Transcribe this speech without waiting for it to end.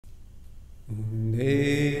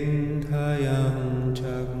Indhayam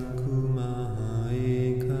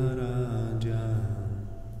Chakkumahekaraja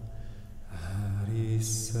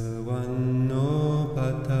Harisavanno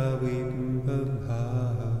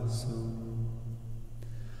Patavibhabhaso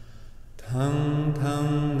Thang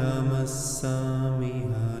Thang Namassami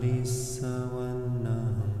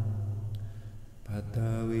Harisavannam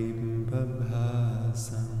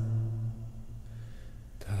Patavibhabhasam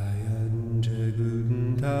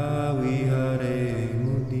Tayanjagunda Vihare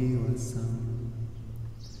Mudivasam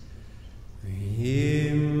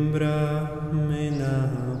Vihim Brahmena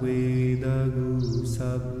Vedagu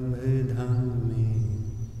Sabdhammi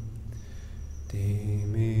Te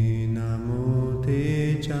me namo te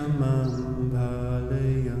chamam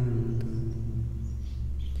bhalayantu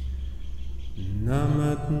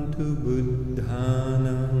Namantu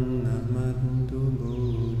Buddhanam Namantu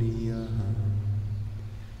Bodhiyaham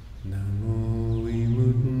Namo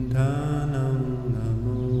Vimudhanam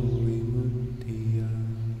Namo Vimudhiya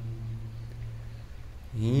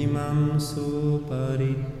Imam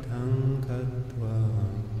Suparittham Katva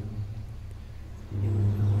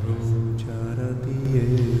Nyoro Charati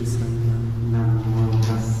Esanam Namo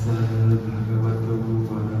Tassa Bhagavato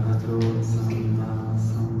Arahato Samma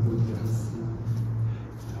Sambuddhassa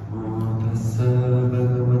Namo Tassa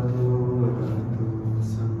Bhagavato Arahato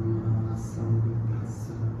Samma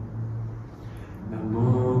Sambuddhassa Namo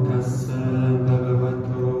Tassa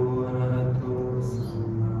Bhagavato Arahato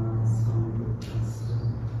Samma Sambuddhassa.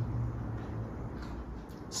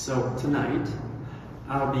 So tonight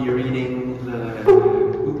I'll be reading the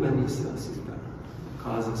Upanishad Sutta,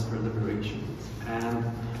 Causes for Liberations, and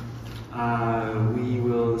we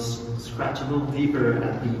will scratch a little deeper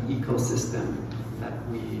at the ecosystem that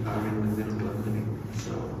we are in the middle of living.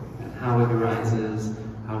 So, and how it arises,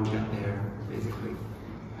 how we got there, basically,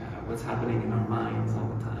 what's happening in our minds all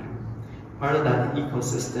the time. Part of that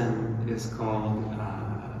ecosystem is called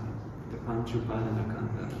the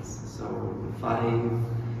Panchupadanakandas. So,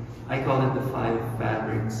 I call it the 5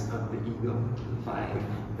 fabrics of the ego, the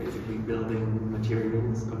 5 basically building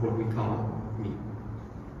materials of what we call me.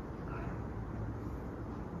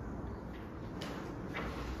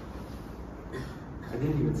 I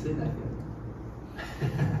didn't even say that yet.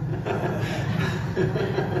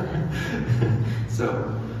 So,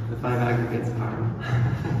 the 5 aggregates are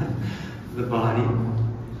the body,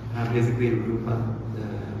 basically rupa, the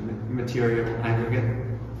material aggregate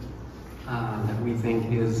that we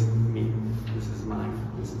think is me. This is mine,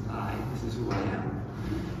 this is I, this is who I am.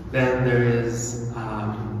 Then there is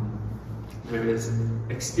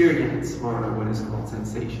experience, or what is called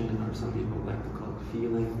sensation, or some people like to call it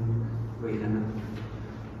feeling, vedana.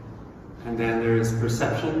 And then there is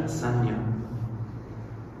perception, sanya.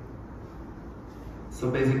 So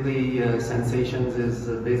basically, sensations is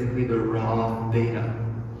basically the raw data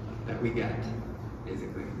that we get.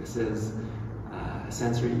 Basically, this is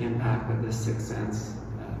sensory impact that the sixth sense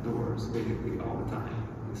doors basically all the time.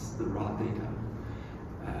 This is the raw data.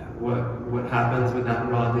 What happens with that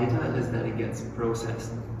raw data is that it gets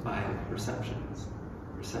processed by perceptions.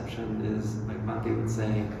 Perception is, like Bhante would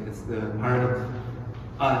say, it's the part of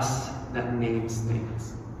us that names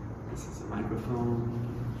things. This is a microphone.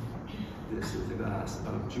 This is a glass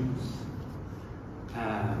of juice.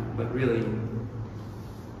 But really,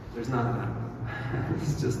 there's none of that.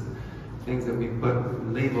 It's just things that we put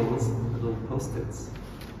labels, little post-its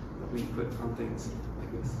that we put on things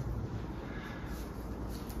like this.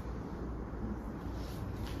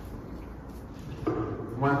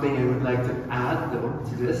 One thing I would like to add, though,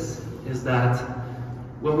 to this is that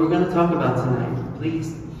what we're going to talk about tonight,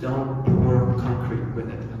 please don't pour concrete with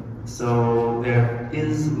it. So there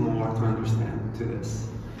is more to understand to this.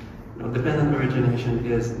 Dependent origination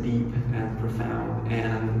is deep and profound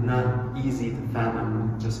and not easy to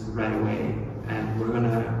fathom just right away. And we're going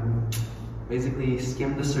to basically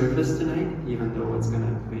skim the surface tonight, even though it's going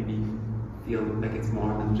to maybe feel like it's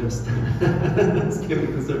more than just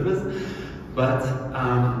skimming the surface. But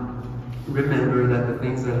remember that the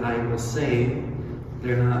things that I will say,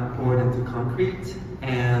 they're not poured into concrete,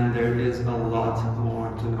 and there is a lot more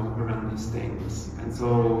to know around these things. And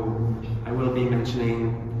so I will be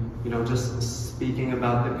mentioning, just speaking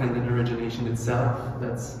about dependent origination itself.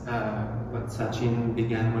 That's what Sachin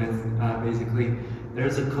began with. Basically,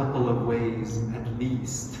 there's a couple of ways, at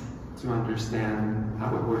least, to understand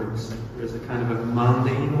how it works. There's a kind of a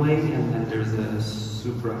mundane way, and then there's a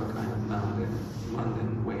supra kind of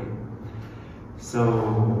mundane way. So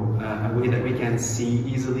a way that we can see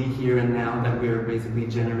easily here and now that we're basically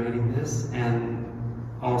generating this, and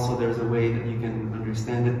also there's a way that you can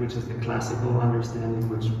understand it, which is the classical understanding,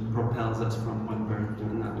 which propels us from one birth to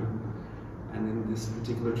another.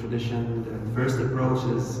 particular tradition, the first approach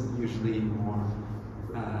is usually more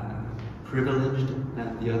privileged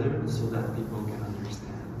than the other, so that people can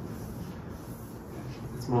understand.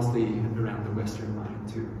 It's mostly around the Western mind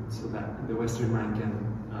too, so that the Western mind can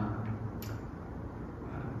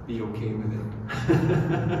be okay with it.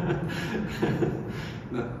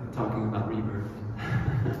 Not talking about rebirth.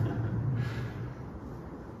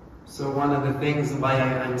 So one of the things why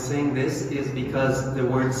I'm saying this is because the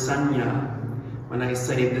word sanya, when I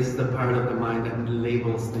say this is the part of the mind that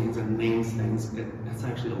labels things and names things, it's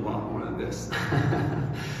actually a lot more than this.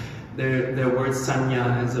 The word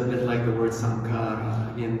sanya is a bit like the word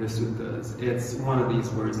sankara in the suttas. It's one of these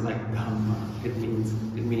words like Dhamma. It means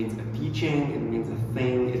a teaching, it means a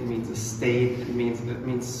thing, it means a state, it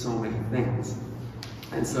means so many things.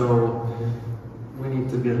 And so we need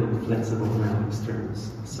to be a little flexible around these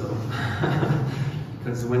terms. So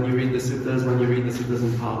because when you read the suttas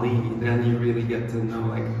in Pali, then you really get to know,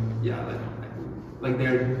 like, yeah, like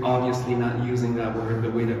they're obviously not using that word the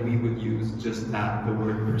way that we would use just that, the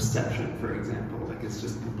word perception, for example. Like, it's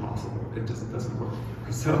just impossible. It just doesn't work.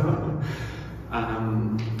 So,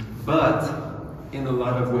 but in a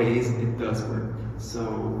lot of ways, it does work. So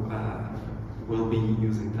we'll be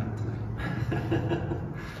using that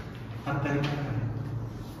tonight.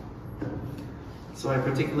 So I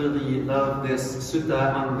particularly love this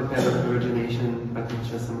sutta on the bed of origination,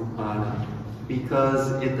 Paticca Samuppada,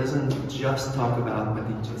 because it doesn't just talk about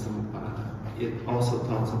Paticca Samuppada, it also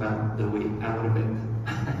talks about the way out of it,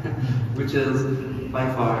 which is by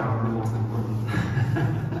far the most important.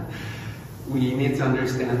 We need to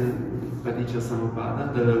understand Paticca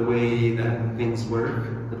Samuppada, the way that things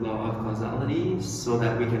work, the law of causality, so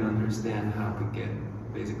that we can understand how to get,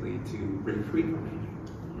 basically, to break free from it.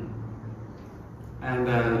 And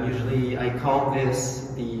usually I call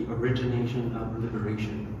this the origination of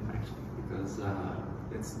liberation, actually, because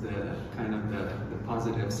it's the kind of the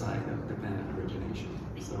positive side of dependent origination.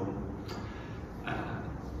 So,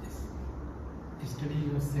 yesterday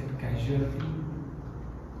you said causality.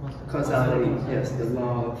 Causality, yes, the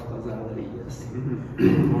law of causality, yes,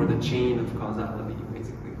 or the chain of causality,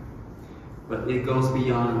 basically. But it goes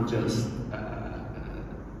beyond just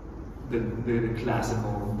the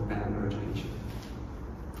classical dependent origination.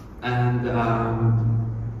 And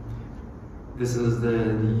this is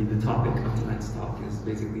the topic of tonight's talk, is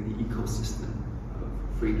basically the ecosystem of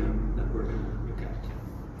freedom that we're going to look at.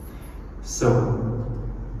 So,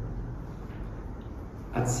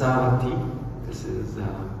 at Savatthi, this is the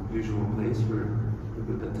usual place for the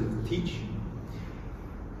Buddha to teach.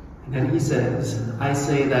 And then he says, I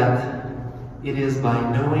say that it is by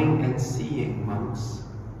knowing and seeing, monks,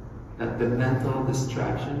 that the mental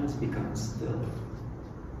distractions become still.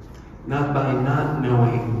 Not by not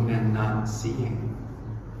knowing and not seeing.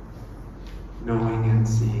 Knowing and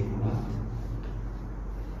seeing what?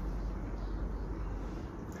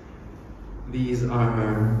 These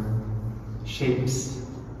are shapes.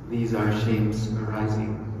 These are shapes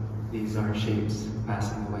arising. These are shapes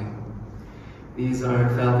passing away. These are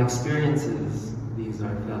felt experiences. These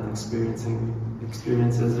are felt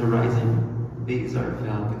experiences arising. These are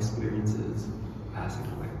felt experiences passing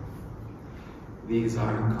away. These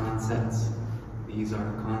are concepts. These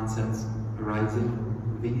are concepts arising.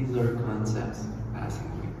 These are concepts passing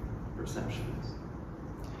away. Perceptions.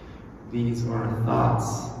 These are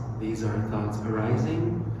thoughts. These are thoughts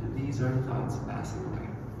arising. And these are thoughts passing away.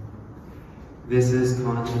 This is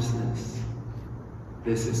consciousness.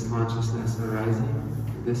 This is consciousness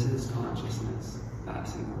arising. This is consciousness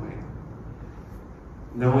passing away.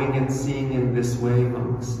 Knowing and seeing in this way,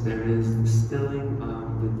 monks, there is the stilling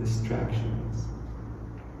of the distractions.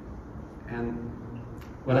 And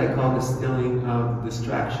what I call the stilling of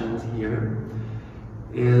distractions here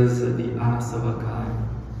is the asavakaya,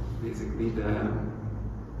 basically the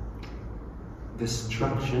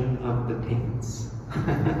destruction of the taints,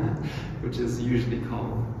 which is usually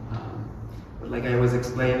called. But like I was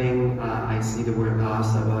explaining, I see the word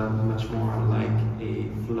asava much more like a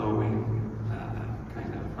flowing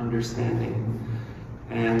kind of understanding.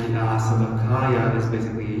 And the asavakaya is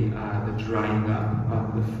basically the drying up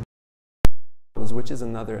of the which is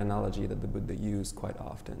another analogy that the Buddha used quite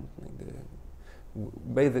often.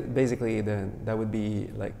 Like basically, that would be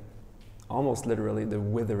like almost literally the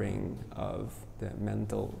withering of the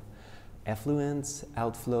mental effluents,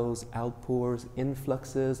 outflows, outpours,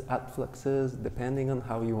 influxes, outfluxes, depending on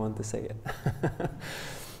how you want to say it.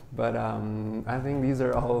 But I think these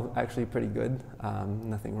are all actually pretty good.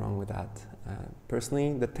 Nothing wrong with that.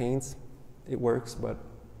 Personally, the taints, it works, but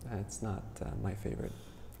it's not my favorite.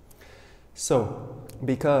 So,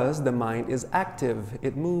 because the mind is active,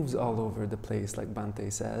 it moves all over the place, like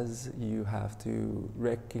Bhante says, you have to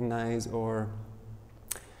recognize or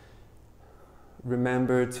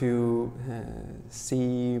remember to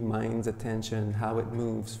see mind's attention, how it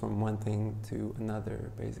moves from one thing to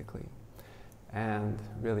another, basically. And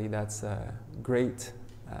really that's a great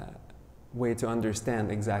way to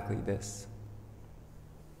understand exactly this.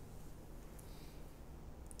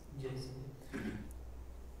 Yes.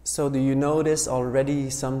 So do you notice already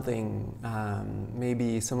something,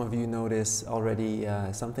 maybe some of you notice already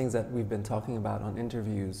some things that we've been talking about on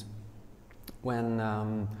interviews, when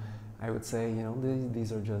I would say, you know,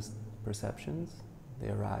 these are just perceptions, they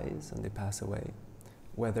arise and they pass away,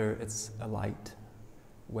 whether it's a light,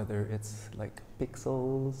 whether it's like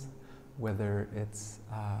pixels, whether it's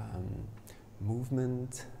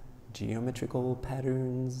movement, geometrical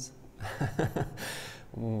patterns,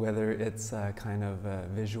 whether it's kind of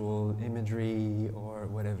visual imagery or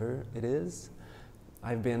whatever it is.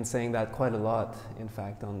 I've been saying that quite a lot, in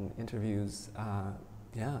fact, on interviews.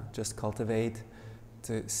 Yeah, just cultivate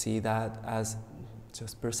to see that as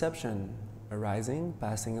just perception arising,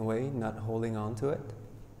 passing away, not holding on to it,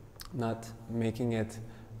 not making it,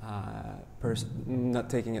 not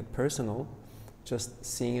taking it personal, just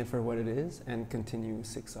seeing it for what it is and continue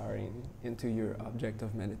siksaring into your object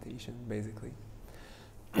of meditation, basically.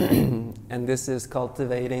 And this is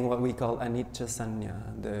cultivating what we call anicca sanya,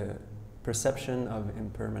 the perception of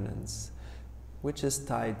impermanence, which is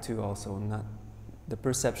tied to also not the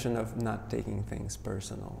perception of not taking things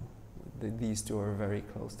personal. These two are very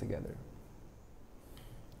close together.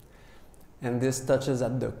 And this touches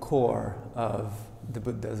at the core of the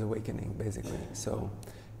Buddha's awakening, basically. So,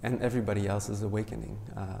 and everybody else's awakening,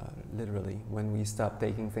 literally. When we stop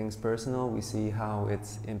taking things personal, we see how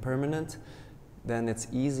it's impermanent, then it's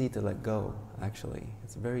easy to let go, actually.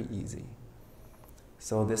 It's very easy.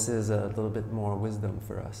 So this is a little bit more wisdom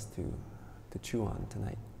for us to chew on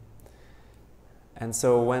tonight. And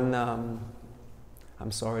so when,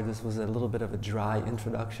 I'm sorry, this was a little bit of a dry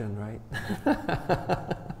introduction, right?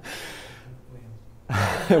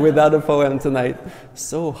 Without a poem tonight.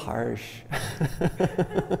 So harsh.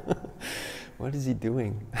 What is he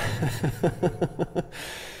doing?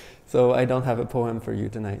 So I don't have a poem for you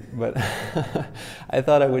tonight, but I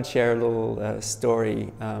thought I would share a little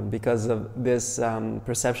story because of this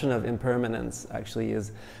perception of impermanence. Actually,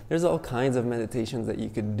 there's all kinds of meditations that you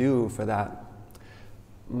could do for that.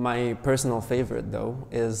 My personal favorite, though,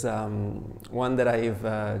 is one that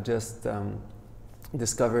I've just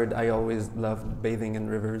discovered. I always loved bathing in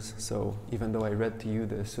rivers, so even though I read to you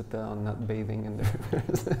the sutta on not bathing in the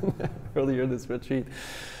rivers earlier this retreat,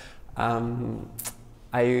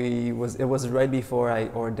 it was right before I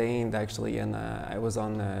ordained, actually, and I was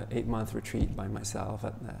on an 8-month retreat by myself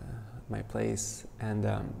at my place, and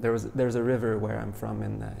there's a river where I'm from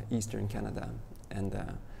in eastern Canada, and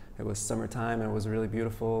it was summertime and it was really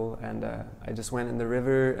beautiful, and I just went in the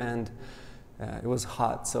river, and it was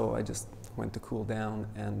hot, so I just went to cool down,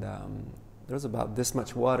 and there was about this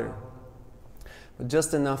much water, but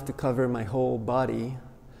just enough to cover my whole body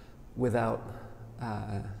without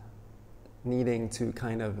needing to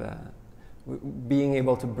kind of being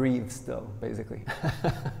able to breathe still, basically.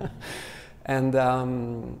 And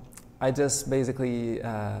I just basically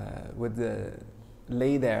would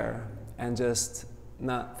lay there and just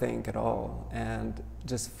not think at all and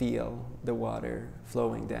just feel the water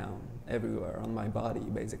flowing down everywhere on my body,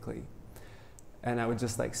 basically. And I would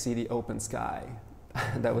just like see the open sky.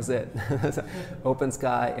 That was it. Open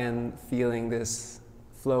sky and feeling this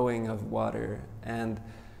flowing of water. And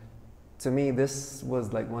to me, this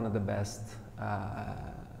was like one of the best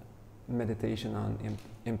meditation on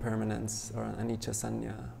impermanence or anicca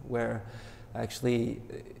sanya, where actually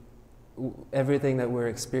everything that we're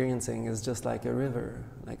experiencing is just like a river,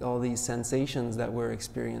 like all these sensations that we're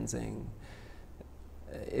experiencing.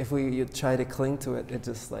 If you try to cling to it, it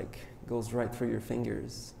just like goes right through your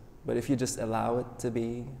fingers. But if you just allow it to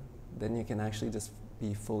be, then you can actually just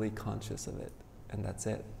be fully conscious of it, and that's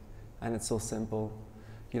it. And it's so simple.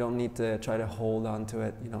 You don't need to try to hold on to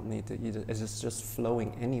it. You don't need to, it's just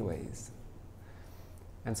flowing anyways.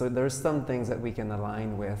 And so there's some things that we can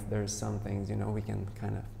align with. There's some things, you know, we can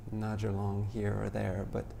kind of nudge along here or there.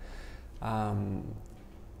 But,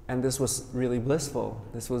 and this was really blissful.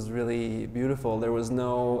 This was really beautiful. There was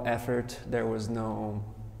no effort. There was no,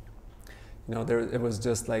 you know, it was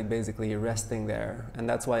just like basically resting there. And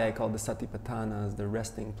that's why I call the satipatthanas the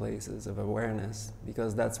resting places of awareness,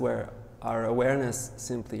 because that's where our awareness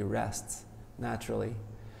simply rests naturally.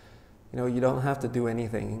 You know, you don't have to do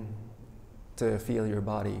anything to feel your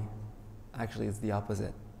body. Actually, it's the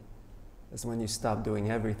opposite. It's when you stop doing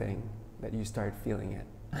everything that you start feeling it.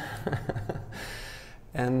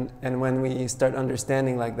 And when we start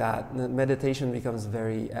understanding like that, meditation becomes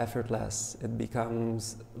very effortless. It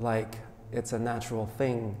becomes like it's a natural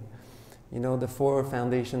thing. You know, the 4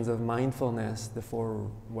 foundations of mindfulness, the 4,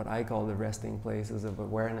 what I call the resting places of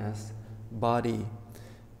awareness, body.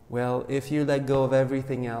 Well, if you let go of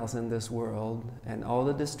everything else in this world and all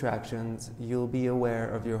the distractions, you'll be aware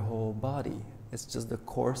of your whole body. It's just the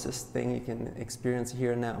coarsest thing you can experience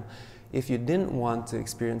here and now. If you didn't want to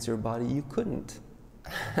experience your body, you couldn't.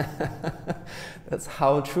 That's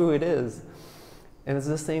how true it is. And it's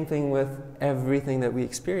the same thing with everything that we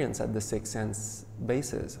experience at the 6 sense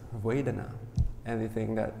basis, Vedana.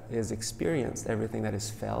 Everything that is experienced, everything that is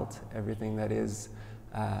felt, everything that is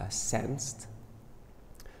sensed.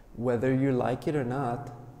 Whether you like it or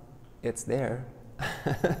not, it's there.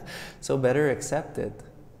 So better accept it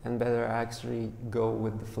and better actually go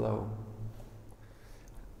with the flow.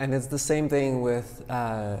 And it's the same thing with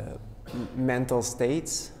mental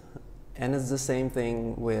states, and it's the same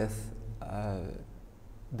thing with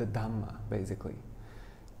the Dhamma, basically.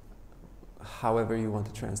 However you want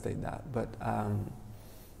to translate that. But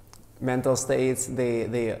mental states,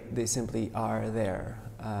 they simply are there.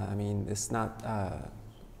 I mean, it's not,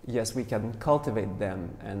 yes, we can cultivate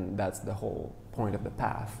them, and that's the whole point of the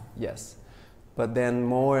path, yes. But then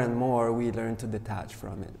more and more we learn to detach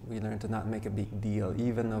from it. We learn to not make a big deal,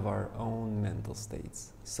 even of our own mental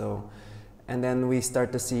states. So, and then we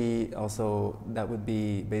start to see also, that would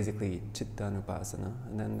be basically Chitta Nupasana.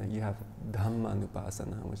 And then you have Dhamma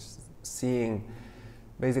Nupasana, which is seeing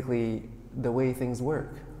basically the way things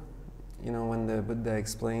work. You know, when the Buddha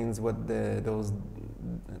explains what Dhamma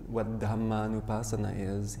Nupasana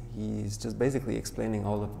is, he's just basically explaining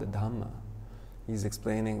all of the Dhamma. He's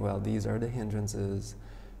explaining, well, these are the hindrances,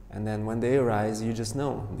 and then when they arise, you just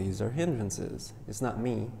know these are hindrances. It's not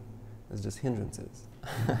me, it's just hindrances.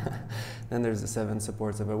 Then there's the 7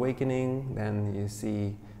 supports of awakening. Then you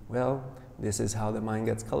see, well, this is how the mind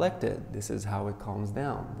gets collected. This is how it calms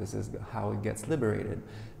down. This is how it gets liberated.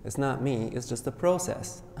 It's not me, it's just a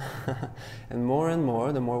process. And more,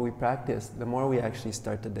 the more we practice, the more we actually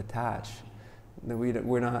start to detach.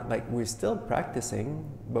 We're not like, we're still practicing,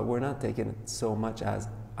 but we're not taking it so much as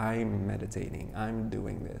I'm meditating, I'm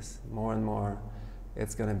doing this. More and more,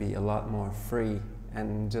 it's going to be a lot more free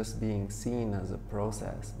and just being seen as a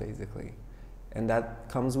process, basically. And that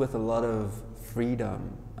comes with a lot of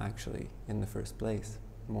freedom, actually, in the first place,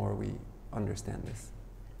 the more we understand this.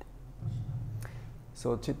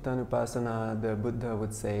 So Chittanupasana, the Buddha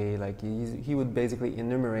would say, like, he would basically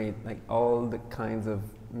enumerate like all the kinds of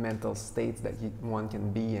mental states that one can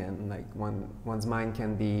be in. Like one's mind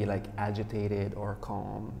can be like agitated or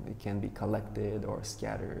calm. It can be collected or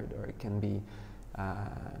scattered, or it can be, yeah,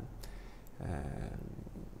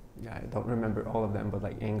 I don't remember all of them, but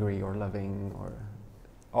like angry or loving, or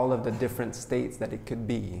all of the different states that it could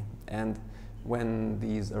be. And when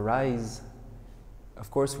these arise, of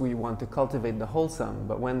course we want to cultivate the wholesome,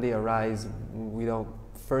 but when they arise, we don't,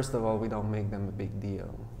 first of all, we don't make them a big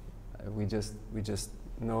deal. We just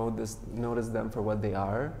notice them for what they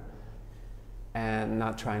are, and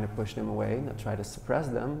not trying to push them away, not try to suppress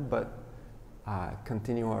them, but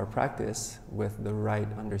continue our practice with the right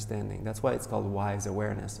understanding. That's why it's called wise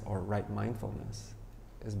awareness or right mindfulness,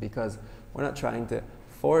 is because we're not trying to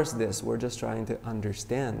force this, we're just trying to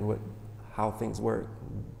understand how things work,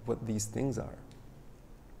 what these things are.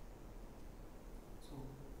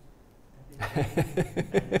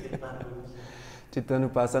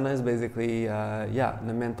 Chittanupasana is basically,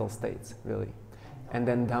 the mental states, really. And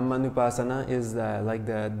then Dhammanupasana is like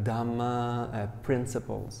the Dhamma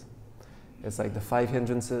principles. It's like the 5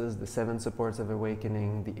 hindrances, the 7 supports of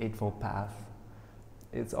awakening, the Eightfold Path.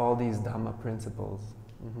 It's all these Dhamma principles.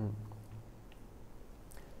 Mm-hmm.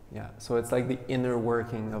 Yeah, so it's like the inner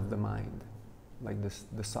working of the mind, like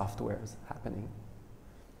the software's happening.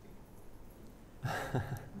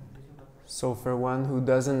 So for one who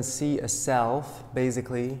doesn't see a self,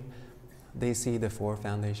 basically, they see the 4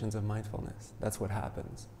 foundations of mindfulness. That's what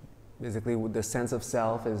happens. Basically, the sense of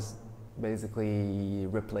self is basically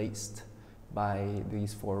replaced by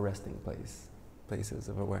these 4 resting places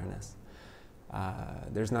of awareness.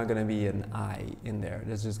 There's not going to be an I in there.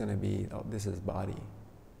 There's just going to be, oh, this is body.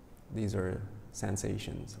 These are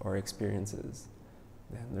sensations or experiences.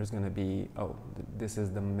 Then there's going to be, oh, this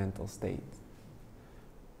is the mental state.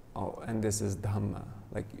 Oh, and this is Dhamma.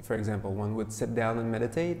 Like, for example, one would sit down and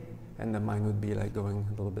meditate, and the mind would be like going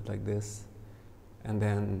a little bit like this. And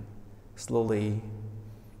then slowly,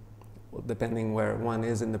 well, depending where one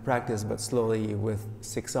is in the practice, but slowly with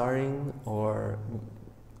siksaring or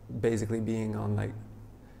basically being on like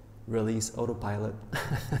release autopilot.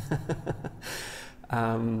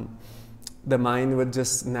 The mind would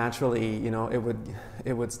just naturally, you know,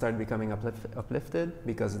 it would start becoming uplifted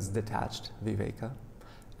because it's detached, viveka,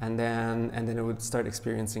 and then it would start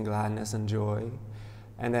experiencing gladness and joy,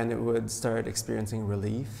 and then it would start experiencing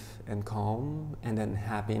relief and calm, and then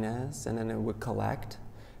happiness, and then it would collect,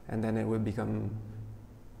 and then it would become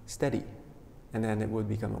steady, and then it would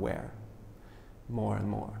become aware more and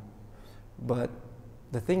more. But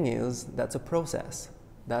the thing is, that's a process.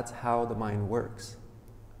 That's how the mind works.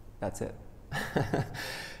 That's it.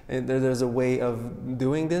 And there's a way of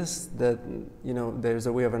doing this that, you know, there's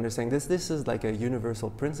a way of understanding this. This is like a universal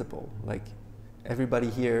principle. Like everybody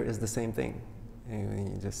here is the same thing.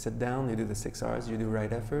 And you just sit down, you do the 6 hours, you do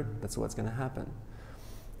right effort, that's what's going to happen.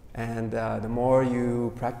 And the more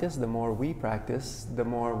you practice, the more we practice, the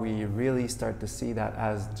more we really start to see that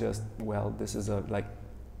as just, well, this is like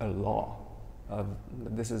a law of,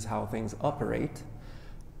 this is how things operate.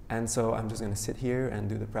 And so I'm just going to sit here and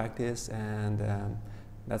do the practice, and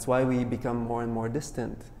that's why we become more and more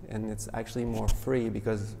distant, and it's actually more free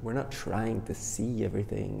because we're not trying to see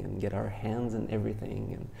everything and get our hands in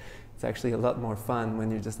everything, and it's actually a lot more fun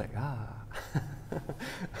when you're just like,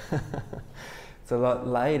 It's a lot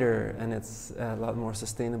lighter, and it's a lot more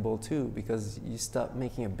sustainable too, because you stop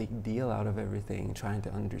making a big deal out of everything, trying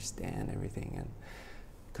to understand everything and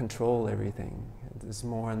control everything. There's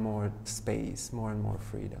more and more space, more and more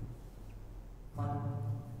freedom.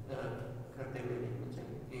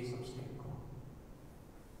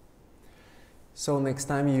 So next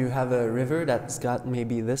time you have a river that's got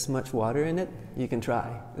maybe this much water in it, you can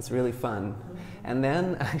try. It's really fun. And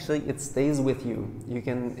then actually it stays with you. You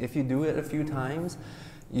can, if you do it a few times,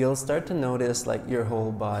 you'll start to notice like your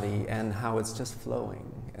whole body and how it's just flowing,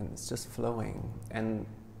 and it's just flowing. And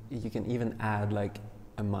you can even add like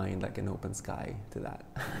a mind, like an open sky to that.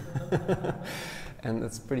 And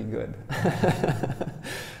it's pretty good.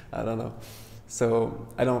 I don't know. So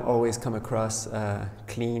I don't always come across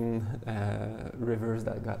clean rivers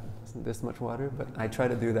that got this much water, but I try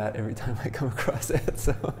to do that every time I come across it.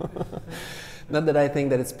 So not that I think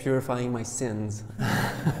that it's purifying my sins,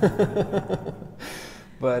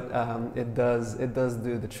 but it does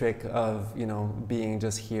do the trick of, you know, being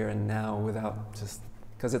just here and now without just,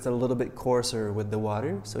 because it's a little bit coarser with the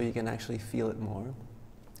water, so you can actually feel it more,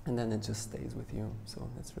 and then it just stays with you. So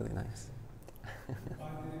it's really nice.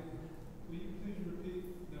 Will you please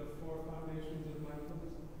repeat the 4 foundations of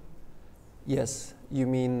mindfulness? Yes, you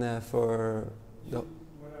mean for the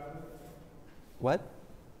What are they? what?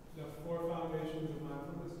 The 4 foundations of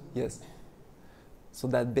mindfulness? Yes. So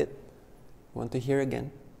that bit, want to hear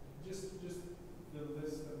again? Just the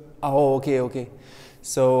list of them. Oh, okay.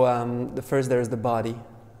 So the first, there's the body,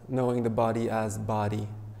 knowing the body as body,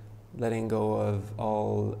 letting go of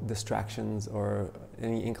all distractions or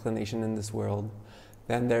any inclination in this world.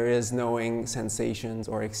 Then there is knowing sensations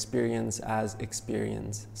or experience as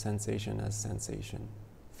experience, sensation as sensation,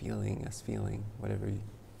 feeling as feeling, whatever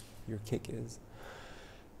your kick is.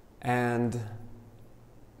 And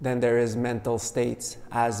then there is mental states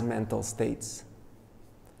as mental states.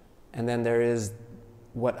 And then there is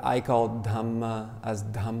what I call Dhamma as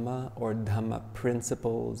Dhamma, or Dhamma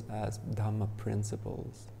principles as Dhamma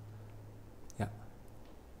principles. Yeah.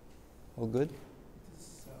 All good?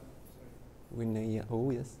 Vinaya.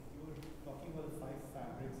 Oh, yes. You were talking about the 5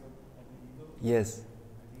 fabrics of the ego. Yes. I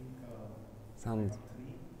think Sounds. 3.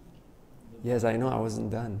 Yes, I know. I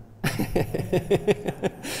wasn't done.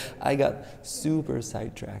 I got super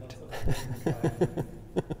sidetracked.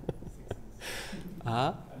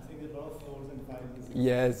 Huh? I'm saying there's a lot of 4s and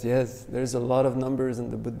 5s. Yes. There's a lot of numbers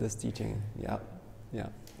in the Buddha's teaching. Yeah.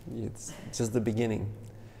 It's just the beginning.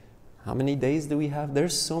 How many days do we have?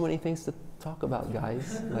 There's so many things to talk about,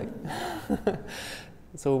 guys. Like,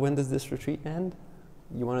 so when does this retreat end?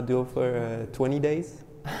 You want to do it for 20 days?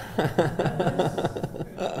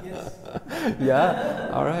 Yes. Yeah.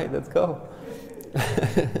 All right. Let's go.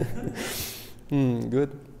 Good.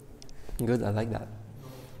 I like that.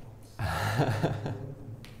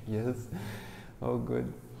 Yes. Oh,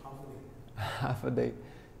 good. Half a day.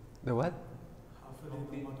 The what? Half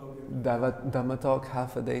a day Dhamma talk,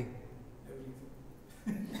 half a day.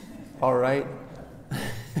 All right.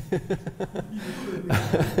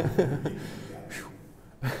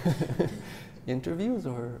 Interviews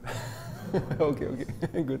or? Okay,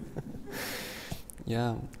 good.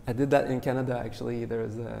 Yeah, I did that in Canada actually. We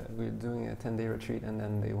were doing a 10-day retreat, and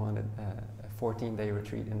then they wanted a 14-day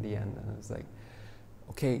retreat in the end, and I was like,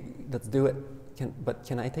 okay, let's do it. But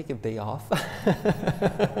can I take a day off? I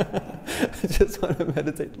just want to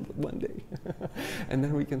meditate one day, and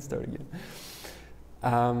then we can start again.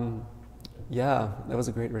 Yeah, that was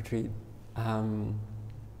a great retreat.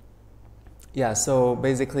 Yeah, so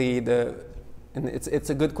basically and it's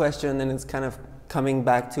a good question, and it's kind of coming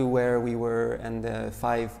back to where we were, and the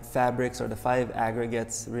 5 fabrics or the 5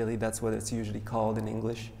 aggregates, really that's what it's usually called in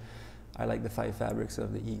English. I like the 5 fabrics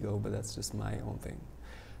of the ego, but that's just my own thing.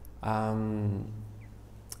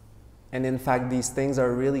 And in fact, these things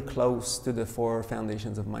are really close to the 4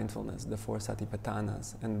 foundations of mindfulness, the 4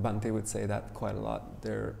 satipatthanas, and Bhante would say that quite a lot.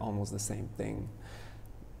 They're almost the same thing.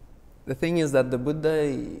 The thing is that the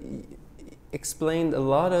Buddha explained had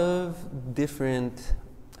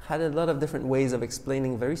a lot of different ways of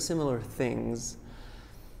explaining very similar things,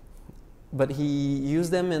 but he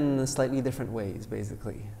used them in slightly different ways,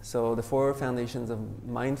 basically. So the 4 foundations of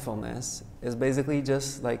mindfulness is basically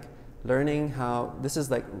just like learning how, this is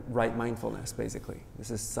like right mindfulness, basically.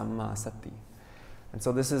 This is samma sati. And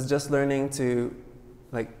so this is just learning to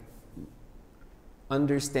like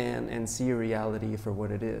understand and see reality for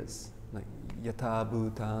what it is. Like yatha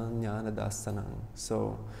bhutan jnana dasanam.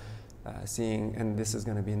 So seeing, and this is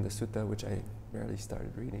going to be in the sutta, which I barely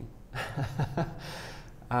started reading.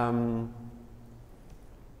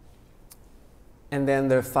 And then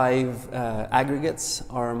the 5 aggregates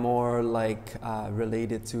are more like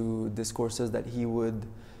related to discourses that he would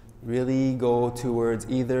really go towards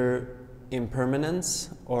either impermanence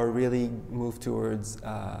or really move towards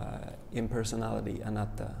impersonality,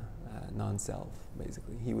 anatta, non-self,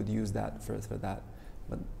 basically. He would use that for that.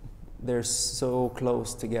 But they're so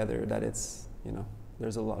close together that it's,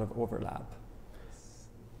 there's a lot of overlap.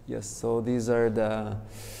 Yes, so these are the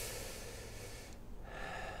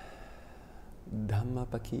Dhamma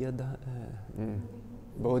Pakiya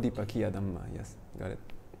Bodhi Pakiya Dhamma, yes, got it.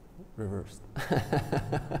 Reversed.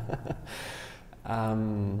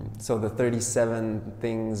 So the 37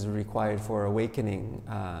 things required for awakening.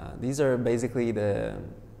 These are basically the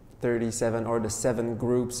 37 or the 7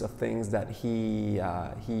 groups of things that he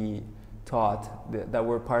taught that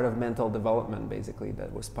were part of mental development, basically,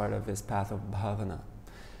 that was part of his path of bhavana.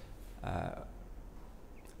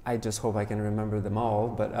 I just hope I can remember them all,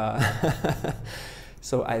 but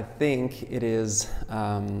so I think it is,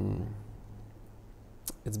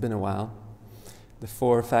 it's been a while. The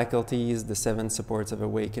 4 faculties, the 7 supports of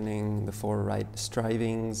awakening, the 4 right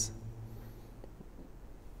strivings,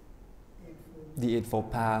 the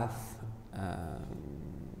Eightfold Path,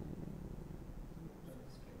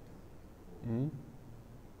 the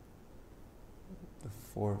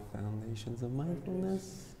 4 foundations of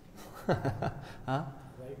mindfulness. Huh?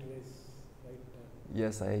 Right race, right.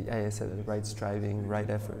 Yes, I said it. Right striving, right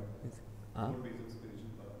effort. Huh?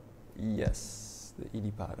 Yes, the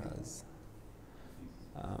Idipadas.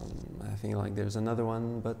 I think like there's another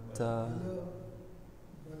one, but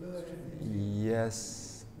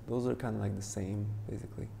yes, those are kind of like the same,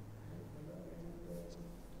 basically.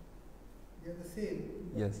 They're the same.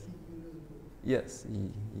 Yes. Yes,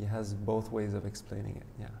 he has both ways of explaining it.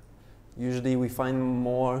 Yeah. Usually we find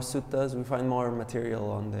more suttas, we find more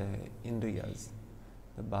material on the Indriyas.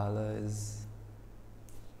 The Bala is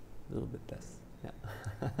a little bit less. Yeah.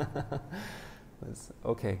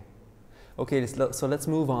 Okay. Okay, so let's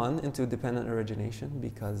move on into dependent origination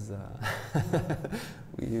because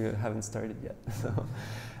we haven't started yet. So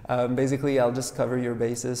basically, I'll just cover your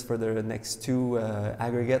bases for the next 2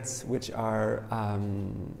 aggregates, which are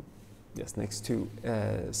next 2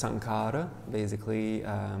 sankhara, basically.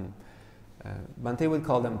 Bhante would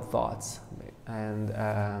call them thoughts, and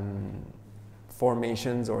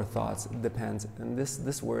formations or thoughts, depends. And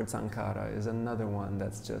this word sankhara is another one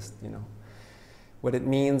that's just, what it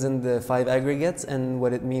means in the 5 aggregates and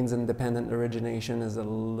what it means in dependent origination is a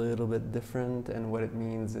little bit different, and what it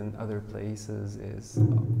means in other places is,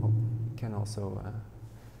 can also,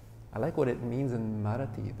 I like what it means in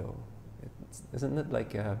Marathi though. Isn't it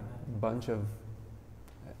like a bunch of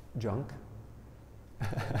junk?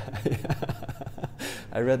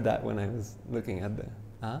 I read that when I was looking at the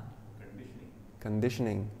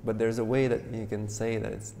conditioning, but there's a way that you can say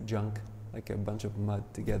that it's junk, like a bunch of mud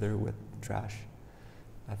together with trash.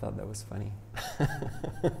 I thought that was funny.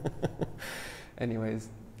 Anyways,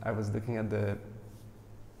 I was looking at I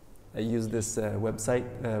used this website,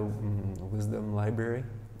 Wisdom Library,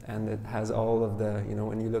 and it has all of the,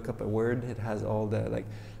 when you look up a word, it has all the, like,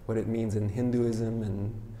 what it means in Hinduism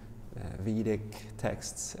and Vedic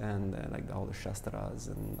texts and like all the Shastras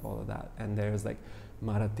and all of that. And there's like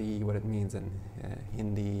Marathi, what it means in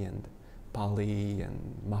Hindi and Pali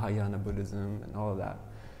and Mahayana Buddhism and all of that.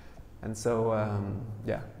 And so,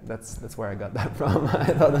 yeah, that's where I got that from. I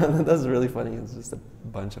thought that's really funny. It's just a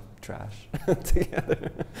bunch of trash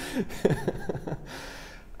together.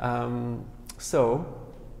 And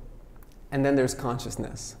then there's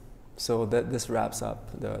consciousness. So this wraps up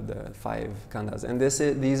the 5 khandhas. And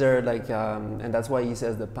these are like, and that's why he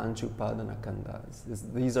says the panchupadana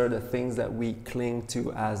khandhas. These are the things that we cling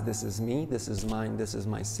to as this is me, this is mine, this is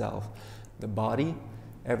myself. The body,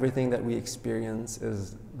 everything that we experience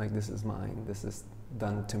is like this is mine, this is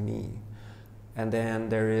done to me. And then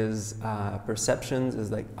there is perceptions is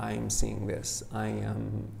like I am seeing this,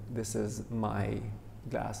 this is my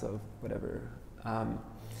glass of whatever.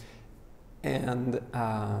 And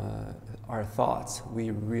our thoughts, we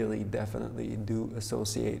really definitely do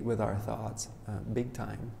associate with our thoughts big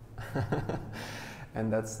time.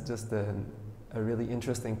 And that's just a really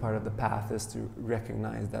interesting part of the path, is to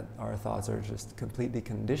recognize that our thoughts are just completely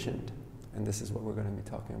conditioned. And this is what we're going to be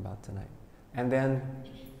talking about tonight. And then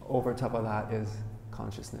over top of that is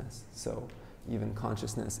consciousness. So even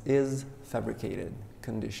consciousness is fabricated,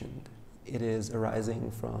 conditioned. It is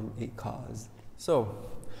arising from a cause. So,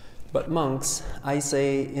 but monks, I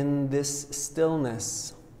say, in this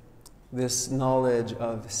stillness, this knowledge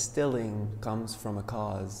of stilling comes from a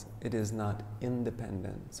cause. It is not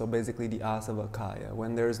independent. So basically the asava kaya,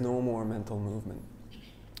 when there's no more mental movement,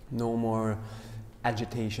 no more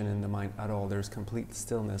agitation in the mind at all, there's complete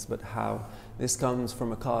stillness. But how this comes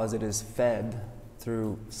from a cause, it is fed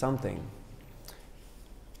through something.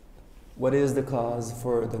 What is the cause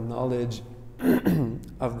for the knowledge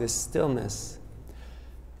of this stillness?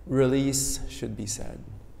 Release should be said.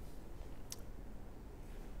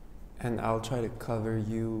 And I'll try to cover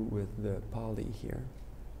you with the Pali here.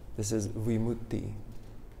 This is vimutti,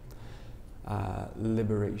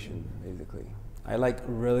 liberation, basically. I like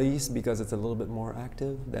release because it's a little bit more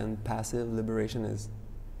active than passive. Liberation is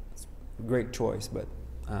a great choice, but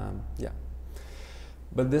yeah.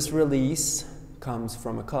 But this release comes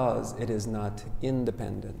from a cause. It is not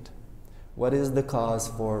independent. What is the cause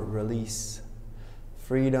for release?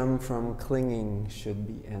 Freedom from clinging should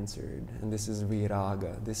be answered. And this is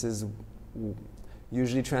viraga. This is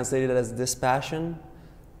usually translated as dispassion.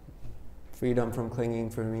 Freedom from clinging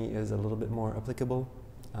for me is a little bit more applicable.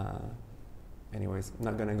 Anyways, I'm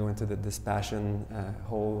not going to go into the dispassion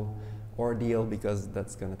whole ordeal because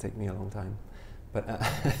that's going to take me a long time. But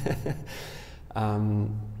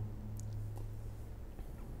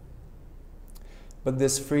but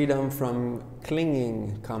this freedom from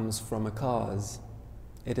clinging comes from a cause.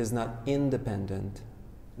 It is not independent.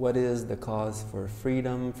 What is the cause for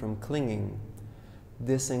freedom from clinging?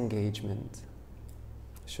 Disengagement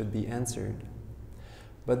should be answered.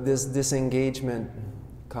 But this disengagement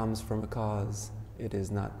comes from a cause. It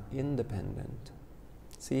is not independent.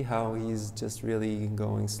 See how he's just really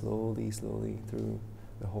going slowly through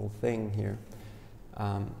the whole thing here.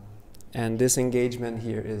 And disengagement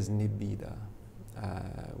here is nibbida,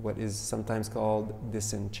 what is sometimes called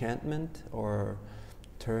disenchantment or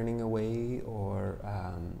turning away, or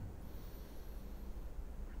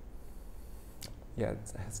yeah,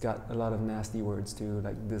 it's got a lot of nasty words too,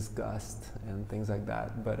 like disgust and things like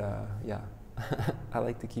that. But yeah, I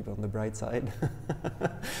like to keep on the bright side.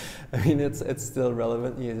 I mean, it's still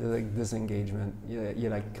relevant. You like disengagement.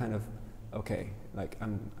 You're like kind of okay. Like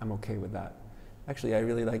I'm okay with that. Actually, I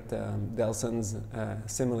really liked Delson's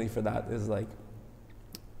simile for that. Is like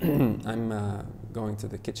I'm going to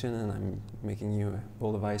the kitchen and I'm making you a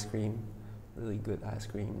bowl of ice cream, really good ice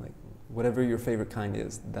cream, like whatever your favorite kind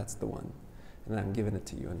is, that's the one. And then I'm giving it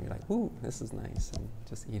to you and you're like, ooh, this is nice, and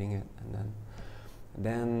just eating it. And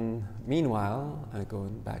then meanwhile, I go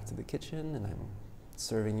back to the kitchen and I'm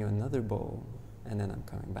serving you another bowl, and then I'm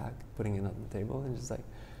coming back, putting it on the table, and just like,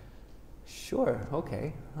 sure,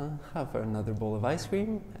 okay, I'll have another bowl of ice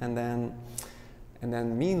cream. And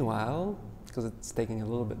then meanwhile, because it's taking a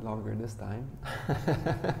little bit longer this time,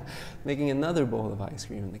 making another bowl of ice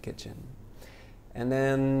cream in the kitchen. And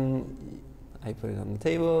then I put it on the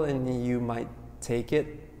table and you might take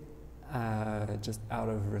it just out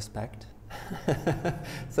of respect,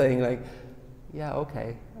 saying like, yeah,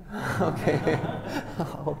 okay, okay,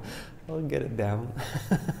 I'll get it down.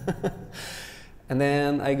 And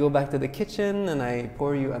then I go back to the kitchen and I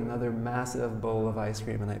pour you another massive bowl of ice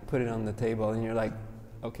cream and I put it on the table, and you're like,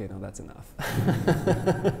 okay, no, that's enough.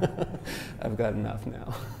 I've got enough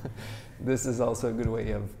now. This is also a good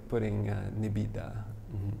way of putting nibbida.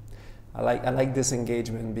 Mm-hmm. I like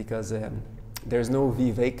disengagement because there's no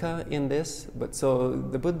viveka in this, but so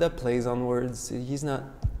the Buddha plays on words. He's not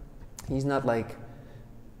like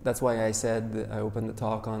that's why I said, I opened the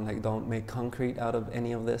talk on like, don't make concrete out of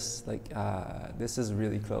any of this. Like, this is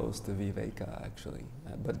really close to Viveka actually,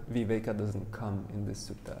 but Viveka doesn't come in this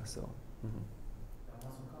sutta. So,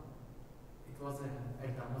 It was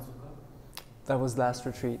at Dhamma. that was last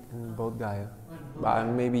retreat in Bodh Gaya. But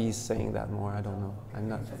maybe he's saying that more. I don't know. I'm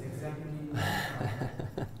not.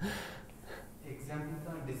 Example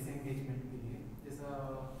का disengagement के लिए जैसा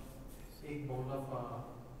एक bowl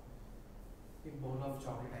of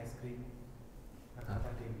chocolate ice cream रखा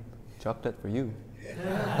था table पे. Chocolate for you.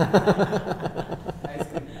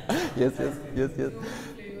 Ice cream. Yes.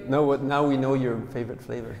 No, what? Now we know your favorite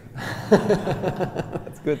flavor.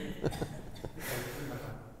 That's good.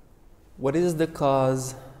 What is the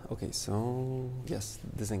cause? Okay, so yes,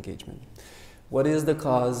 disengagement. What is the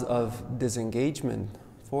cause of disengagement?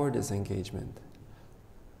 For disengagement,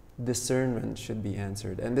 discernment should be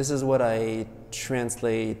answered, and this is what I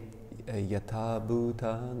translate yatha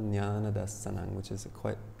bhuta jnana dasanam, which is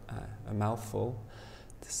quite a mouthful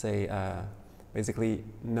to say. Basically,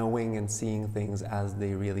 knowing and seeing things as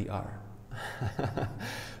they really are.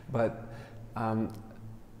 But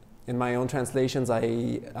in my own translations,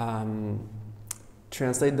 I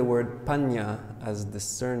translate the word panya as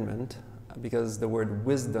discernment, because the word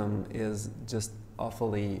wisdom is just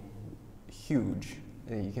awfully huge.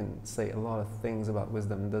 You can say a lot of things about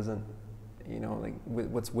wisdom. Doesn't, like,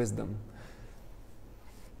 what's wisdom?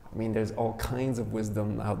 I mean, there's all kinds of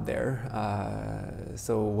wisdom out there.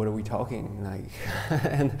 So what are we talking like?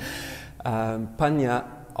 And panya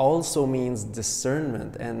also means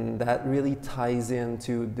discernment, and that really ties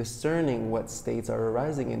into discerning what states are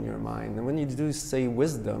arising in your mind. And when you do say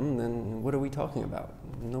wisdom, then what are we talking about?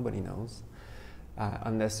 Nobody knows,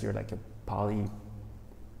 unless you're like a Pali,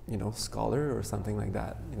 scholar or something like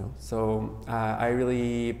that. So I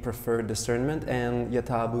really prefer discernment, and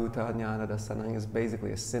yatha bhuta jnana dasanam is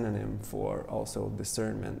basically a synonym for also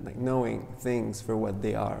discernment, like knowing things for what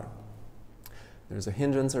they are. There's a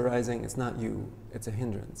hindrance arising, it's not you, it's a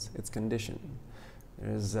hindrance, it's conditioned.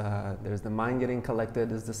 There's the mind getting collected,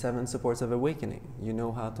 there's the 7 supports of awakening. You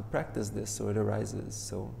know how to practice this, so it arises,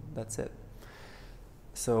 so that's it.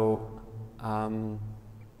 So,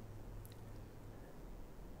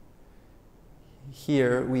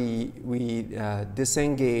 here we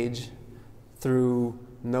disengage through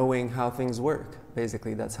knowing how things work.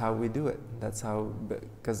 Basically, that's how we do it. That's how,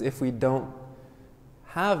 because if we don't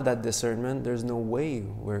have that discernment, there's no way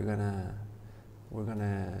we're gonna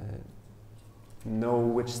know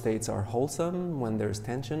which states are wholesome when there's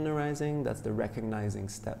tension arising. That's the recognizing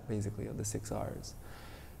step, basically, of the 6 R's.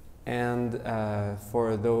 And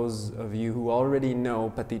for those of you who already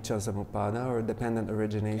know paticca samuppada or dependent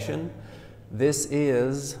origination, this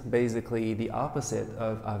is basically the opposite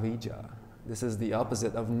of avijja. This is the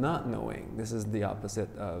opposite of not knowing. This is the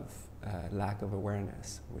opposite of lack of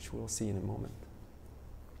awareness, which we'll see in a moment.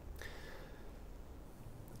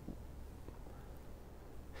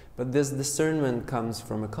 But this discernment comes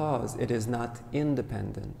from a cause. It is not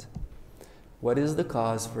independent. What is the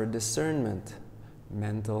cause for discernment?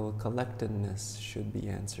 Mental collectedness should be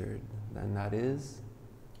answered. And that is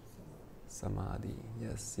samadhi.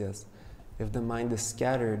 Yes. If the mind is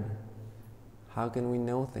scattered, how can we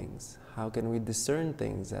know things? How can we discern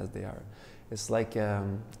things as they are? It's like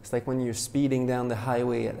when you're speeding down the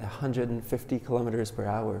highway at 150 kilometers per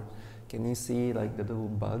hour. Can you see like the little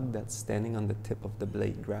bug that's standing on the tip of the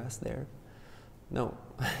blade grass there? No,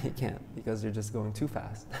 you can't, because you're just going too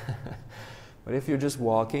fast. But if you're just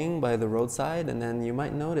walking by the roadside, and then you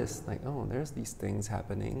might notice, like, oh, there's these things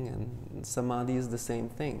happening, and samadhi is the same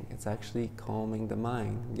thing. It's actually calming the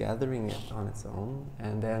mind, gathering it on its own,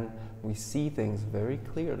 and then we see things very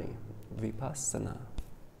clearly. Vipassana.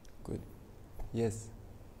 Good. Yes?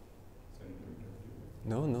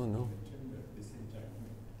 No.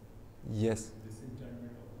 Yes.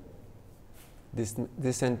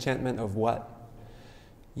 Disenchantment of what?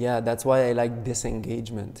 Yeah, that's why I like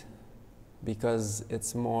disengagement. Because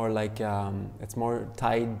it's more like it's more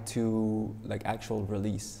tied to like actual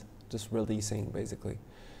release, just releasing basically.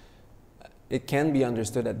 It can be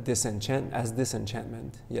understood as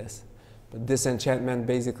disenchantment, yes, but disenchantment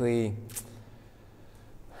basically.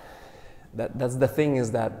 That's the thing, is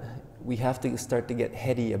that we have to start to get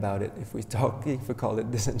heady about it if we call it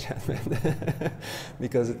disenchantment,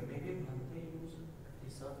 because.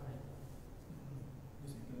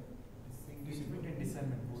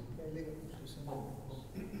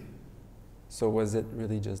 So was it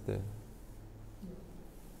really just the...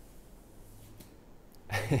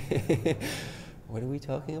 What are we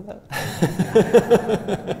talking about?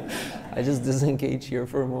 I just disengage here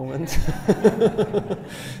for a moment.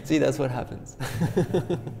 See, that's what happens.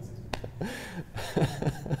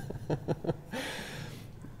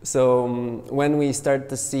 So when we start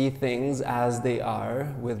to see things as they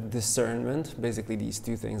are with discernment, basically these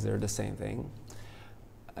two things are the same thing,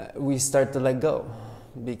 we start to let go,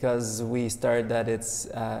 because we start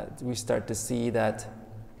to see that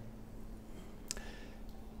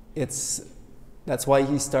that's why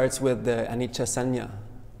he starts with the anicca sanya,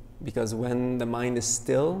 because when the mind is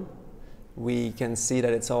still, we can see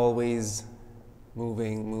that it's always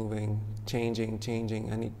moving, changing,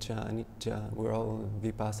 anicca. We're all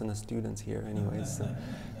Vipassana students here anyways, so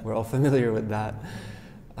we're all familiar with that.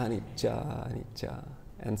 Anicca.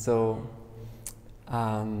 And so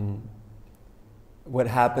what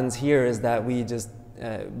happens here is that we just,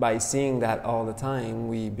 by seeing that all the time,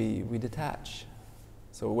 we detach.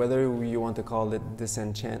 So whether you want to call it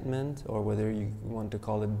disenchantment, or whether you want to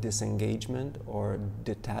call it disengagement or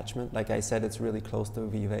detachment, like I said, it's really close to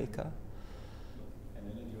viveka.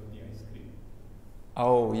 Analogy of the ice cream.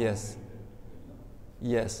 Oh, yes.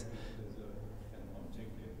 Yes. There's an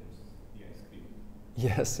object there, that's the ice cream.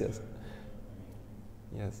 Yes.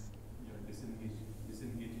 Yes. You're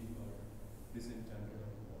disengaging or disenchanted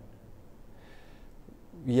or what?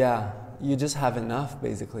 Yeah, you just have enough,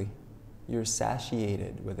 basically. You're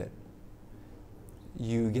satiated with it.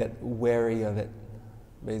 You get wary of it,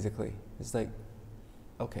 basically. It's like,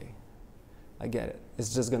 okay, I get it.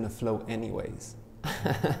 It's just going to flow anyways.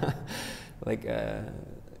 Like,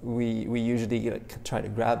 we usually try to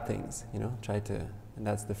grab things, and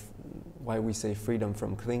that's why we say freedom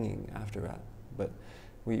from clinging after that. But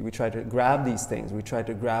we try to grab these things. We try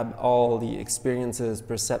to grab all the experiences,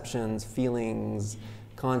 perceptions, feelings,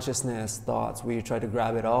 consciousness, thoughts. We try to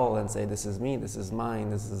grab it all and say, this is me, this is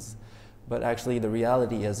mine, but actually the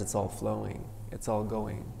reality is it's all flowing, it's all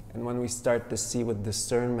going. And when we start to see with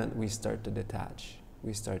discernment, we start to detach,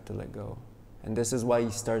 we start to let go. And this is why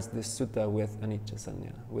he starts this sutta with anicca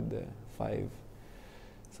sanya, with the 5.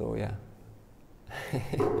 So yeah. I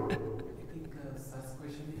think such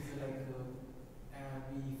question is like,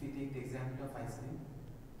 if we take the example of ice cream,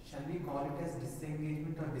 shall we call it as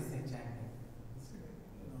disengagement or disenchantment?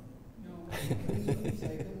 No.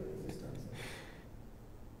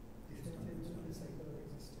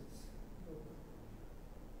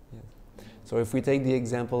 Yes. So if we take the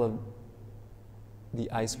example of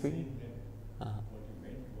the ice cream, What you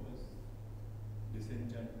meant was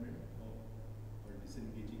disenchantment or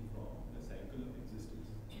disengaging from the cycle of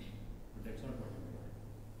existence. But that's not what you meant.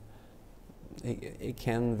 it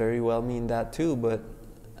can very well mean that too, but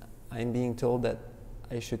I'm being told that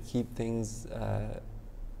I should keep things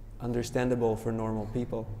understandable for normal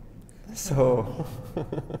people. So,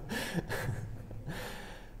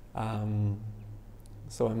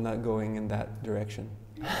 so I'm not going in that direction.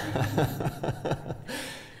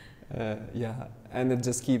 Yeah, and it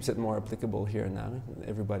just keeps it more applicable here and now.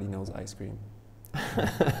 Everybody knows ice cream.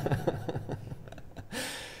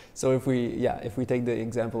 So if we take the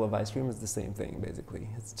example of ice cream, it's the same thing basically.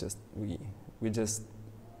 It's just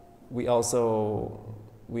we also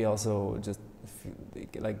just feel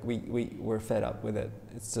like we're fed up with it.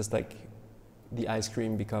 It's just like the ice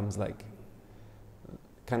cream becomes like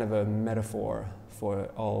kind of a metaphor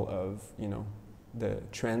for all of the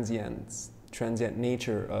transient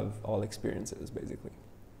nature of all experiences, basically.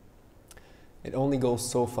 It only goes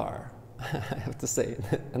so far. I have to say,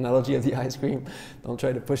 the analogy of the ice cream, don't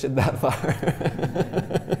try to push it that far.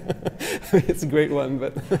 It's a great one,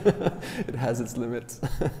 but it has its limits.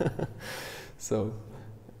 So,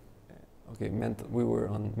 okay, we were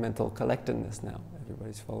on mental collectedness now.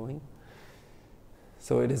 Everybody's following?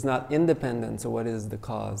 So it is not independent, so what is the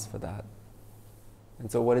cause for that?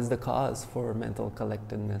 And so what is the cause for mental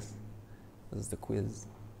collectedness? This is the quiz.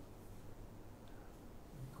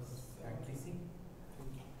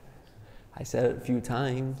 I said it a few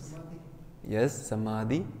times. Samadhi. Yes,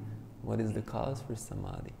 samadhi. What is the cause for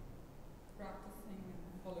samadhi? Practicing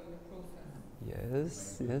and following the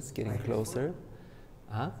process. Yes, getting closer.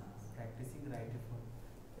 Huh? Practicing right effort.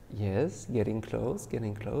 Yes, getting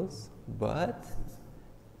close. But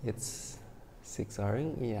it's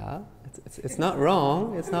 6Ring, yeah. It's not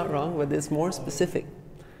wrong, but it's more specific.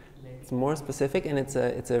 It's more specific, and it's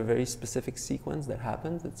a very specific sequence that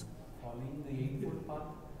happens. It's Following the Eightfold Path.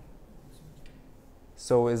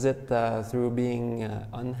 so is it through being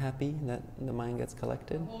unhappy that the mind gets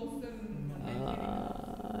collected? Wholesome.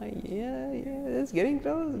 Yeah, it's getting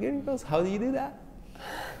close. How do you do that?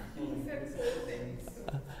 He said 4 things.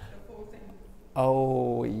 The 4 things.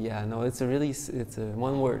 Oh, yeah, no, it's a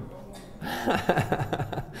one word.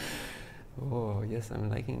 Oh, yes, I'm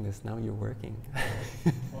liking this. Now you're working.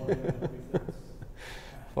 Following the precepts.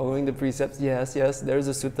 Following the precepts, yes, yes. There's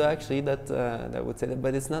a sutta actually that that would say that,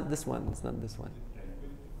 but it's not this one. It's not this one.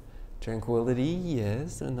 Tranquility,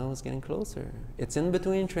 yes. And now it's getting closer. It's in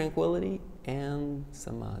between tranquility and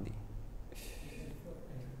samadhi.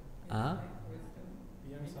 Ah?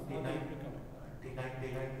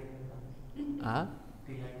 Ah?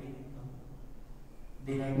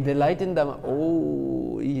 Delight in Dhamma.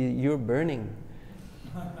 Oh, you're burning.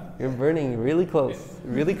 You're burning really close.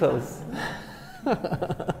 Really close.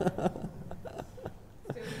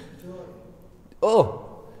 Oh!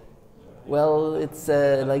 Well, it's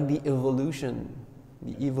like the evolution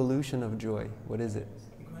of joy. What is it?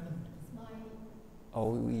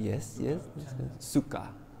 Oh, yes, yes. Sukha.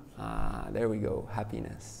 Ah, there we go.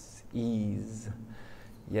 Happiness, ease.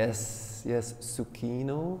 Yes, yes.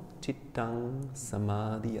 Sukhino chittang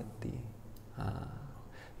samadhiyati. Ah,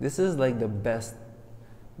 this is like the best.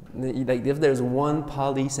 Like if there's one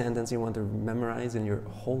Pali sentence you want to memorize in your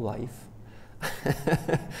whole life,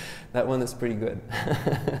 that one is pretty good.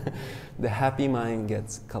 The happy mind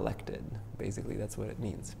gets collected. Basically, that's what it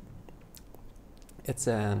means. It's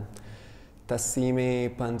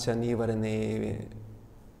tasime panchanivarane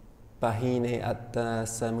pahine atta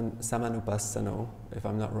samanupassano. If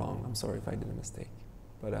I'm not wrong, I'm sorry if I did a mistake.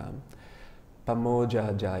 But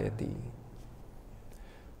pamoja jayati.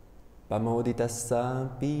 Pamoditassa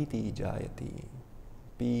piti jayati.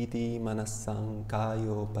 Piti manasang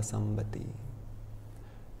kayo pasambati.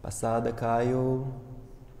 Pasada kayo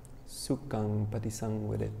sukhang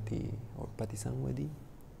patisangvedati. Or patisangvedi?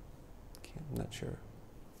 Okay, I'm not sure.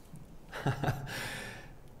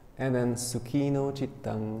 And then sukhino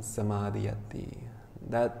chittang samadhiyati.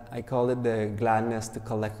 That, I call it the gladness to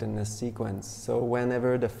collectedness sequence. So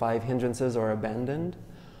whenever the 5 hindrances are abandoned,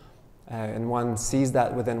 and one sees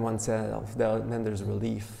that within oneself, then there's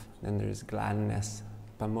relief, then there's gladness,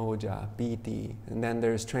 pamoja, piti, and then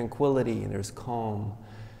there's tranquility, and there's calm,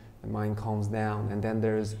 the mind calms down, and then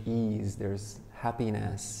there's ease, there's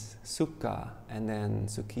happiness, sukha, and then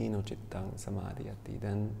sukhino chittang samadhiyati,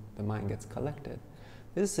 then the mind gets collected.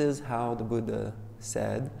 This is how the Buddha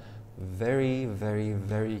said, very, very,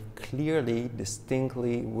 very clearly,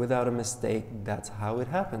 distinctly, without a mistake, that's how it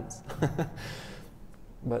happens.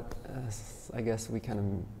 But I guess we kind of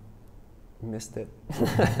missed it.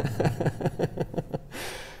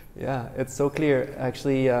 Yeah, it's so clear.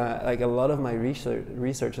 Actually, like a lot of my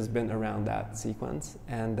research has been around that sequence,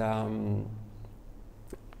 and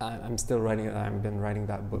I'm still writing it. I've been writing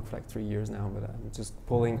that book for like 3 years now, but I'm just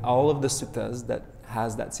pulling all of the suttas that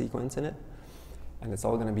has that sequence in it, and it's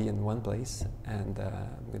all going to be in one place, and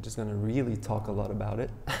we're just going to really talk a lot about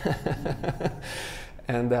it.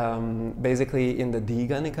 And basically in the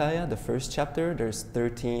Digha Nikaya, the first chapter, there's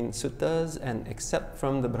 13 suttas, and except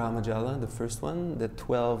from the Brahmajala, the first one, the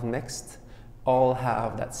 12 next all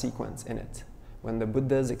have that sequence in it. When the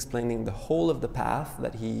Buddha is explaining the whole of the path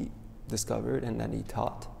that he discovered and that he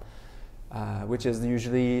taught, which is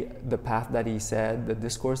usually the path that he said, the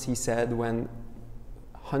discourse he said when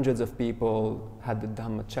hundreds of people had the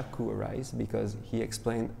Dhamma Chakku arise, because he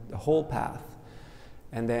explained the whole path.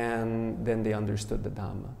 And then they understood the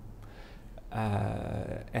Dhamma.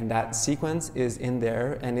 And that sequence is in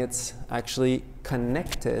there, and it's actually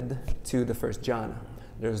connected to the first jhana.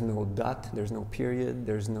 There's no dot, there's no period,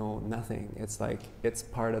 there's no nothing. It's like, it's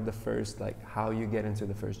part of the first, like how you get into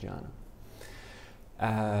the first jhana.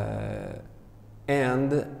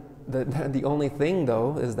 And the only thing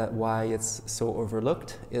though, is that why it's so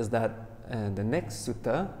overlooked, is that the next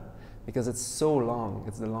sutta, because it's so long,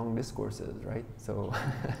 it's the long discourses, right? So,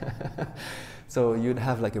 so you'd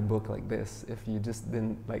have like a book like this if you just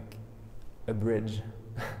didn't like abridge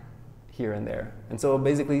here and there. And so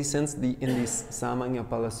basically, since in the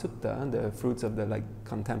Samanyapala Sutta, the fruits of the like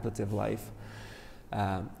contemplative life,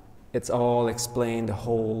 it's all explained. The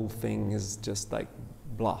whole thing is just like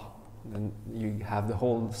blah. And you have the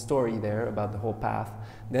whole story there about the whole path.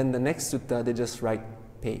 Then the next sutta, they just write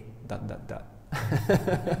pe dot dot dot.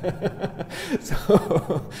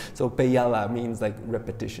 So peyala means like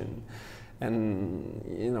repetition, and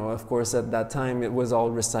you know, of course, at that time it was all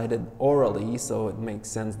recited orally, so it makes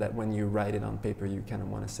sense that when you write it on paper, you kind of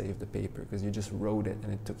want to save the paper because you just wrote it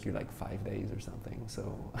and it took you like 5 days or something.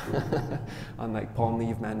 So on like palm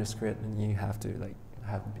leaf manuscript, and you have to like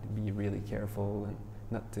be really careful and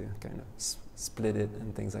not to kind of split it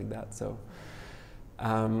and things like that. So.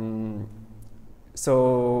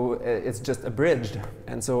 So it's just abridged,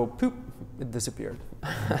 and so poop, it disappeared.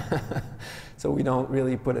 So we don't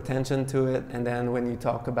really put attention to it, and then when you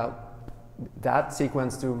talk about that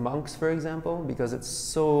sequence to monks, for example, because it's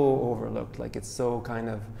so overlooked, like it's so kind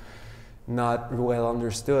of not well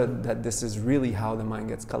understood that this is really how the mind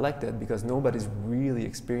gets collected, because nobody's really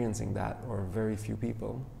experiencing that, or very few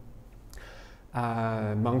people.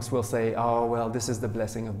 Monks will say, "Oh, well, this is the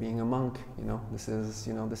blessing of being a monk. This is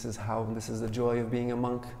the joy of being a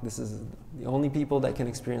monk. This is the only people that can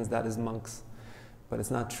experience that is monks." But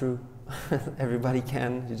it's not true. Everybody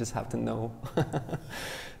can. You just have to know.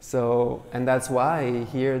 So, and that's why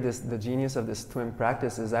here, the genius of this twin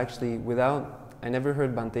practice is actually I never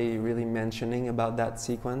heard Bhante really mentioning about that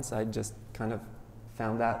sequence. I just kind of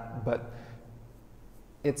found that, but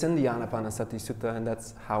it's in the Anapanasati Sutta, and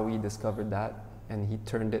that's how he discovered that, and he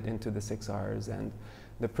turned it into the 6 R's. And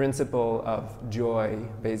the principle of joy,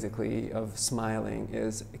 basically, of smiling,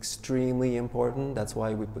 is extremely important. That's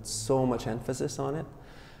why we put so much emphasis on it,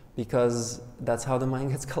 because that's how the mind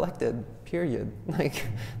gets collected, period. Like,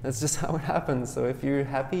 that's just how it happens. So if you're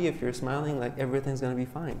happy, if you're smiling, like, everything's going to be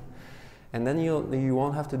fine. And then you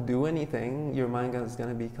won't have to do anything. Your mind is going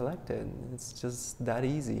to be collected. It's just that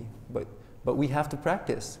easy. But we have to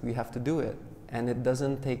practice. We have to do it. And it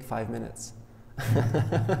doesn't take 5 minutes.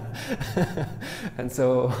 And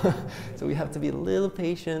so we have to be a little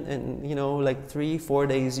patient, and like 3-4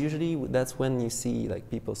 days, usually that's when you see like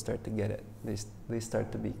people start to get it. They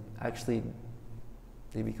start to be, actually,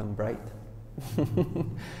 they become bright.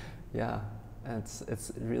 Yeah, and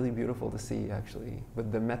it's really beautiful to see, actually.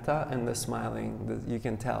 With the metta and the smiling, you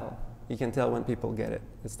can tell when people get it.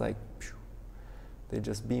 It's like, phew, they're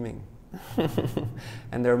just beaming.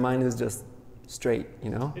 And their mind is just straight,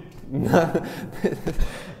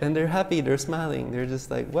 and they're happy, they're smiling, they're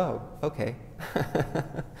just like, wow, okay.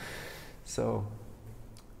 So,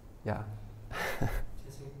 yeah.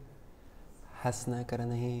 Hasna kara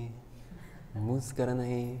nahi, mus kara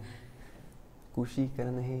nahi, kushi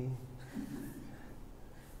kara nahi.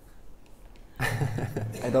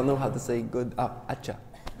 I don't know how to say good. Acha.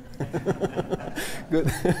 Good.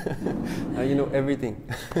 Now you know everything.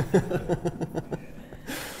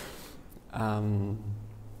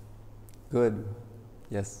 Good.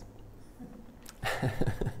 Yes.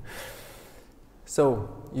 So,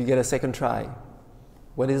 you get a second try.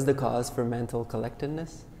 What is the cause for mental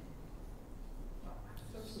collectedness?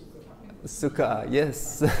 Sukha,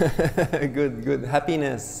 yes. Good.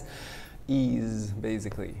 Happiness, ease,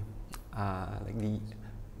 basically.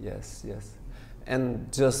 Yes.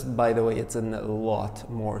 And just by the way, it's in a lot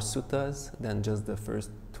more suttas than just the first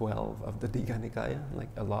 12 of the Digha Nikaya, like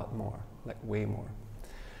a lot more, like way more.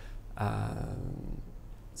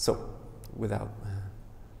 So, without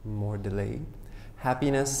more delay,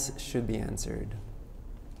 happiness should be answered.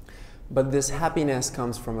 But this happiness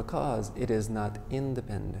comes from a cause. It is not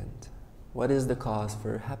independent. What is the cause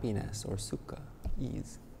for happiness or sukha,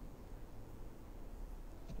 ease?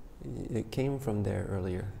 It came from there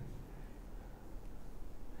earlier.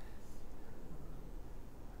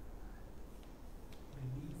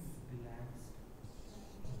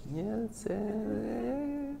 Yes,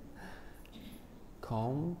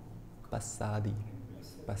 calm, pasadi.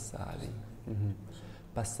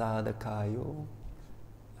 Pasada kayo,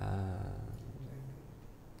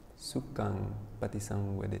 sukhang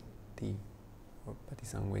patisangvedati, or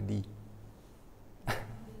patisangvedi.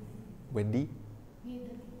 Wedi?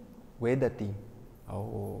 Vedati.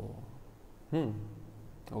 Oh.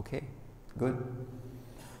 Okay, good.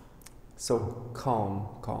 So,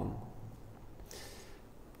 calm.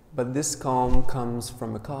 But this calm comes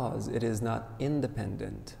from a cause. It is not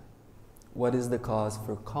independent. What is the cause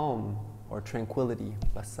for calm or tranquility?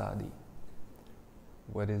 Pasadi.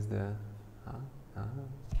 What is the...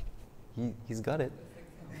 He's got it.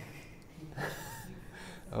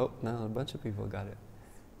 Oh, no, a bunch of people got it.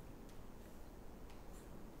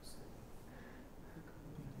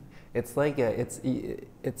 It's like it's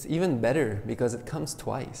even better because it comes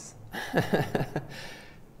twice.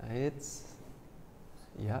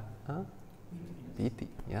 Piti,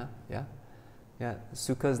 yeah.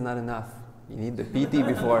 Sukha is not enough. You need the piti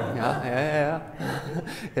before. Yeah.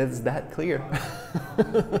 It's that clear.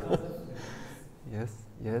 Yes.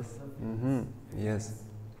 Yes.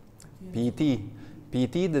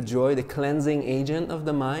 Piti, the joy, the cleansing agent of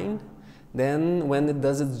the mind. Then when it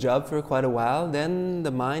does its job for quite a while, then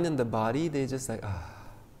the mind and the body, they just like,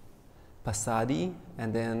 pasadi,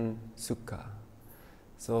 and then sukha.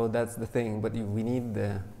 So that's the thing, but we need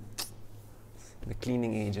the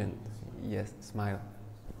cleaning agent. Yes, smile.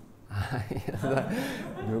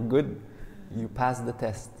 You're good. You passed the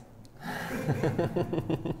test.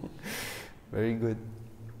 Very good.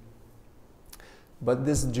 But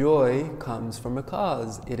this joy comes from a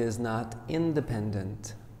cause. It is not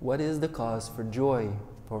independent. What is the cause for joy,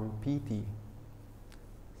 for piti?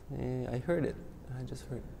 I heard it. I just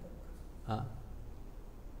heard it. Huh?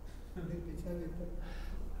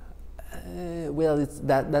 Well,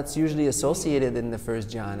 that's usually associated in the first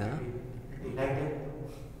jhana.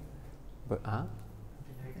 But,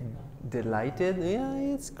 delighted? Yeah,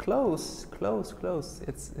 it's close.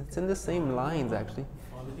 It's in the same lines actually.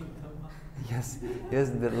 Yes,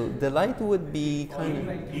 delight would be kind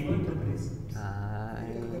of.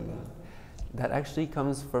 That actually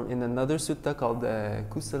comes from in another sutta called the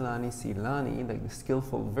Kusalani Silani, like the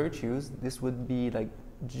skillful virtues. This would be like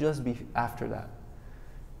just be after that.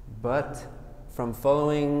 But from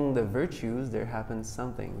following the virtues, there happens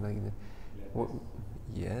something like.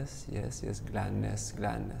 Yes, gladness,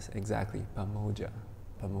 exactly, pamoja,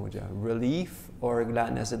 relief or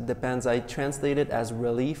gladness, it depends. I translate it as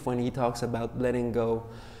relief when he talks about letting go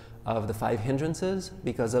of the 5 hindrances,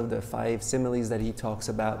 because of the 5 similes that he talks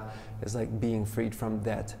about, is like being freed from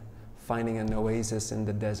debt, finding an oasis in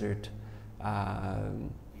the desert.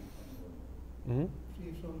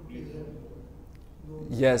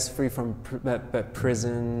 Yes, free from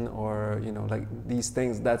prison, or like these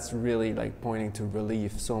things. That's really like pointing to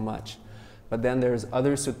relief so much. But then there's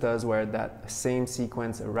other suttas where that same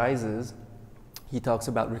sequence arises. He talks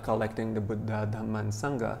about recollecting the Buddha, Dhamma, and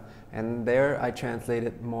Sangha, and there I translate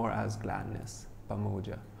it more as gladness,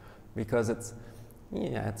 pamoja, because it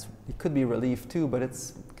could be relief too, but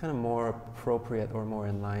it's kind of more appropriate or more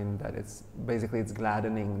in line that it's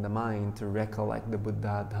gladdening the mind to recollect the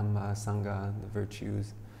Buddha, Dhamma, Sangha, the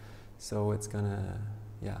virtues. So it's gonna,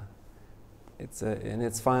 and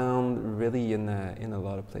it's found really in a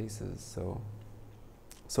lot of places.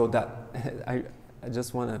 So that I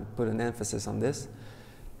just want to put an emphasis on this.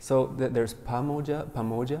 So there's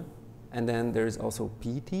pamoja, and then there's also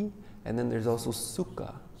piti, and then there's also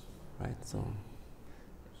sukha, right? So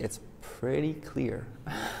it's pretty clear.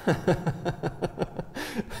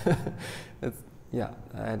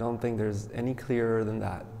 I don't think there's any clearer than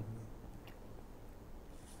that.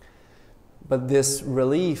 But this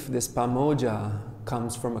relief, this pamoja,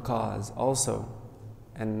 comes from a cause also,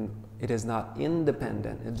 and it is not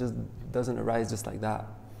independent. It just doesn't arise just like that.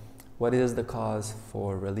 What is the cause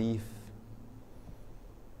for relief?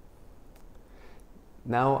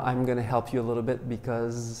 Now I'm going to help you a little bit,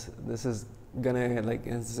 because this is gonna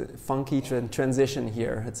it's a funky transition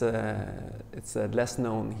here. It's a less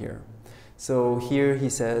known here. So here he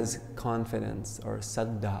says confidence or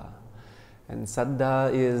saddha, and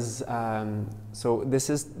saddha is so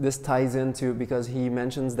this ties into, because he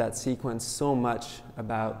mentions that sequence so much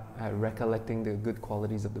about recollecting the good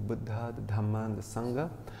qualities of the Buddha, the Dhamma, and the Sangha.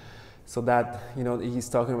 So that he's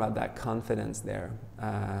talking about that confidence there,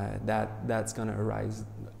 that's gonna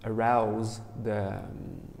arouse the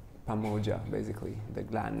pamoja, basically, the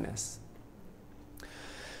gladness.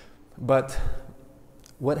 But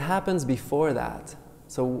what happens before that?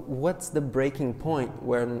 So what's the breaking point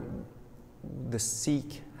when the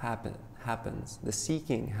happens, the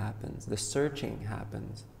seeking happens, the searching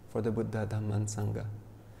happens for the Buddha, Dhamma, and Sangha?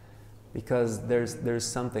 Because there's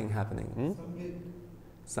something happening.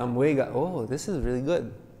 Samvega. Oh, this is really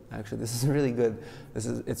good. Actually, this is really good.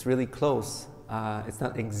 It's really close. It's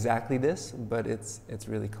not exactly this, but it's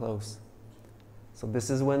really close. So this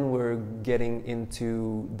is when we're getting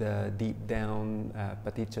into the deep down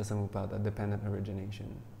paticca samuppada, dependent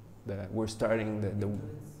origination. We're starting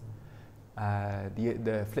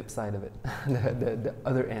the flip side of it, the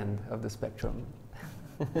other end of the spectrum.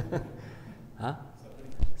 Huh?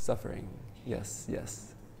 Suffering. Yes.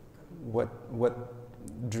 What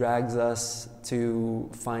drags us to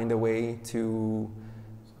find a way to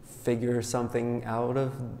figure something out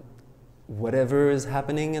of whatever is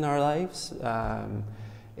happening in our lives.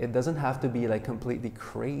 It doesn't have to be like completely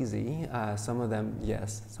crazy. Some of them,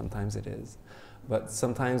 yes, sometimes it is. But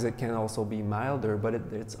sometimes it can also be milder, but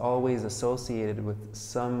it's always associated with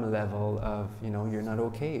some level of, you're not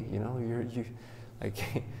okay, you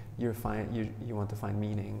want to find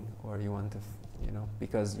meaning, or you want to,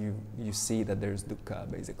 because you see that there's dukkha,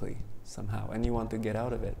 basically, somehow, and you want to get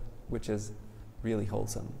out of it, which is really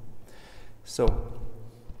wholesome. So,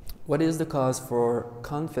 what is the cause for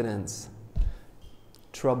confidence?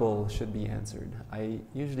 Trouble should be answered. I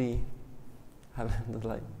usually have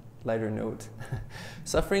a lighter note.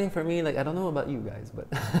 Suffering for me, I don't know about you guys, but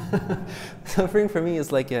suffering for me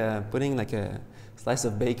is like putting like a slice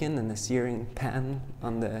of bacon in a searing pan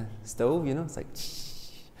on the stove, it's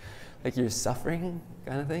like you're suffering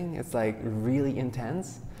kind of thing. It's like really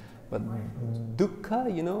intense. But dukkha,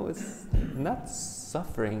 it's not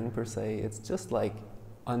suffering per se. It's just like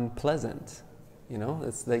unpleasant,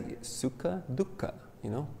 It's like sukha, dukkha. you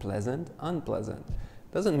know, pleasant, unpleasant.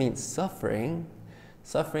 Doesn't mean suffering.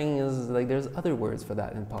 Suffering is like, there's other words for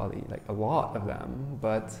that in Pali, like a lot of them,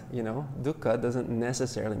 but you know, dukkha doesn't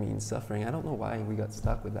necessarily mean suffering. I don't know why we got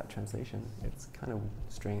stuck with that translation. It's kind of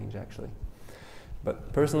strange actually.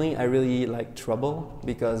 But personally, I really like trouble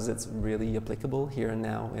because it's really applicable here and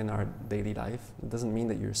now in our daily life. It doesn't mean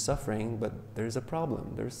that you're suffering, but there's a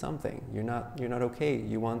problem, there's something. You're not okay,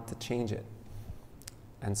 you want to change it.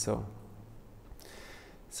 And so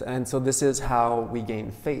this is how we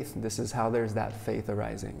gain faith. This is how there's that faith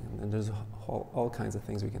arising. And there's all kinds of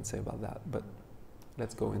things we can say about that. But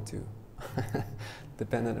let's go into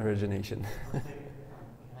dependent origination.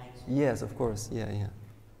 Yes, of course. Yeah.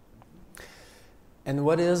 And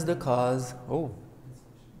what is the cause? Oh,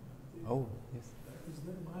 yes. Is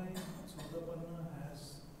that why Sotapanna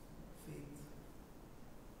has faith?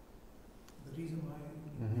 The reason why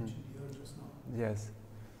you mentioned here just now. Yes.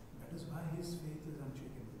 That is why his faith is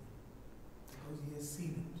unshakable. Because he has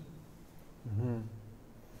seen it. Mm-hmm.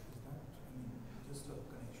 Is that, just a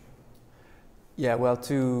connection? Yeah, well,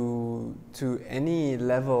 to any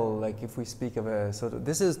level, like if we speak of a sort of,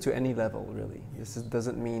 this is to any level really. This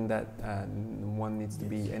doesn't mean that one needs to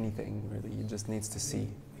be anything really. It just needs to see.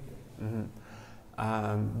 Mm-hmm.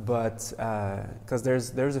 But because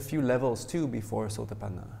there's a few levels too before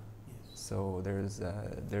Sotapanna. So there's a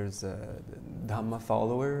Dhamma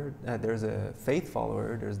follower, there's a faith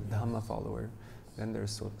follower, there's Dhamma follower, then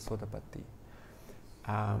there's Sotapatti.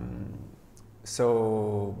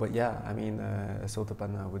 But yeah, I mean, a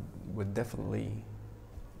Sotapanna would definitely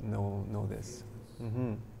know this.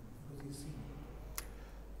 Mm-hmm.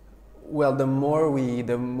 Well, the more we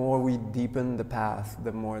deepen the path,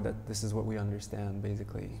 the more that this is what we understand,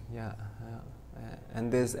 basically. Yeah.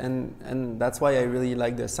 And that's why I really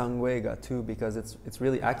like the Sangvega too, because it's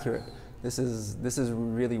really accurate. This is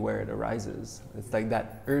really where it arises. It's like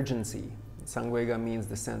that urgency. Sangvega means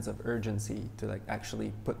the sense of urgency to like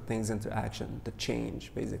actually put things into action, to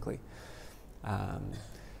change, basically.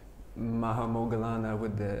 Mahamoggallana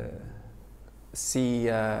would see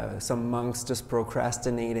some monks just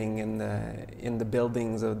procrastinating in the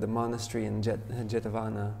buildings of the monastery in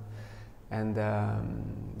Jetvan, and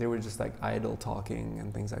they were just like idle talking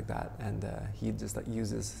and things like that. And he'd just like use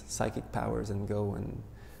his psychic powers and go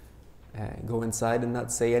go inside and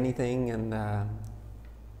not say anything, and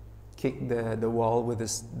kick the wall with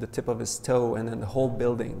the tip of his toe, and then the whole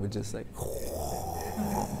building would just like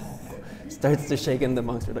starts to shake, and the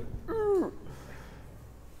monks are like, "Urgh."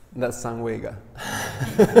 That's Sangvega.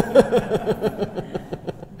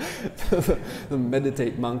 The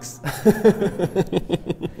meditate monks.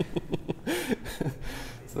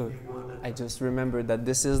 So I just remembered that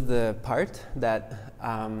this is the part that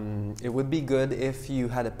it would be good if you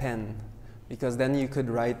had a pen, because then you could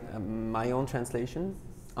write my own translation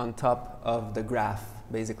on top of the graph,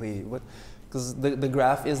 basically. Because the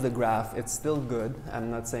graph is the graph, it's still good. I'm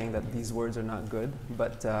not saying that these words are not good,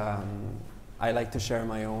 but I like to share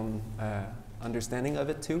my own understanding of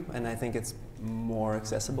it too, and I think it's more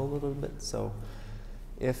accessible a little bit. So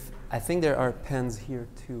I think there are pens here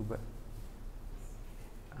too, but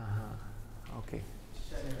okay.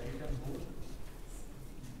 Shall I write on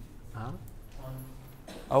board?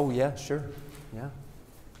 Oh yeah, sure, yeah.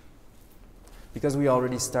 Because we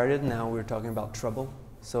already started, now we're talking about trouble.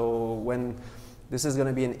 So when this is going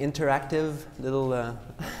to be an interactive little,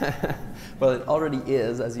 well, it already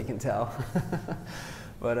is, as you can tell.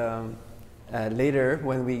 But later,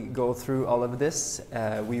 when we go through all of this,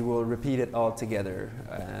 we will repeat it all together,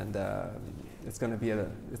 and it's going to be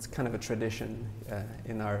it's kind of a tradition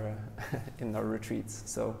in our in our retreats.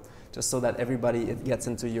 So just so that it gets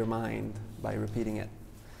into your mind by repeating it.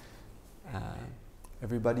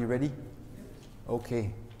 Everybody ready?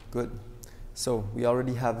 Okay, good. So we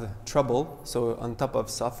already have trouble. So on top of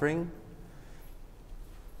suffering,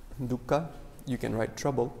 dukkha, you can write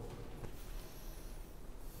trouble.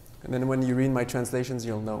 And then when you read my translations,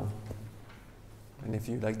 you'll know. And if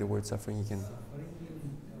you like the word suffering, you can.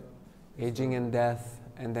 Aging and death.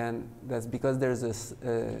 And then that's because there's this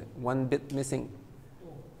one bit missing.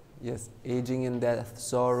 Yes, aging and death,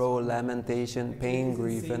 sorrow, lamentation, pain,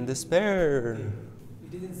 grief, and despair.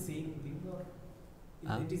 It is in same link, or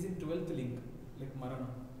it is in 12th link, like Marana.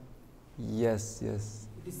 Yes. It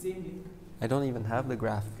is same link. I don't even have the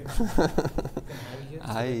graph.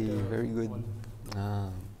 Aye, very good.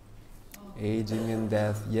 Aging and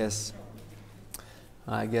death, yes.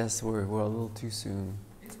 I guess we're a little too soon.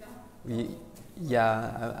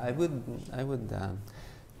 I would.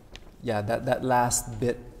 Yeah, that last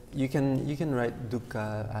bit. You can write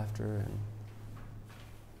dukkha after.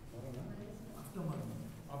 After Marana.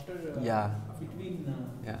 After Yeah. between.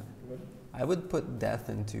 Yeah. I would put death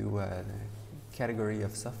into the category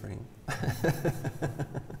of suffering.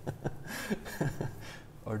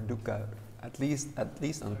 Or dukkha, at least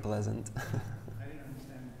unpleasant. I didn't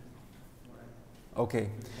understand what I. Okay,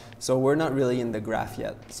 so we're not really in the graph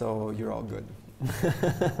yet, so you're all good.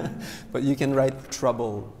 But you can write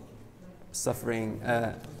trouble, suffering.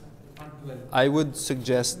 I would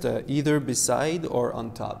suggest either beside or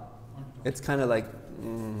on top. It's kind of like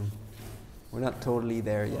we're not totally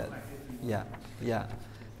there yet. Yeah,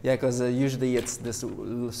 because usually it's this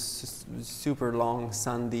super long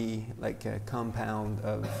sandhi, like a compound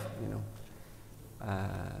of,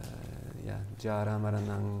 jara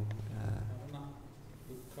maranang.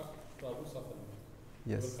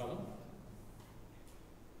 Yes.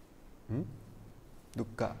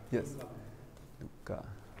 Dukkha. Yes. Dukkha.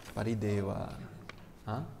 Parideva.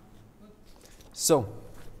 Huh? So,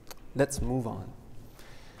 let's move on.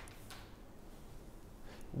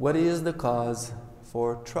 What is the cause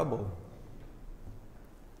for trouble?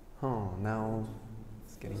 Oh, now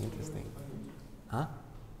it's getting interesting. Huh?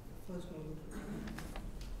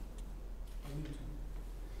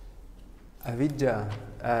 Avidya.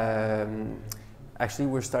 Actually,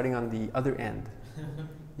 we're starting on the other end.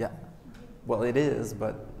 Yeah. Well, it is,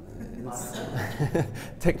 but it's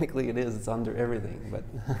technically it is. It's under everything, but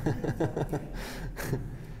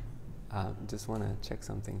just want to check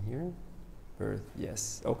something here. Birth,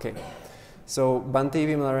 yes. Okay. So Bhante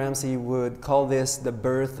Vimalaramsi would call this the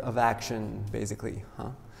birth of action, basically.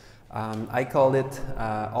 I call it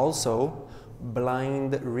also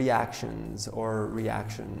blind reactions or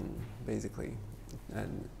reaction, basically.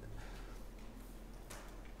 And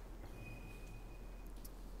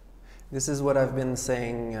this is what I've been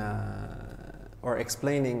saying or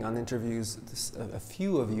explaining on interviews, a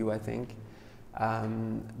few of you, I think,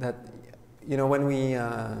 that, when we,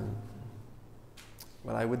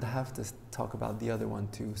 well, I would have to talk about the other one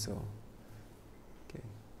too, so, okay.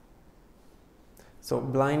 So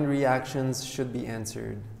blind reactions should be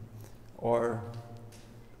answered, or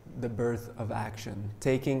the birth of action,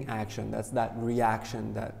 taking action. That's that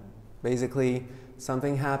reaction that basically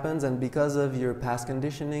something happens, and because of your past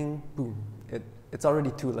conditioning, boom, it's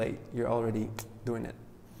already too late. You're already doing it.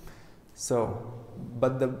 So,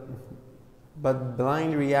 but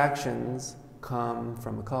blind reactions come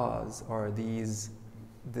from a cause, or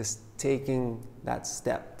this taking that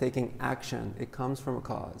step, taking action, it comes from a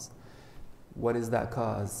cause. What is that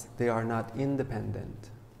cause? They are not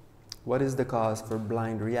independent. What is the cause for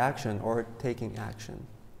blind reaction or taking action?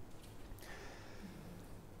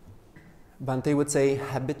 Bhante would say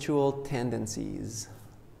habitual tendencies.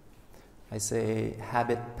 I say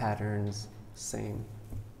habit patterns, same,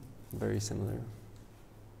 very similar.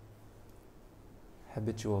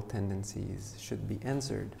 Habitual tendencies should be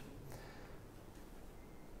answered.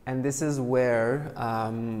 And this is where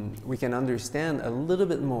we can understand a little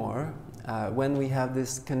bit more. When we have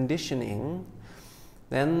this conditioning,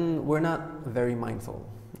 then we're not very mindful.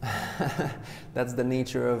 That's the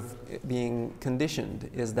nature of being conditioned,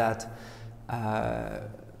 is that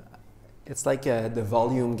it's like the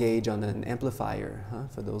volume gauge on an amplifier,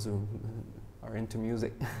 for those who are into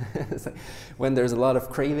music. It's like when there's a lot of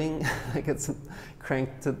craving, like it's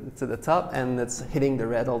cranked to the top and it's hitting the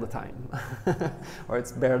red all the time, or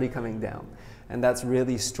it's barely coming down. And that's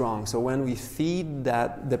really strong. So when we feed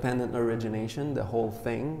that dependent origination, the whole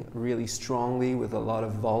thing, really strongly with a lot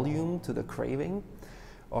of volume to the craving,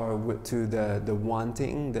 or to the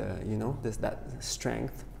wanting, that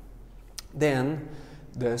strength, then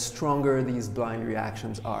the stronger these blind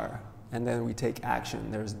reactions are. And then we take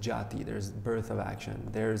action. There's jati, there's birth of action,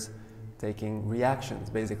 there's taking reactions,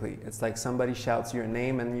 basically. It's like somebody shouts your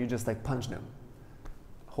name and you just like punch them.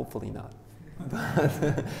 Hopefully not.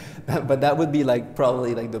 But that would be like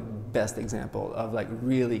probably like the best example of like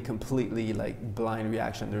really completely like blind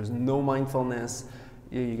reaction. There's no mindfulness.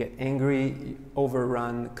 You get angry, you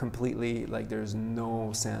overrun completely. Like there's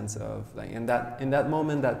no sense of like in that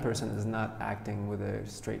moment that person is not acting with a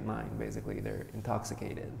straight mind. Basically, they're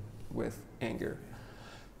intoxicated with anger.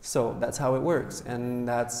 So that's how it works, and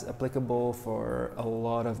that's applicable for a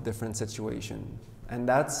lot of different situations. And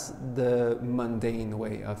that's the mundane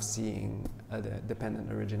way of seeing the dependent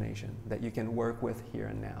origination that you can work with here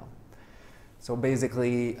and now. So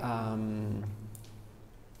basically,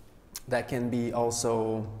 that can be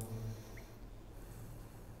also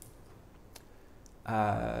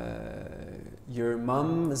your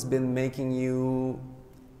mom has been making you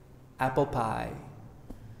apple pie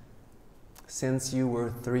since you were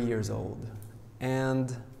 3 years old,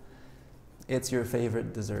 and it's your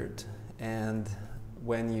favorite dessert, and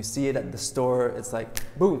when you see it at the store, it's like,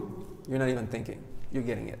 boom, You're not even thinking. You're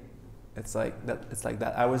getting it. It's like that. It's like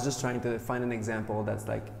that. I was just trying to find an example that's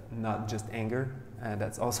like not just anger, and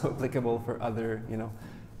that's also applicable for other,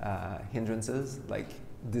 hindrances, like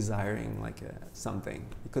desiring like something.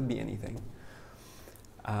 It could be anything.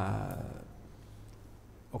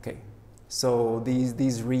 Okay. So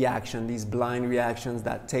these reactions, these blind reactions,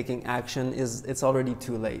 that taking action it's already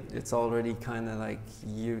too late. It's already kind of like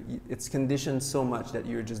it's conditioned so much that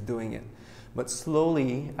you're just doing it. But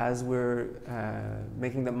slowly, as we're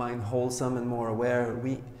making the mind wholesome and more aware,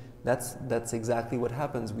 that's exactly what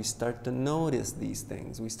happens. We start to notice these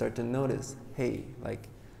things. We start to notice, hey, like,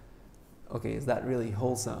 okay, is that really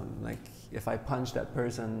wholesome? Like, if I punch that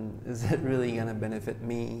person, is it really going to benefit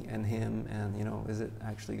me and him? And, is it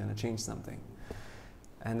actually going to change something?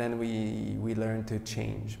 And then we learn to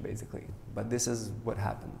change, basically. But this is what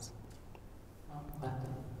happens. But the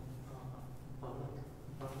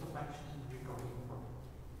action we're talking about,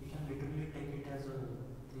 we can literally take it as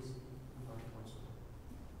this also.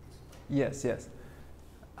 Yes.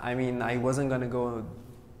 I mean, I wasn't going to go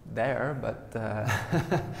there, but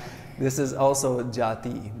this is also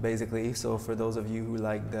jati, basically. So for those of you who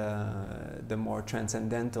like the more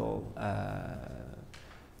transcendental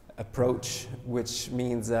approach, which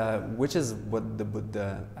means which is what the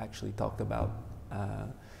Buddha actually talked about.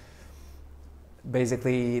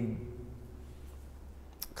 Basically,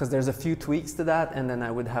 because there's a few tweaks to that, and then I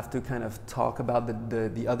would have to kind of talk about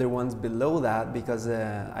the other ones below that, because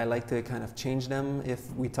I like to kind of change them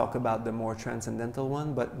if we talk about the more transcendental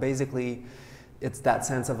one. But basically, it's that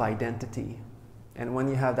sense of identity. And when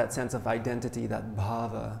you have that sense of identity, that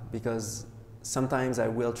bhava, because sometimes I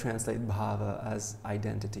will translate bhava as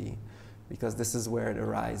identity, because this is where it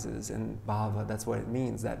arises. And bhava, that's what it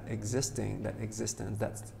means, that existing, that existence.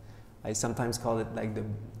 I sometimes call it like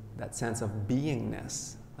that sense of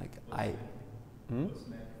beingness. Like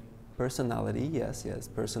personality, yes.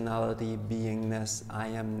 Personality, beingness, I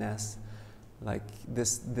amness. Like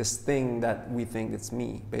this thing that we think it's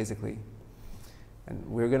me, basically. And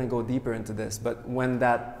we're going to go deeper into this. But when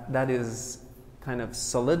that is kind of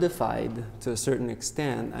solidified to a certain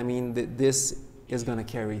extent, I mean, this is going to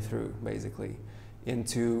carry through, basically,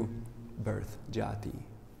 into birth, jati.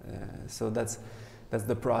 So that's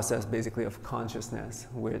the process, basically, of consciousness,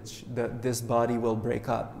 which this body will break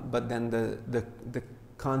up, but then the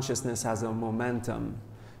consciousness has a momentum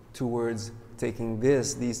towards taking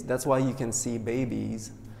these. That's why you can see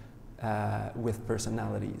babies with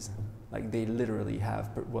personalities. Like, they literally have,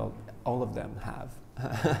 well, all of them have.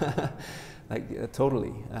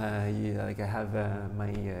 Totally. Like, I have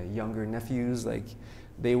my younger nephews, like,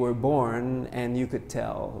 they were born and you could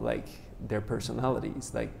tell, like, their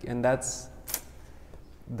personalities. Like, and that's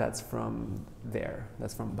from there.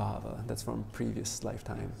 That's from bhava. That's from previous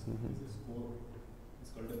lifetimes. Mm-hmm. This score is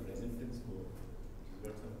called a resonance score. It's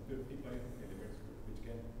got some 55 elements which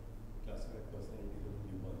can classify personality of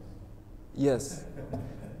humans. Yes.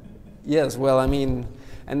 Yes, well, I mean,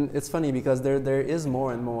 and it's funny because there is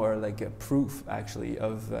more and more like a proof actually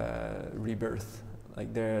of rebirth.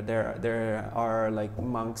 Like there are like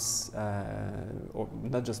monks, or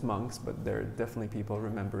not just monks, but there are definitely people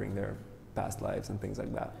remembering their past lives and things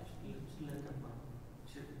like that.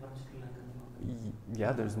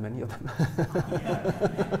 Yeah, there's many of them.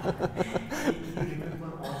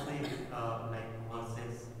 Remember all the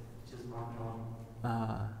verses which is not known.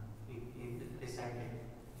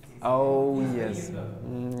 Oh yes,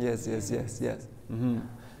 yes. Mm-hmm.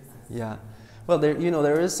 Yeah. Well,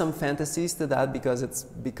 there is some fantasies to that, because it's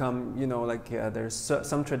become, there's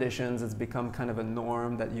some traditions. It's become kind of a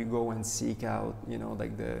norm that you go and seek out,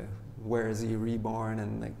 like where is he reborn,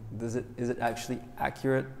 and like is it actually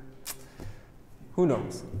accurate? Who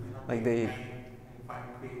knows? Like they. I find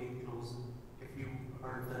very close. If you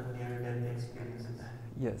heard the near-death experiences.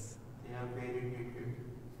 Yes. They are very vivid.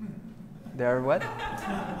 They are what?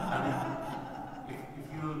 If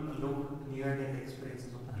you look near-death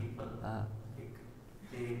experiences of people, like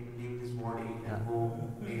they leave this body and go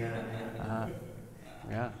there and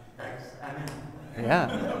yeah. that's, Yeah.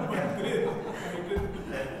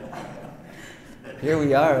 Here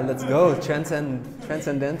we are. Let's go.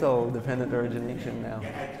 Transcendental dependent origination now. Yeah,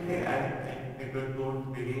 actually, I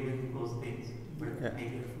don't believe in those things, but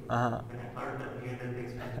when I heard the near-death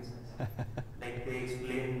experiences, like they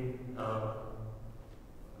explain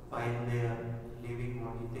while they are leaving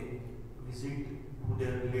body, they visit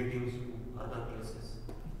their relatives to other places.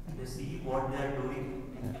 They see what they are doing.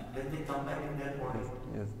 When they come back in their body,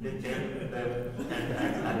 they tell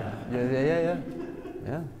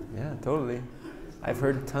them. Yeah, totally. I've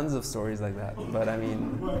heard tons of stories like that, but I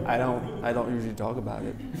mean, I don't usually talk about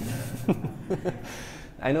it.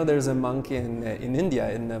 I know there's a monk in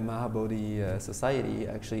India in the Mahabodhi society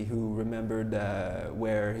actually who remembered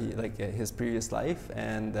where he his previous life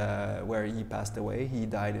and where he passed away. He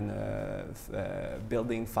died in a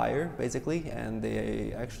building fire basically, and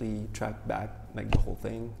they actually tracked back like the whole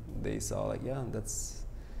thing. They saw like that's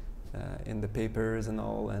in the papers and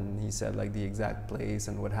all, and he said like the exact place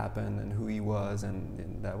and what happened and who he was,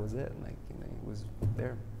 and that was it. Like he was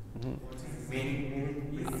there. Mm-hmm.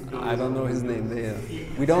 I don't know his name.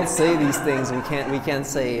 We don't say these things. We can't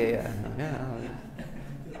say.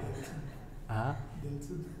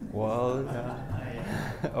 Well,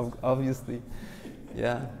 obviously,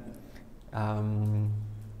 yeah.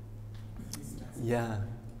 Yeah.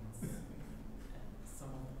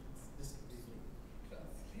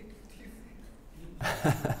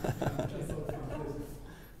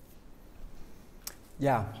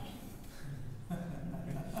 Yeah.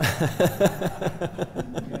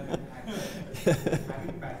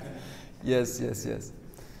 Yes.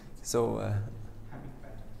 So,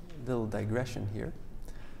 little digression here.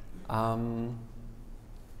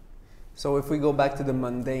 So if we go back to the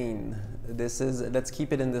mundane, let's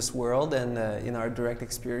keep it in this world and in our direct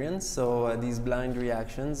experience. So these blind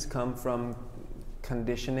reactions come from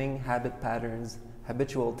conditioning, habit patterns,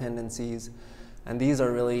 habitual tendencies, and these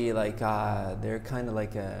are really like they're kind of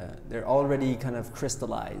like they're already kind of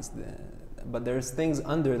crystallized, but there's things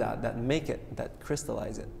under that make it, that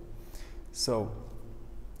crystallize it. So,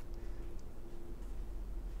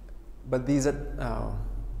 but these are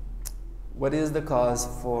what is the cause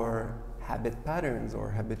for habit patterns or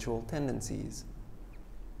habitual tendencies?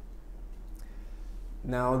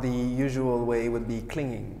 Now the usual way would be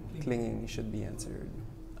clinging. Clinging should be answered.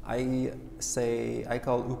 I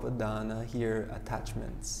call upadana here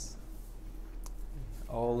attachments.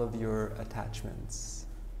 All of your attachments.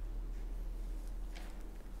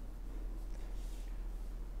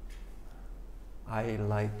 I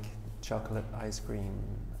like chocolate ice cream.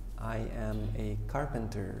 I am a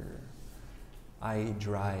carpenter. I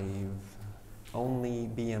drive only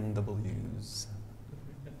BMWs.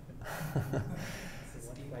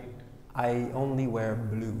 I only wear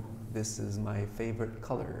blue. This is my favorite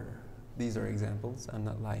color. These are examples. I'm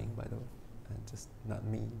not lying, by the way. Just not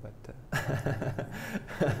me, but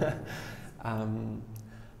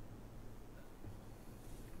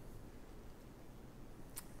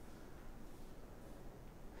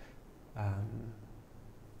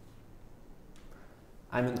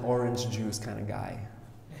I'm an orange juice kind of guy.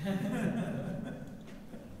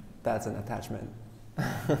 That's an attachment.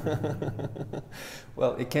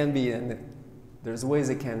 Well, it can be, and there's ways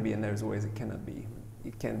it can be, and there's ways it cannot be.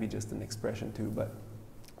 It can be just an expression too, but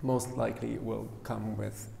most likely it will come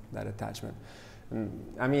with that attachment.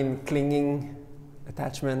 I mean, clinging,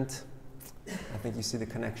 attachment, I think you see the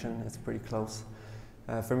connection, it's pretty close.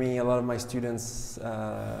 For me, a lot of my students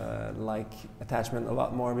like attachment a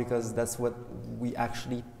lot more because that's what we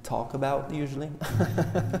actually talk about usually.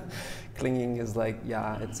 Clinging is like,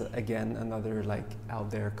 it's again another like out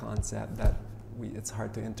there concept that it's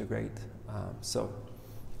hard to integrate. So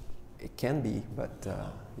it can be, but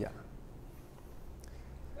yeah.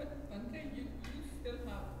 But Bhante, you still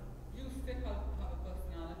have a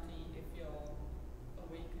personality if you're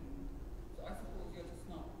awakened. So I suppose you're just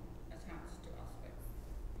not attached to aspects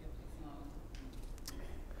of your personality.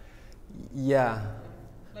 Yeah.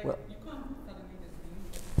 Like well, you can't suddenly just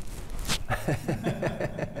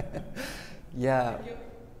yeah.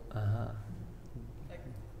 Like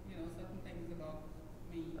certain things about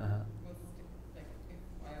me will still, like if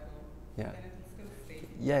I ever, Yeah. then it'll still stay.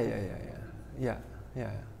 Yeah.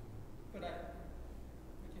 But what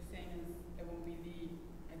you're saying is there won't be the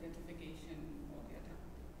identification or the attack.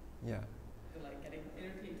 Yeah. So like getting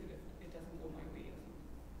irritated if it doesn't go my way or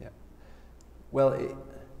something. Yeah. Well,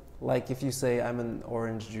 like if you say I'm an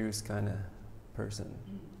orange juice kind of person,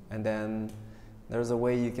 and then there's a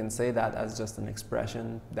way you can say that as just an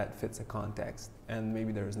expression that fits a context, and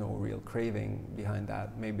maybe there's no real craving behind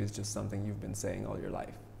that. Maybe it's just something you've been saying all your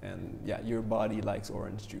life, and your body likes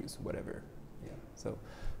orange juice, whatever. Yeah. So,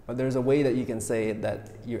 but there's a way that you can say it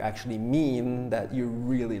that you actually mean that you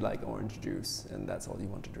really like orange juice, and that's all you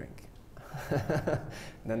want to drink.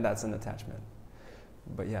 Then that's an attachment.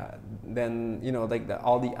 But yeah, then like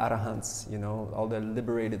all the arahants, all the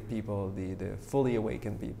liberated people, the fully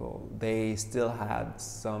awakened people, they still had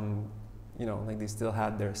some, like they still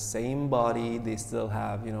had their same body, they still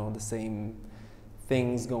have the same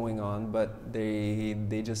things going on, but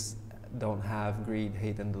they just don't have greed,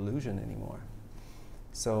 hate, and delusion anymore.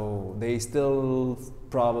 So they still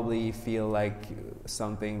probably feel like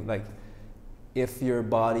something like if your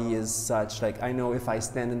body is such, like I know if I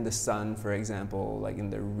stand in the sun, for example, like in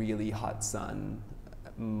the really hot sun,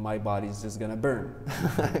 my body's just gonna burn.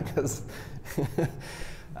 'Cause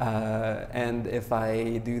and if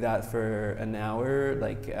I do that for an hour,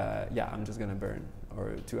 like yeah, I'm just gonna burn,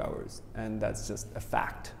 or 2 hours, and that's just a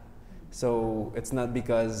fact. So it's not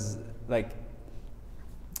because like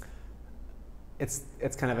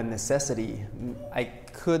it's kind of a necessity. I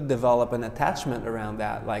could develop an attachment around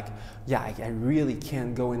that, like, yeah, I really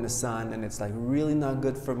can't go in the sun, and it's like really not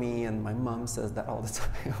good for me, and my mom says that all the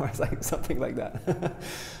time, or like something like that.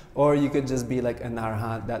 Or you could just be like an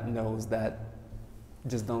arhat that knows that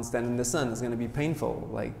just don't stand in the sun, it's going to be painful,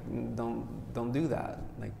 like don't do that,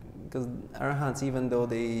 like, because arhats, even though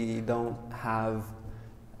they don't have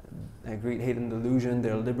a great hate and delusion,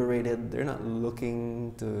 they're liberated, they're not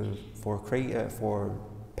looking for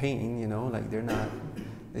pain, you know, like they're not,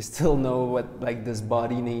 they still know what like this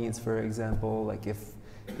body needs. For example, like if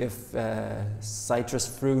citrus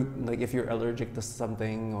fruit, like if you're allergic to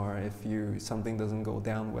something, or if something doesn't go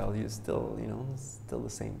down well, you still, you know, it's still the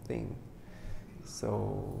same thing.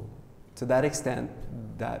 So to that extent,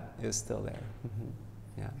 that is still there.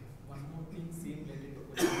 Yeah. One more thing, same related to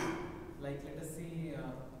question. Like let us say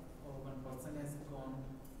one person has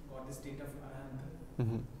got the state of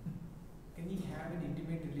Arahant. Can he have an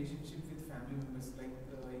intimate relationship with family members? Like he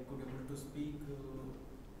could be able to speak.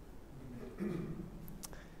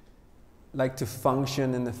 Like to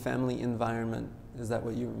function in the family environment, is that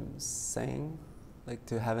what you're saying? Like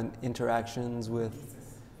to have interactions with? Yes.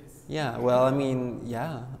 Yeah, well, I mean,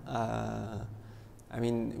 yeah. I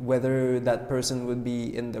mean, whether that person would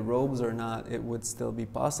be in the robes or not, it would still be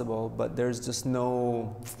possible, but there's just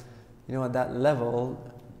no, you know, at that level,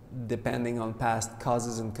 depending on past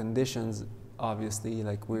causes and conditions, obviously,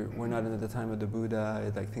 like we're not in the time of the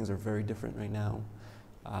Buddha, like things are very different right now.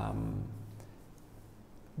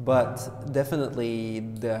 But definitely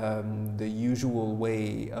the usual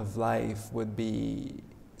way of life would be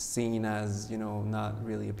seen as, you know, not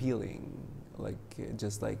really appealing, like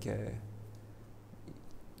just like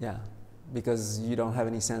yeah, because you don't have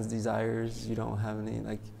any sense desires, you don't have any,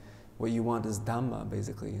 like, what you want is Dhamma,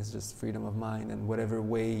 basically. It's just freedom of mind, and whatever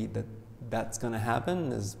way that's going to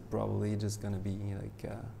happen is probably just going to be like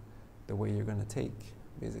the way you're going to take,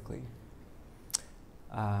 basically.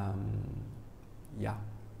 Yeah.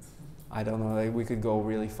 I don't know, like, we could go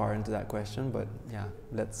really far into that question, but yeah,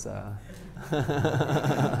 let's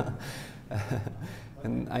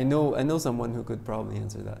and I know someone who could probably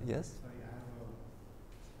answer that. Yes? Sorry, I have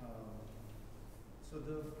so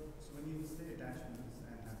when you say attachments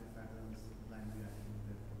and habit patterns, blind reaction,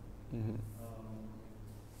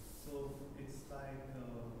 so it's like the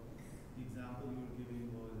example you were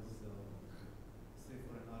giving was, say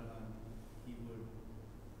for an arhat,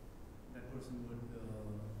 that person would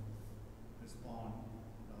respond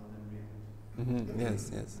rather than react. Yes,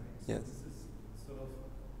 yes, Right? yes. So this is sort of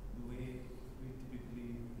the way we typically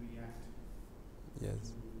react Yes.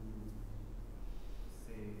 to,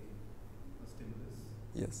 say, a stimulus.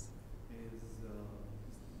 Yes.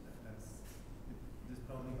 This is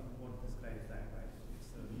probably what describes that, right? It's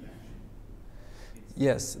a reaction.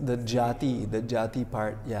 Yes, the jati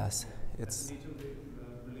part, yes. It's It's the nature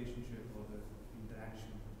of the relationship or the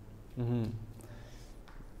interaction.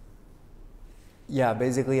 Yeah,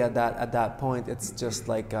 basically at that point, it's just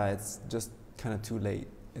like it's just kind of too late.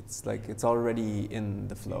 It's like it's already in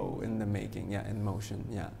the flow, in the making, yeah, in motion.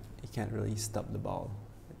 Yeah, you can't really stop the ball.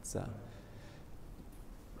 It's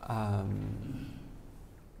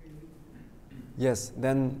yes.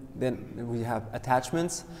 Then we have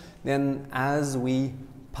attachments. Then as we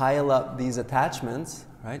pile up these attachments,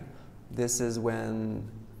 right? This is when,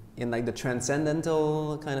 in like the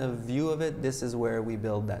transcendental kind of view of it, this is where we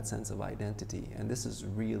build that sense of identity. And this is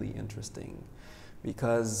really interesting,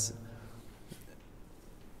 because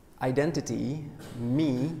identity,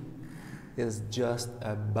 me, is just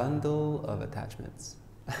a bundle of attachments.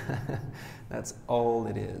 That's all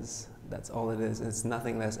it is. That's all it is. It's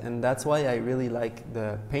nothing less. And that's why I really like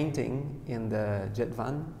the painting in the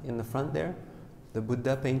Jetvan in the front there, the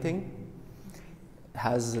Buddha painting. It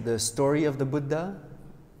has the story of the Buddha,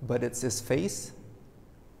 but it's his face,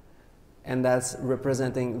 and that's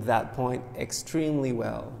representing that point extremely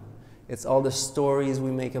well. It's all the stories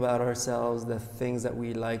we make about ourselves, the things that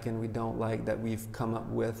we like and we don't like that we've come up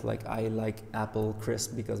with, like I like apple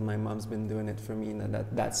crisp because my mom's been doing it for me, and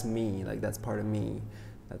that's me, like that's part of me.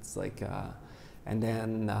 That's like, and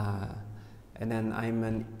then I'm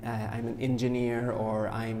an engineer, or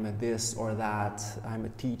I'm this or that. I'm a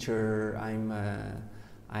teacher. I am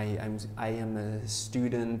a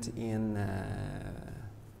student in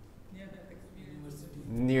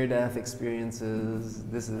near-death experiences.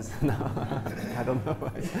 This is, no, I don't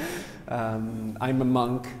know. I'm a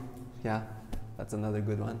monk. Yeah, that's another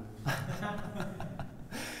good one.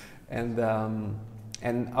 And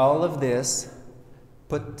all of this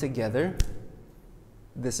put together,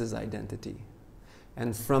 this is identity.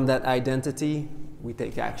 And from that identity, we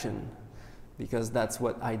take action. Because that's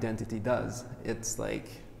what identity does. It's like,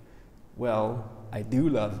 well, I do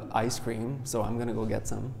love ice cream, so I'm gonna go get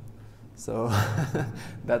some. So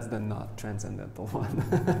that's the not transcendental one.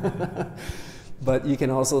 But you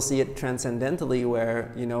can also see it transcendentally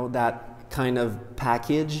where, you know, that kind of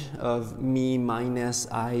package of me, myness,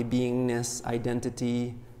 I, beingness,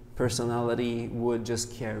 identity, personality would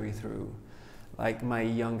just carry through. Like my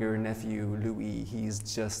younger nephew, Louis, he's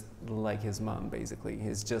just like his mom, basically.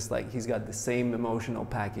 He's just like, he's got the same emotional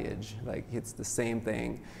package, like it's the same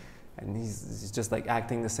thing. And he's just like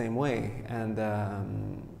acting the same way. And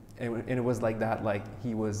it was like that, like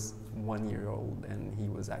he was 1 year old and he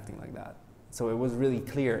was acting like that. So it was really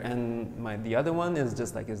clear. And the other one is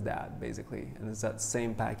just like his dad, basically. And it's that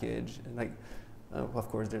same package. And like, of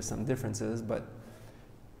course, there's some differences, but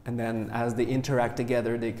and then as they interact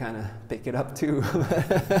together, they kind of pick it up too.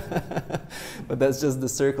 But that's just the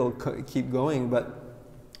circle keep going. But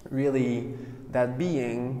really, that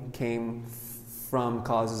being came from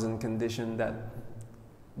causes and condition that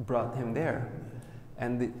brought him there.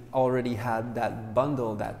 And it already had that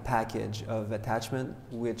bundle, that package of attachment,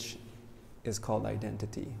 which is called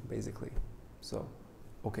identity, basically. So,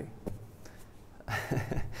 okay.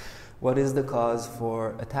 What is the cause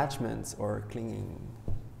for attachments or clinging?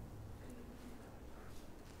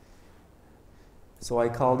 So I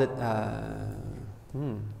called it,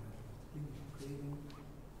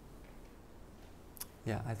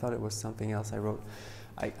 yeah, I thought it was something else I wrote.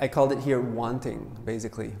 I called it here wanting,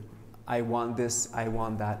 basically. I want this, I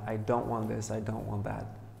want that. I don't want this, I don't want that.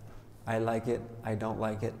 I like it, I don't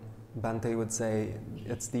like it. Bhante would say,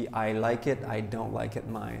 it's the I like it, I don't like it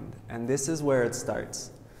mind. And this is where it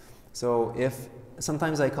starts. So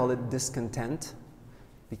sometimes I call it discontent,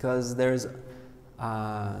 because there's,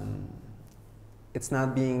 it's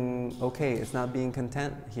not being okay, it's not being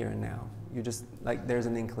content here and now. You just, like, there's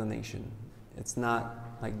an inclination. It's not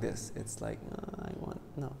like this, it's like, I want,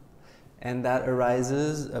 no. And that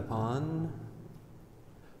arises upon,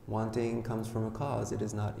 wanting comes from a cause, it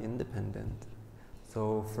is not independent.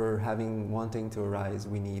 So for having wanting to arise,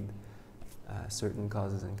 we need certain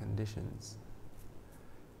causes and conditions.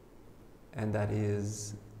 And that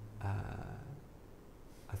is,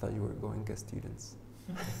 I thought you were going as students.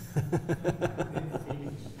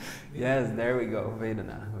 Yes, there we go,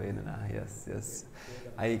 Vedana, yes, yes.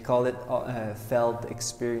 I call it felt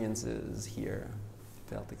experiences here.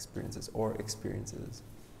 Felt experiences or experiences.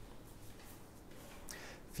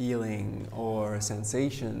 Feeling or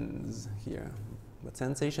sensations here. But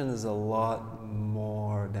sensation is a lot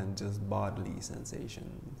more than just bodily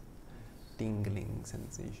sensations. Tingling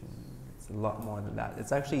sensation. It's a lot more than that.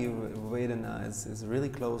 It's actually, Vedana is really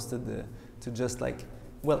close to just like,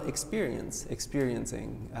 well,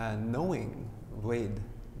 experiencing, knowing. Ved,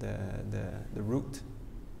 the root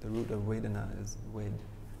of Vedana is Ved,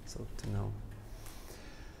 so to know.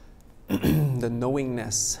 The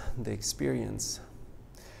knowingness, the experience.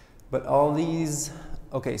 But all these,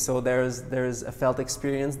 okay, so there's a felt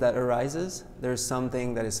experience that arises, there's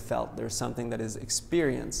something that is felt, there's something that is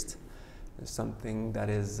experienced, there's something that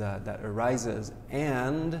is that arises,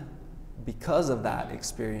 and because of that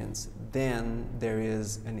experience, then there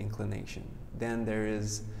is an inclination. Then there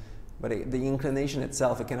is, but the inclination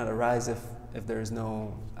itself, it cannot arise if there is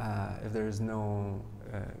no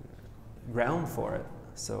ground for it.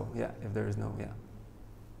 So yeah, if there is no, yeah.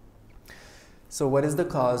 So what is the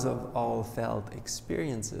cause of all felt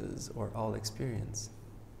experiences or all experience?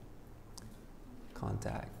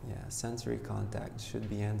 Contact, yeah, sensory contact should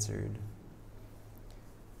be answered.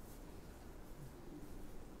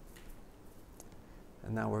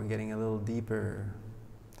 And now we're getting a little deeper.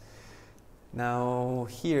 Now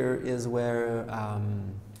here is where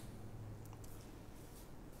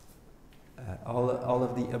all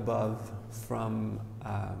of the above from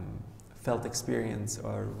felt experience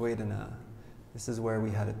or Vedana, this is where we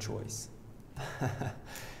had a choice.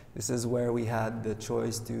 This is where we had the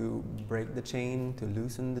choice to break the chain, to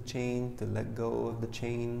loosen the chain, to let go of the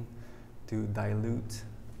chain, to dilute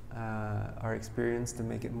our experience to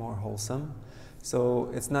make it more wholesome. So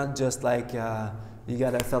it's not just like you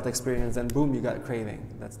got a felt experience and boom, you got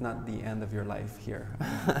craving. That's not the end of your life here.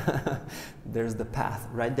 There's the path.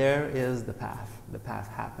 Right there is the path. The path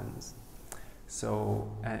happens. So,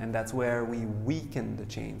 and that's where we weaken the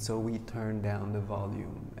chain. So we turn down the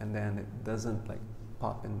volume, and then it doesn't like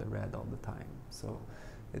pop in the red all the time. So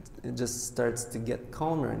it just starts to get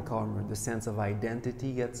calmer and calmer. The sense of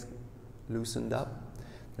identity gets loosened up.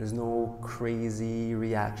 There's no crazy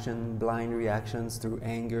reaction, blind reactions through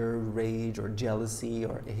anger, rage, or jealousy,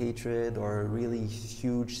 or hatred, or really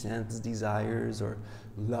huge sense desires, or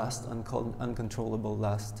lust, uncontrollable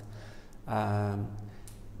lust.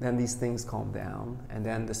 Then these things calm down, and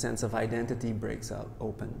then the sense of identity breaks out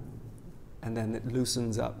open, and then it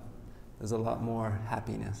loosens up. There's a lot more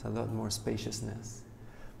happiness, a lot more spaciousness.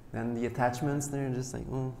 Then the attachments, they're just like,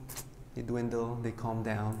 they dwindle, they calm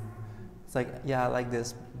down. It's like, yeah, I like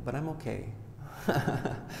this, but I'm okay.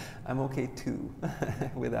 I'm okay too,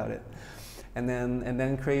 without it. And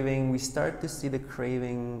then craving, we start to see the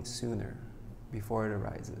craving sooner, before it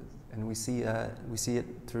arises. And we see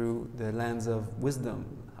it through the lens of wisdom,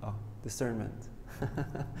 discernment.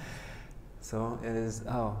 So it is,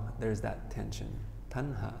 there's that tension.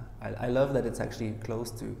 Tanha. I love that it's actually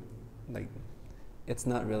close to, like, it's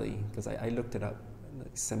not really, because I looked it up.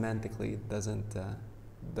 Like, semantically, it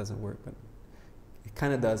doesn't work, but it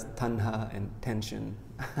kind of does, tanha and tension.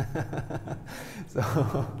 So,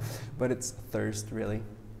 but it's thirst, really.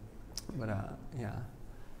 But yeah.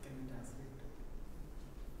 Can you translate?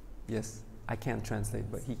 Yes, I can't translate,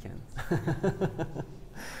 but he can. It's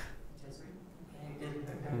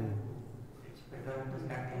better to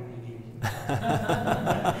start in I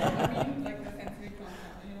mean, like the sensory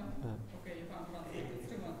contact, okay, you can't translate,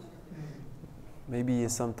 it's too much. Maybe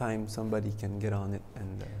sometime somebody can get on it,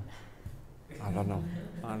 and I don't know.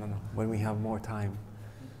 When we have more time.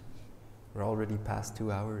 We're already past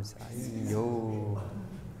 2 hours. Yo.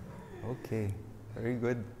 Okay, very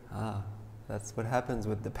good. That's what happens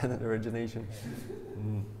with dependent origination.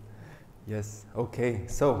 Yes, okay,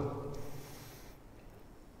 so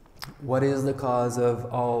what is the cause of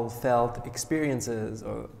all felt experiences,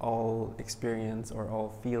 or all experience, or all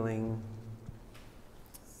feeling?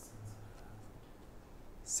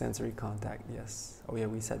 Sensory contact, yes. Oh yeah,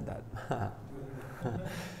 we said that.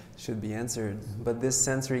 Should be answered. But this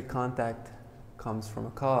sensory contact comes from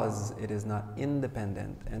a cause. It is not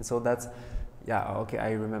independent. And so that's, okay,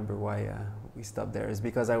 I remember why we stopped there. Is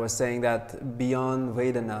because I was saying that beyond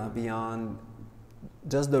Vedana, beyond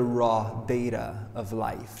just the raw data of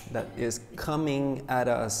life that is coming at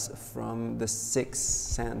us from the 6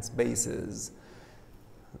 sense bases,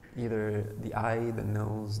 either the eye, the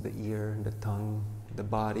nose, the ear, the tongue, the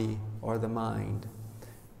body, or the mind,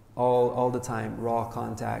 all the time, raw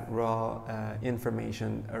contact, raw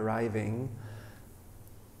information arriving.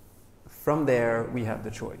 From there, we have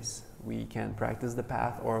the choice. We can practice the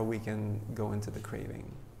path, or we can go into the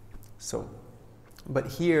craving. So, but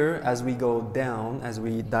here, as we go down, as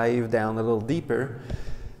we dive down a little deeper,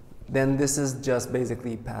 then this is just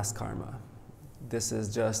basically past karma. This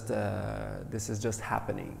is just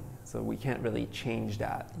happening. So we can't really change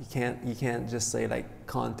that. You can't just say like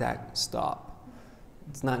contact stop.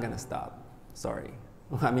 It's not gonna stop. Sorry.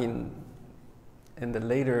 I mean, in the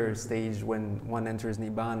later stage when one enters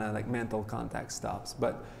nibbana, like mental contact stops,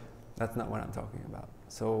 but that's not what I'm talking about.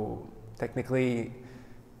 So technically,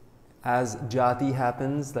 as jati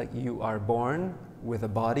happens, like you are born with a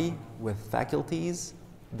body, with faculties,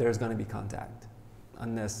 there's going to be contact,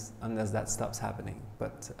 unless that stops happening.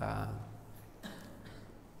 But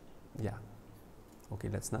yeah, okay,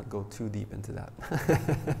 let's not go too deep into that.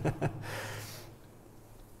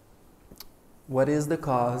 What is the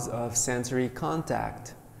cause of sensory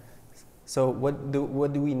contact? So what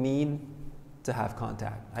do we need to have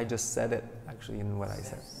contact? I just said it actually in what I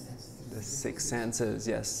said. The 6 senses,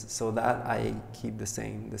 yes. So that I keep the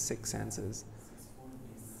same, the 6 senses.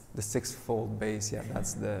 The 6-fold base,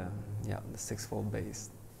 that's the 6-fold base.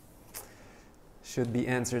 Should be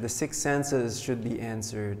answered. The 6 senses should be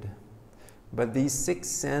answered. But these 6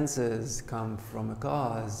 senses come from a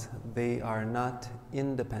cause. They are not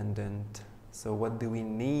independent. So what do we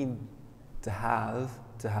need to have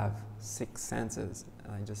 6 senses?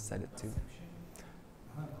 And I just said it too.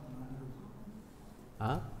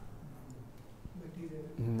 Huh?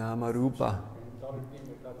 Namarupa.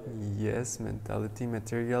 Yes, mentality,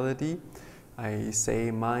 materiality. I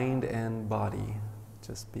say mind and body,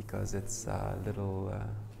 just because it's a little...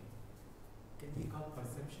 Can we call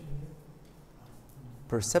perception here?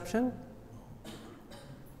 Perception?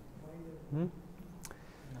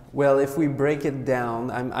 Well, if we break it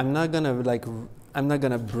down, I'm not gonna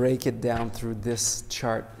break it down through this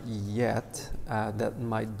chart yet. That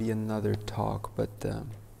might be another talk, but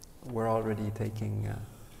we're already taking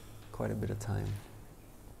quite a bit of time.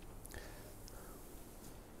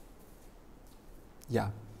 Yeah.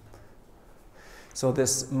 So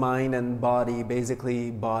this mind and body,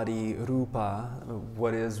 basically body, rupa,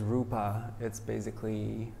 what is rupa? It's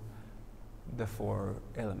basically the four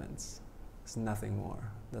elements. It's nothing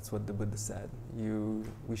more. That's what the Buddha said.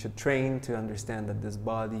 We should train to understand that this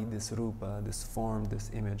body, this rupa, this form,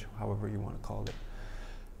 this image, however you want to call it,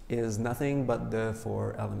 is nothing but the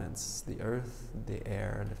four elements: the earth, the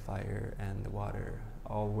air, the fire, and the water,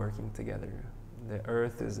 all working together. The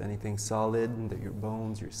earth is anything solid, your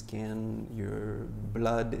bones, your skin, your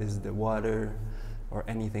blood is the water, or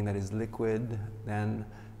anything that is liquid. Then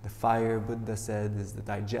the fire, Buddha said, is the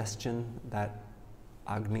digestion, that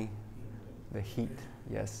Agni, the heat,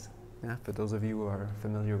 yes. Yeah, for those of you who are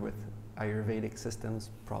familiar with Ayurvedic systems,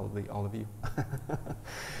 probably all of you.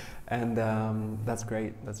 And that's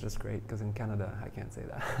great, that's just great, because in Canada I can't say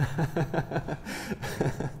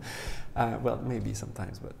that. Well, maybe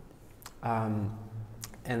sometimes, but.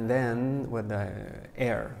 And then with the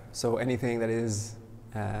air, so anything that is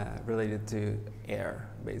related to air,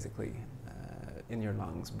 basically, in your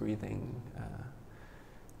lungs, breathing.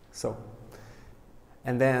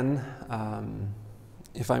 And then,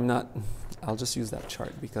 if I'm not, I'll just use that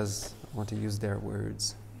chart because I want to use their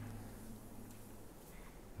words.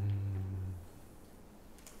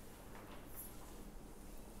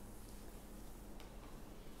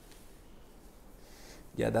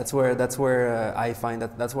 Yeah, that's where I find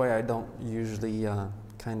that's why I don't usually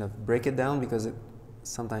kind of break it down, because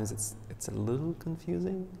sometimes it's a little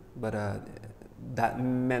confusing. But that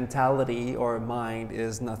mentality or mind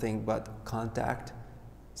is nothing but contact,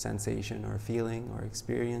 sensation or feeling or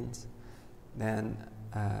experience. Then,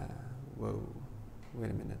 whoa,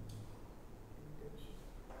 wait a minute.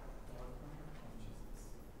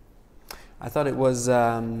 I thought it was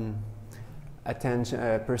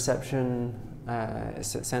attention, perception.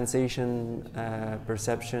 Sensation,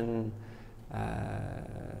 perception,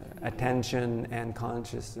 attention, and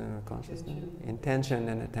consciousness, intention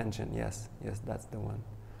and attention. Yes, that's the one.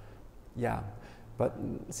 Yeah, but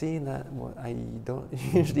see that I don't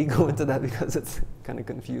usually go into that because it's kind of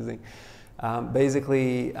confusing.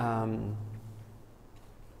 Basically,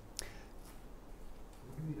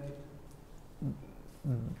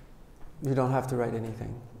 you don't have to write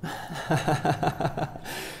anything.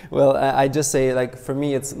 Well, I just say, like, for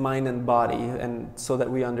me it's mind and body, and so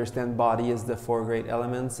that we understand, body is the four great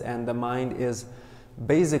elements, and the mind is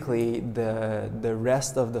basically the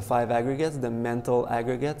rest of the five aggregates, the mental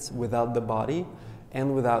aggregates, without the body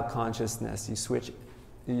and without consciousness.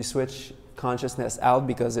 You switch consciousness out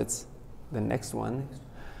because it's the next one,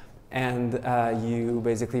 and you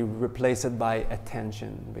basically replace it by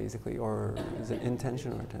attention, basically, or is it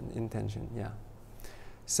intention or intention? Yeah.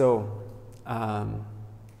 So,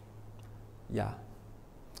 yeah,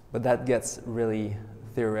 but that gets really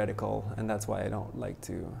theoretical, and that's why I don't like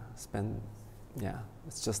to spend, yeah,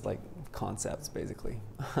 it's just like concepts, basically.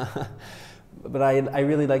 But I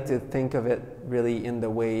really like to think of it really in the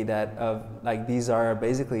way that like, these are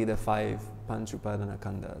basically the five Panch Upadana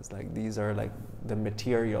Khandas. Like, these are like the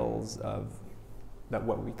materials of that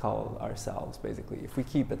what we call ourselves, basically. If we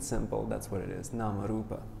keep it simple, that's what it is, Nama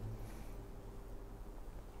Rupa.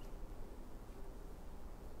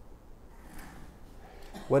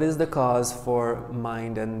 What is the cause for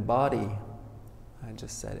mind and body? I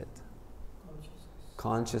just said it.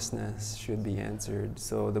 Consciousness should be answered.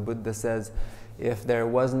 So the Buddha says, if there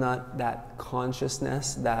was not that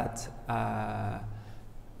consciousness that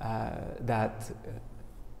that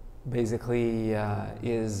basically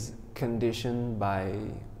is conditioned by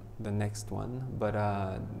the next one, but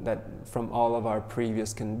that from all of our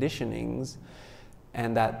previous conditionings,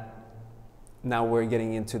 and that now we're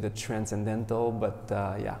getting into the transcendental, but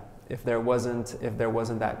yeah, if there wasn't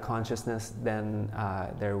that consciousness, then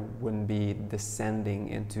there wouldn't be descending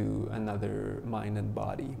into another mind and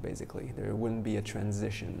body, basically. There wouldn't be a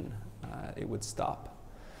transition. It would stop.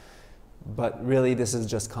 But really, this is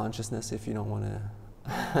just consciousness. If you don't want to,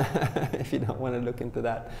 if you don't want to look into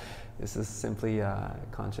that, this is simply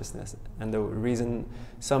consciousness. And the reason,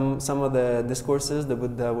 some of the discourses, the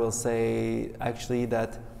Buddha will say actually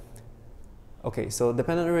that, okay, so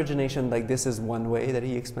dependent origination, like, this is one way that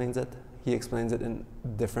he explains it. He explains it in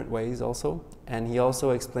different ways also. And he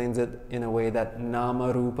also explains it in a way that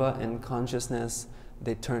nama, rupa, and consciousness,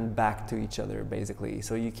 they turn back to each other, basically.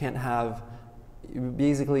 So you can't have,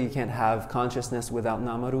 basically you can't have consciousness without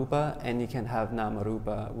nama, rupa, and you can't have nama,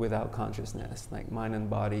 rupa without consciousness. Like, mind and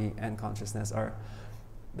body and consciousness are,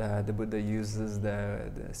 the Buddha uses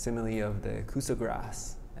the simile of the kusa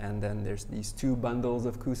grass. And then there's these two bundles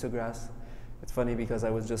of kusa grass. It's funny because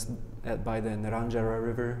I was just by the Naranjara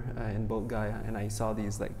River in Bodh Gaya, and I saw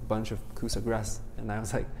these like bunch of kusa grass, and I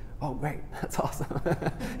was like, oh great, that's awesome.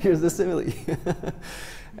 Here's the simile.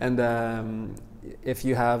 And if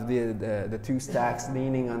you have the two stacks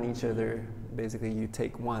leaning on each other, basically you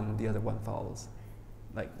take one, the other one falls.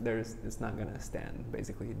 Like it's not going to stand.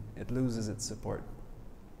 Basically, it loses its support.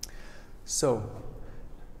 So,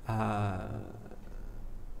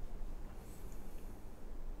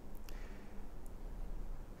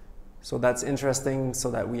 so that's interesting.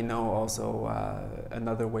 So that we know also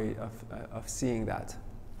another way of seeing that.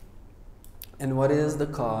 And what is the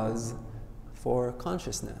cause for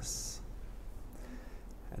consciousness?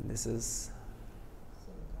 And this is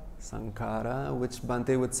sankhara, which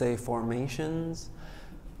Bhante would say formations.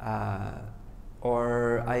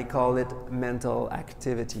 Or I call it mental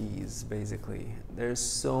activities, basically. There's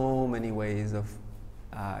so many ways of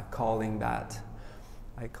calling that.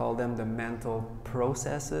 I call them the mental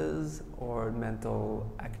processes or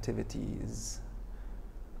mental activities,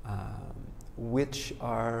 which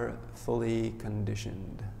are fully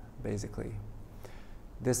conditioned, basically.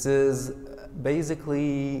 This is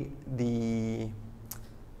basically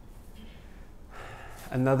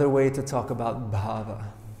another way to talk about bhava.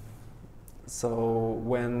 So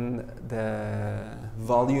when the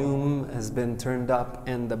volume has been turned up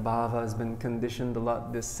and the bhava has been conditioned a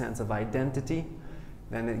lot, this sense of identity,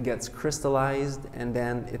 then it gets crystallized and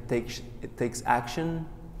then it takes action.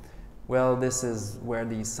 Well, this is where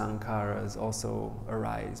these sankharas also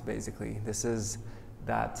arise, basically. This is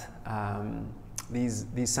that these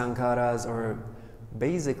sankharas are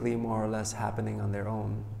basically more or less happening on their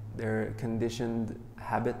own. They're conditioned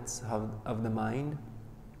habits of the mind.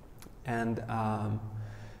 And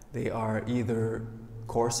they are either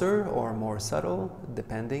coarser or more subtle,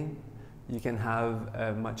 depending. You can have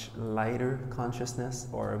a much lighter consciousness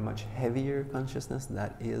or a much heavier consciousness.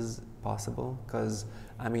 That is possible, because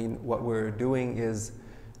I mean, what we're doing is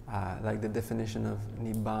like the definition of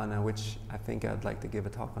nibbana, which I think I'd like to give a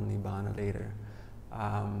talk on nibbana later.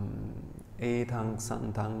 Etang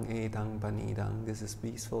santang, etang panidang. This is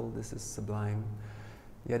peaceful, this is sublime.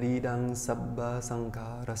 Yadidang sabba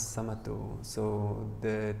sankhara samato. So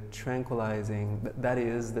the tranquilizing, that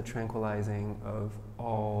is the tranquilizing of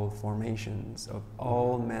all formations, of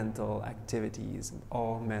all mental activities,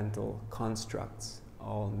 all mental constructs,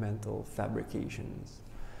 all mental fabrications.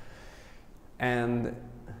 And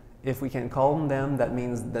if we can calm them, that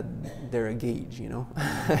means that they're a gauge, you know?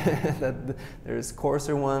 That there's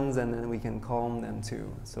coarser ones and then we can calm them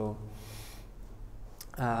too. So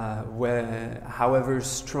however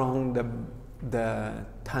strong the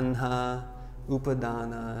tanha,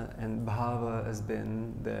 upadana, and bhava has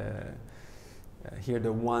been, here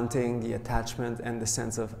the wanting, the attachment, and the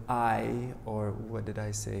sense of I, or what did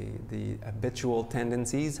I say, the habitual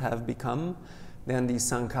tendencies have become, then these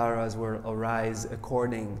sankharas will arise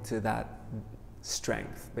according to that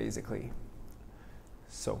strength, basically.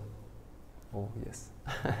 So, oh yes.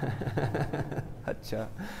 Hacha.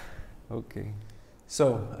 Okay.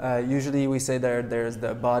 So, usually we say there's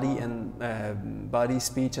the body and body,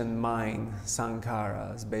 speech, and mind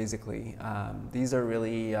sankharas, basically. These are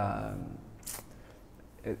really,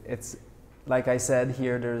 it's like I said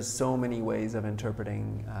here, there's so many ways of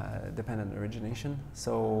interpreting dependent origination.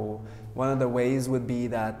 So, one of the ways would be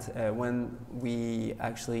that when we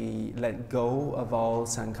actually let go of all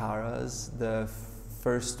sankharas, the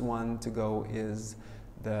first one to go is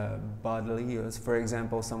the bodily. For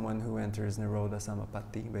example, someone who enters Nirodha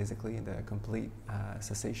Samapatti, basically the complete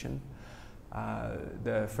cessation.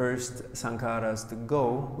 The first sankharas to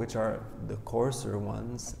go, which are the coarser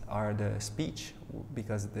ones, are the speech,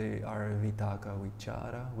 because they are vitaka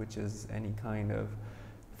vichara, which is any kind of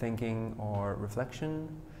thinking or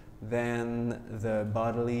reflection. Then the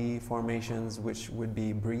bodily formations, which would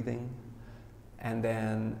be breathing, and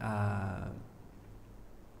then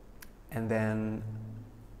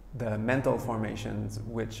the mental formations,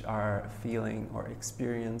 which are feeling or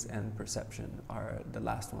experience and perception, are the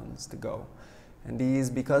last ones to go. And these,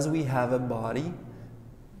 because we have a body,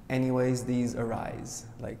 anyways, these arise,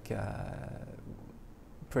 like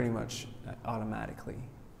pretty much automatically.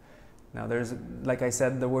 Now there's, like I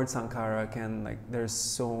said, the word sankhara can, like, there's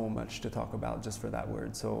so much to talk about just for that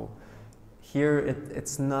word. So here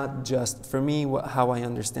it's not just, for me, how I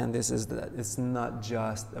understand this is that it's not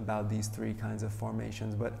just about these three kinds of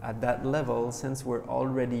formations, but at that level, since we're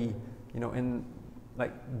already, you know, in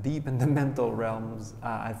like deep in the mental realms,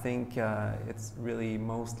 I think it's really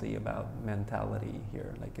mostly about mentality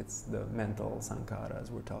here. Like it's the mental sankharas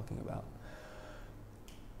we're talking about.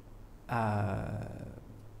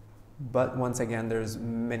 But once again, there's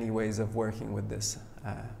many ways of working with this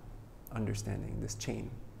understanding, this chain.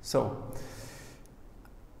 So,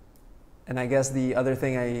 And I guess the other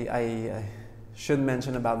thing I should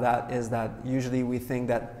mention about that is that usually we think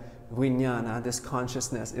that vijnana, this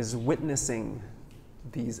consciousness, is witnessing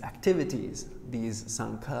these activities, these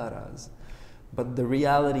sankharas. But the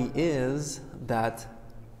reality is that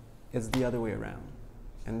it's the other way around.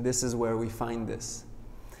 And this is where we find this.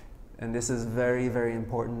 And this is very, very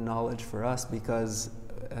important knowledge for us, because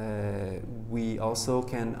we also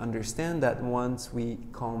can understand that once we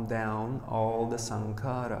calm down all the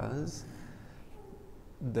sankharas,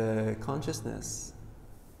 the consciousness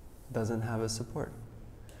doesn't have a support.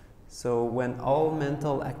 So when all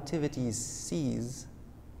mental activities cease,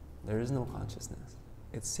 there is no consciousness.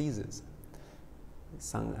 It ceases.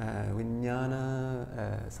 Vijnana,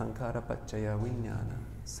 sankhara paccaya vijnana.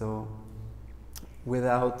 So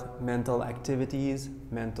without mental activities,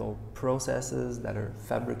 mental processes that are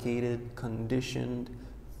fabricated, conditioned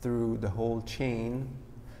through the whole chain,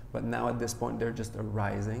 but now at this point they're just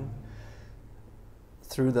arising.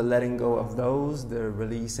 Through the letting go of those, the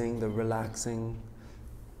releasing, the relaxing,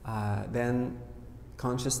 then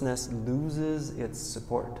consciousness loses its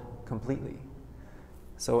support completely.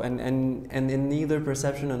 So, and in neither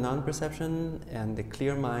perception or non-perception and the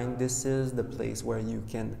clear mind, this is the place where you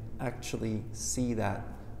can actually see that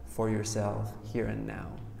for yourself here and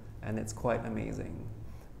now. And it's quite amazing,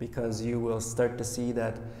 because you will start to see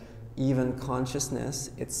that even consciousness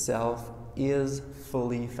itself is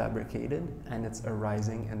fully fabricated, and it's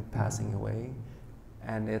arising and passing away,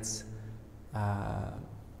 and it's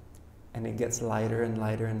and it gets lighter and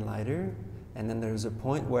lighter and lighter, and then there's a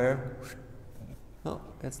point where oh,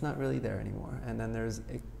 it's not really there anymore, and then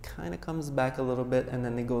it kind of comes back a little bit, and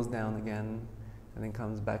then it goes down again, and then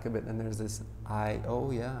comes back a bit, and there's this oh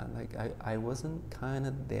yeah, like I wasn't kind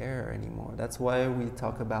of there anymore. That's why we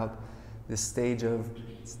talk about this stage of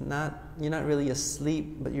you're not really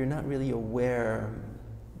asleep, but you're not really aware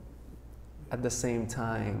at the same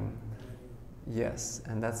time. Yes,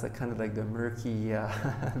 and that's kind of like the murky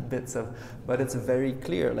bits of, but it's very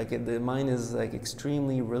clear. Like the mind is like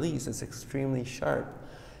extremely released. It's extremely sharp,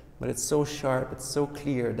 but it's so sharp, it's so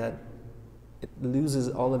clear that it loses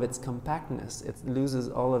all of its compactness. It loses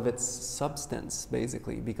all of its substance,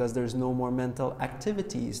 basically, because there's no more mental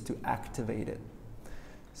activities to activate it.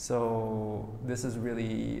 So this is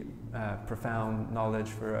really profound knowledge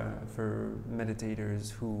for meditators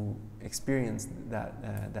who experience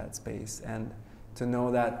that space, and to know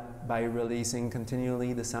that by releasing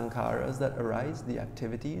continually the sankharas that arise, the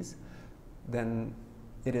activities, then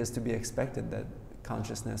it is to be expected that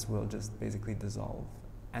consciousness will just basically dissolve,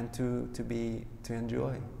 and to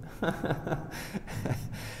enjoy.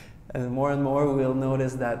 And more we'll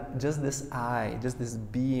notice that just this just this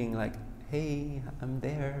being, like, hey, I'm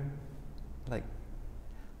there, like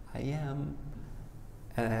I am,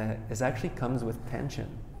 it actually comes with tension.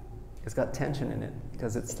 It's got tension in it,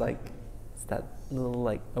 because it's that little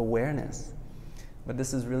like awareness. But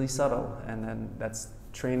this is really subtle, and then that's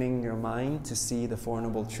training your mind to see the Four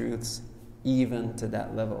Noble Truths even to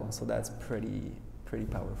that level. So that's pretty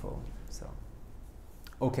powerful. So,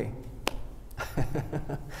 okay,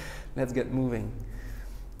 let's get moving.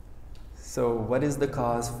 So what is the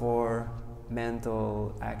cause for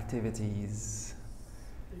mental activities?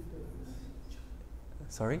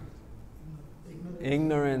 Sorry?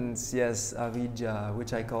 Ignorance, yes, avidya,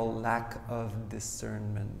 which I call lack of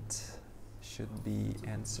discernment, should be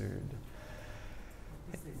answered.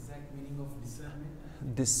 What's the exact meaning of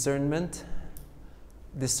discernment? Discernment?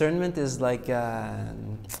 Discernment is like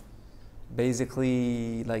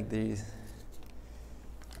basically like the,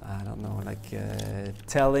 I don't know, like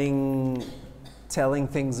telling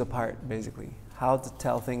things apart, basically. How to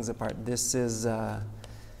tell things apart. This is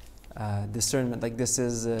discernment. Like this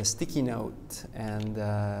is a sticky note and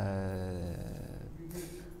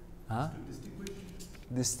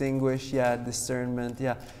distinguish. Yeah, discernment.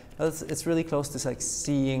 Yeah, it's really close to like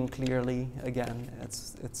seeing clearly. Again,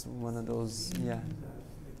 it's one of those. Yeah,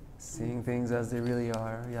 seeing things as they really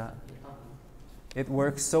are. Yeah. It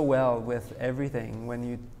works so well with everything when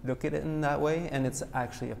you look at it in that way, and it's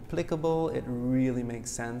actually applicable. It really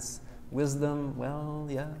makes sense. Wisdom, well,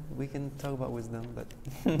 yeah, we can talk about wisdom, but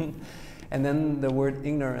and then the word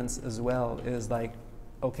ignorance as well is like,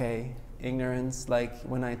 okay, ignorance, like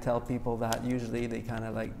when I tell people that, usually they kind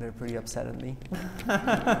of like, they're pretty upset at me.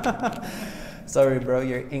 Sorry, bro,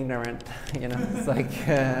 you're ignorant. You know, it's like,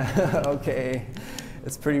 okay.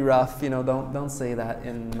 It's pretty rough, you know. Don't say that.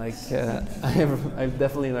 In like, I've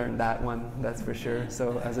definitely learned that one. That's for sure.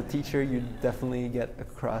 So as a teacher, you definitely get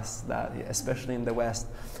across that, especially in the West.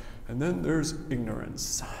 And then there's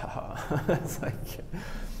ignorance. It's like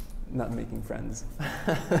not making friends.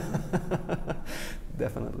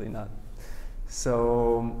 Definitely not.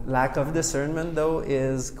 So lack of discernment, though,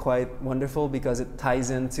 is quite wonderful because it ties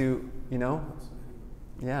into, you know,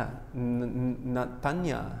 yeah, not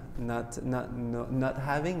panya, not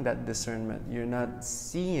having that discernment. You're not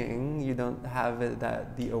seeing. You don't have it,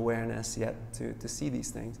 the awareness yet to see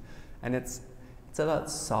these things, and it's a lot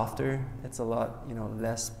softer. It's a lot, you know,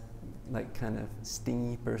 less like kind of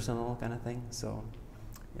stingy, personal kind of thing. So,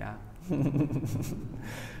 yeah,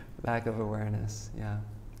 lack of awareness. Yeah.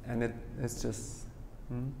 And it's just...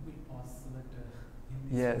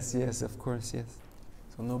 Yes, of course, yes.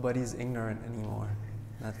 So nobody's ignorant anymore.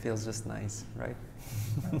 That feels just nice, right?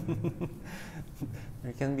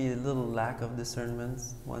 There can be a little lack of discernment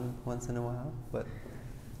once in a while, but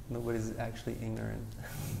nobody's actually ignorant.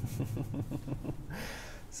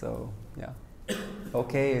 So, yeah.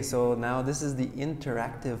 Okay, so now this is the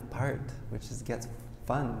interactive part, which gets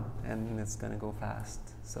fun, and it's going to go fast.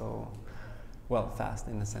 So... well, fast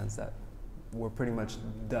in the sense that we're pretty much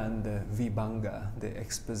done the vibhanga, the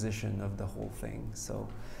exposition of the whole thing. So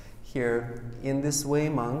here, in this way,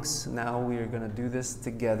 monks, now we are going to do this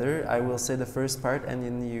together. I will say the first part, and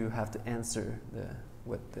then you have to answer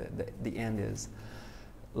what the end is.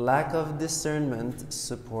 Lack of discernment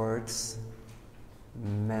supports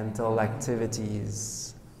mental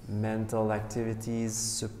activities. Mental activities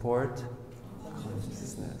support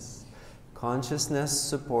consciousness. Consciousness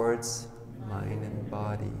supports mind and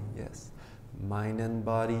body, yes. Mind and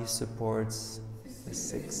body supports the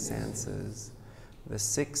six senses. The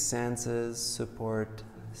six senses support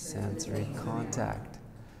sensory contact.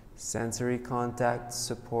 Sensory contact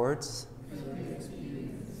supports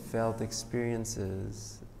felt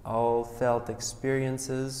experiences. All felt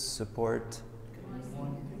experiences support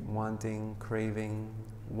wanting, craving.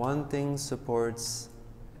 Wanting supports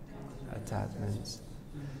attachments.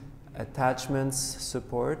 Attachments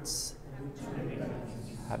supports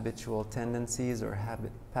habitual tendencies or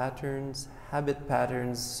habit patterns. Habit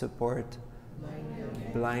patterns support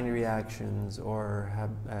blind reactions or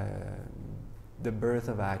the birth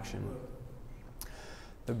of action.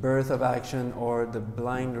 The birth of action or the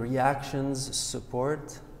blind reactions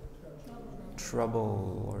support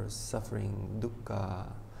trouble or suffering, dukkha.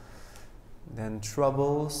 Then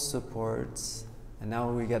trouble supports, and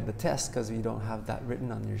now we get the test because we don't have that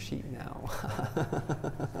written on your sheet now.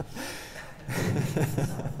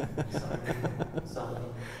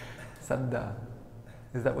 Saddha.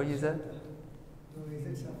 Is that what you said? No,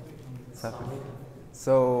 he said suffering.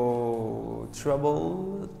 So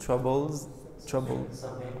trouble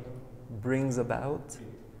brings about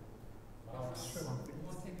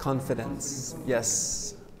confidence.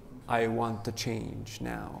 Yes, I want to change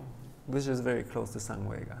now. Which is very close to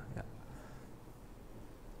Samvega. Yeah.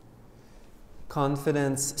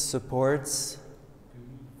 Confidence supports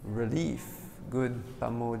relief. Good,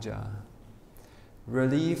 pamoja.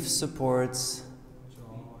 Relief supports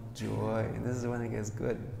joy. This is when it gets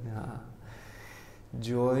good. Yeah.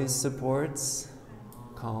 Joy supports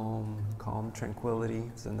calm, tranquility.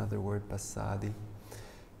 It's another word, pasadi.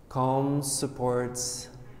 Calm supports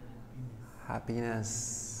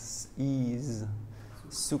happiness, ease,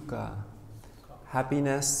 sukha.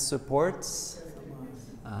 Happiness supports,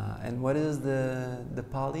 and what is the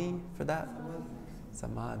Pali for that?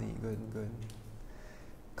 Samadhi. Good.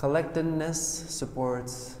 Collectedness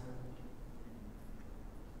supports.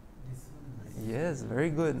 Yes, very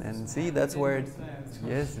good. And see, that's where it,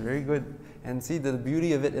 yes, very good. And see, the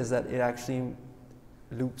beauty of it is that it actually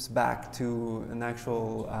loops back to an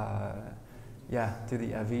actual, to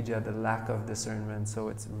the avijja, the lack of discernment. So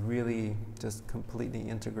it's really just completely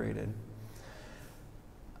integrated.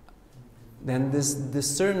 Then this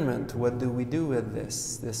discernment, what do we do with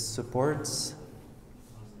this? This supports.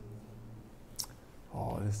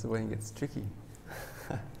 Oh, this is when it gets tricky.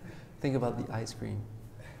 Think about the ice cream.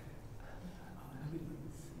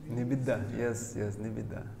 Nibbida, yes,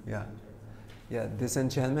 nibbida, yeah,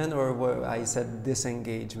 disenchantment, or what I said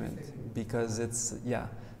disengagement, because it's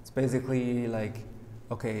basically like,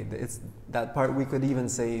 okay, it's that part we could even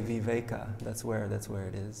say viveka. That's where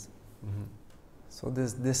it is. Mm-hmm. So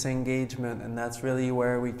this disengagement, and that's really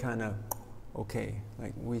where we kind of, okay,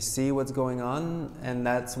 like we see what's going on, and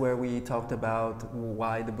that's where we talked about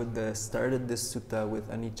why the Buddha started this sutta with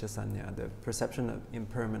anicca sanya, the perception of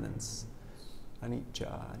impermanence.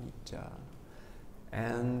 Anicca.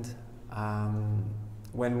 And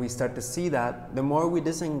when we start to see that, the more we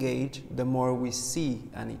disengage, the more we see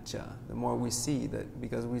anicca, the more we see that,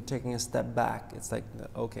 because we're taking a step back, it's like,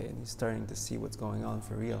 okay, and you're starting to see what's going on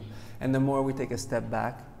for real. And the more we take a step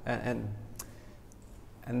back, and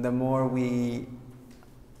the more we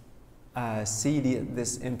see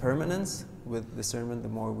this impermanence, with discernment, the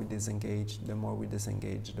more we disengage, the more we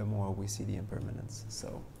disengage, the more we see the impermanence.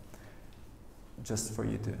 So, just for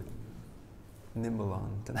you to nimble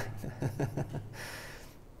on tonight.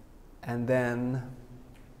 And then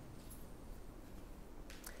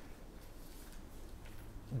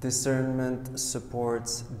discernment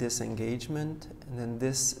supports disengagement, and then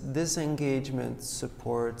this disengagement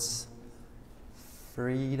supports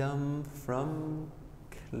freedom from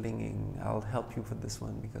clinging. I'll help you with this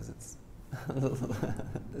one because it's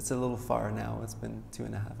it's a little far now. It's been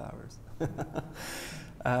 2.5 hours.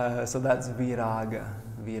 So that's viraga.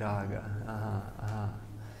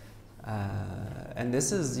 And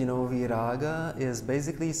this is, viraga is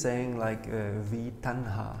basically saying like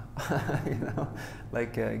vitanha,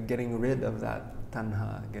 like getting rid of that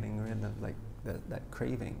tanha, getting rid of like that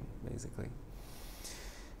craving, basically.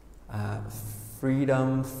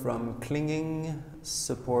 Freedom from clinging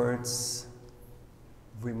supports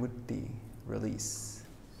vimutti, release,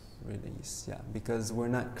 yeah, because we're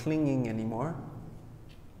not clinging anymore,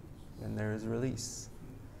 then there is release.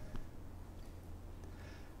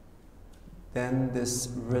 Then this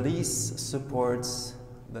release supports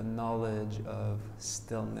the knowledge of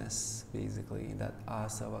stillness, basically, that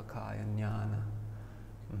asavakaya jnana.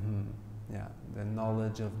 Yeah, the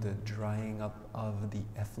knowledge of the drying up of the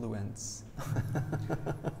effluents.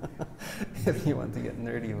 If you want to get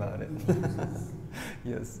nerdy about it.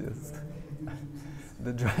 Yes.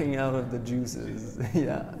 The drying out of the juices.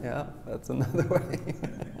 Yeah, that's another way.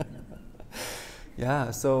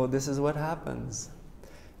 Yeah, so this is what happens.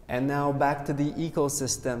 And now back to the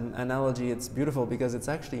ecosystem analogy. It's beautiful because it's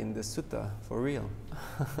actually in the sutta, for real.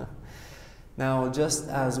 Now, just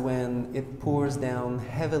as when it pours down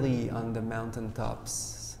heavily on the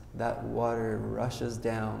mountaintops, that water rushes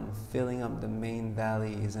down, filling up the main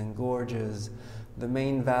valleys and gorges. The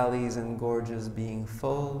main valleys and gorges being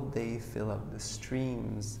full, they fill up the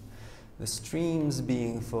streams. The streams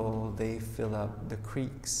being full, they fill up the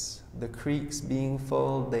creeks. The creeks being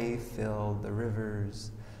full, they fill the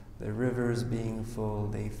rivers. The rivers being full,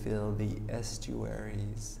 they fill the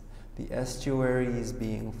estuaries. The estuaries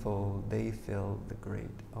being full, they fill the great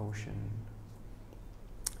ocean.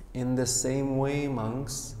 In the same way,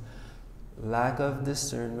 monks, lack of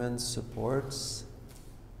discernment supports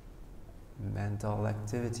mental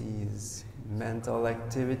activities. Mental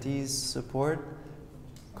activities support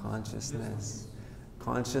consciousness.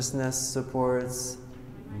 Consciousness supports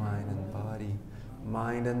mind and body.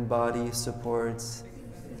 Mind and body supports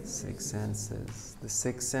 6 senses. The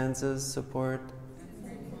 6 senses support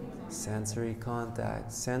sensory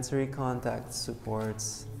contact. Sensory contact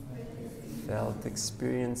supports felt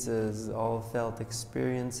experiences. All felt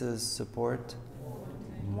experiences support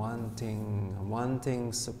wanting.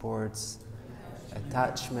 Wanting supports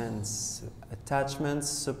attachments. Attachments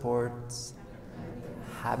supports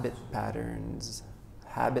habit patterns.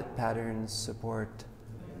 Habit patterns support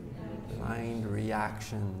blind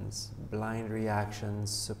reactions. Blind reactions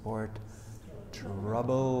support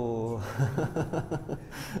trouble.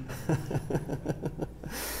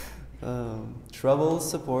 Trouble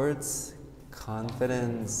supports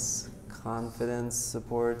confidence. Confidence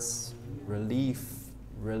supports relief.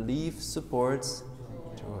 Relief supports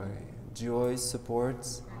joy. Joy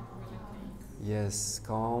supports, yes,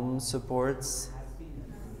 calm supports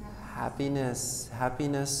happiness.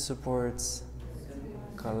 Happiness supports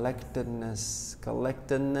collectedness.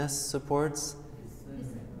 Collectedness supports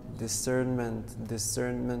discernment.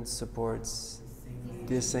 Discernment supports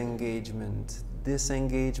disengagement.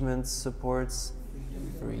 Disengagement supports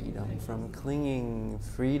freedom from clinging.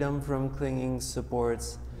 Freedom from clinging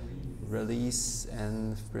supports release,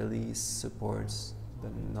 and release supports the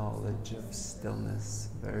knowledge of stillness.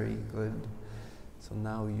 Very good. So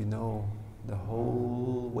now you know the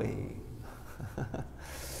whole way.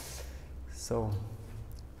 So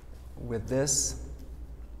with this,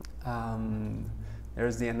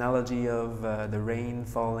 there's the analogy of the rain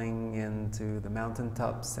falling into the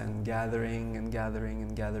mountaintops and gathering and gathering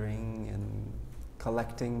and gathering and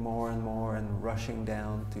collecting more and more and rushing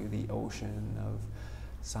down to the ocean of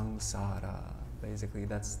samsara. Basically,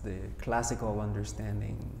 that's the classical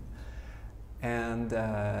understanding. And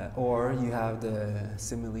or you have the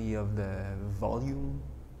simile of the volume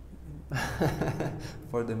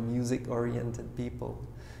for the music-oriented people.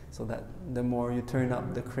 So that the more you turn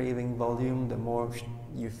up the craving volume, the more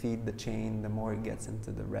you feed the chain, the more it gets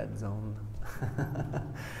into the red zone.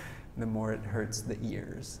 The more it hurts the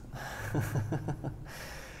ears.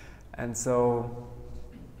 And so,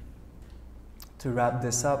 to wrap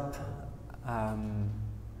this up,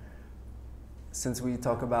 since we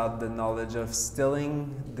talk about the knowledge of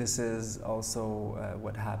stilling, this is also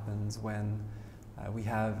what happens when we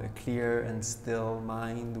have a clear and still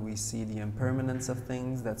mind. We see the impermanence of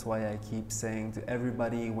things. That's why I keep saying to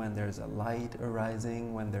everybody, when there's a light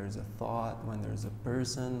arising, when there's a thought, when there's a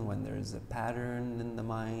person, when there's a pattern in the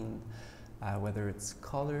mind, whether it's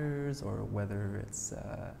colors or whether it's,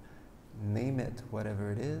 name it,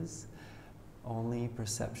 whatever it is, only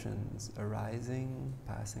perceptions arising,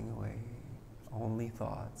 passing away. Only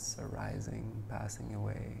thoughts arising, passing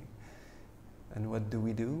away. And what do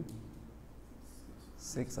we do?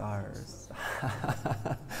 6 hours.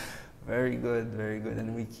 Very good, very good.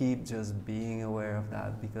 And we keep just being aware of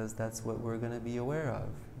that because that's what we're going to be aware of.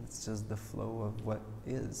 It's just the flow of what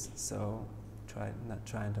is. So not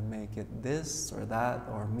trying to make it this or that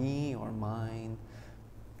or me or mine.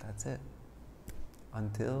 That's it.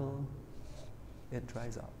 Until it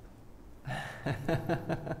dries up.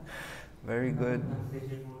 Very good.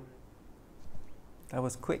 That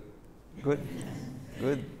was quick. Good.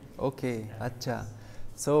 Good. Okay. Acha.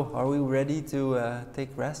 So, are we ready to take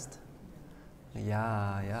rest?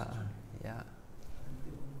 Yeah.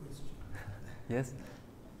 Yes?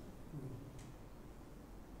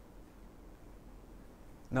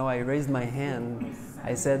 No, I raised my hand.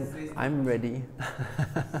 I said, I'm ready.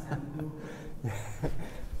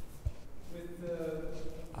 With the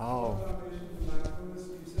Oh. foundation of mindfulness,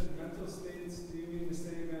 you said mental states. Do you mean the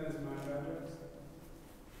same as mind objects?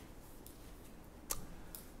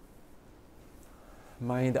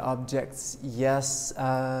 Mind objects, yes.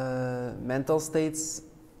 Mental states,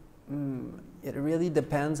 it really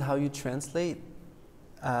depends how you translate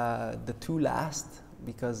the two last,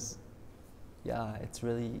 because yeah, it's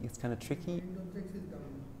kind of tricky. Mind objects is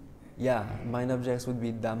Dhamma. Yeah, mind objects would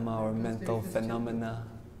be Dhamma or mental phenomena.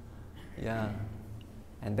 Yeah.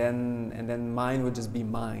 And then mind would just be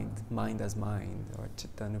mind as mind, or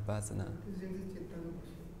Chitta Nupassana.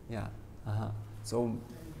 Yeah. So,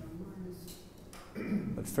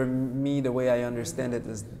 but for me, the way I understand it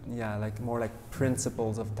is, more like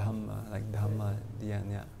principles of Dhamma, like Dhamma at the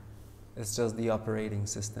end, yeah. It's just the operating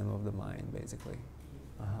system of the mind, basically.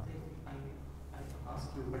 I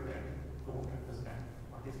ask you, but I don't understand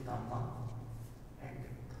what is Dhamma and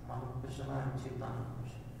Manupassana and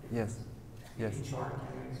Chittanupassana. Yes. Yes. In short, can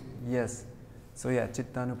you explain? Yes. So yeah,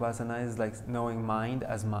 Chittanupassana is like knowing mind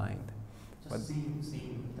as mind. Just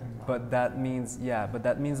seeing that. But that means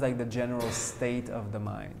like the general state of the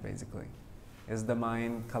mind, basically. Is the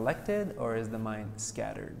mind collected or is the mind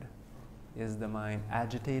scattered? Is the mind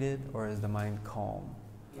agitated or is the mind calm?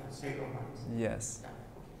 Yeah, state of mind. Yes. Yeah, okay.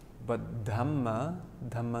 But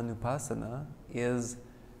Dhammanupassana is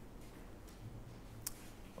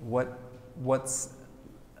what's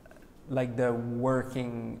like the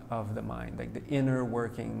working of the mind, like the inner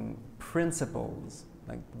working principles.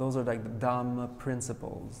 Like those are like the Dhamma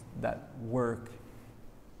principles that work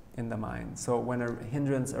in the mind. So when a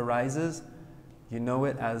hindrance arises, you know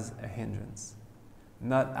it as a hindrance,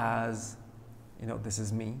 not as, this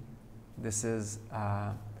is me. This is,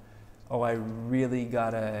 I really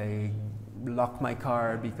gotta lock my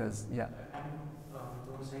car because, yeah. And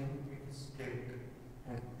you were saying it is state,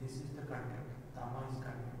 and this is the content. Dhamma is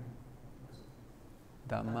content.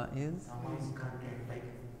 Dhamma is? Dhamma is content, like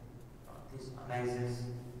this arises,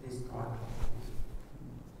 this thought.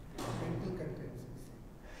 Mental contents.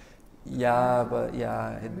 Yeah, but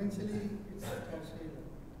yeah. Eventually, it's translated.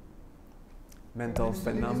 Mental It's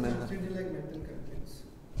phenomena. translated like mental contents.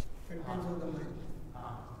 Contents of the mind.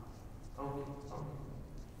 Okay.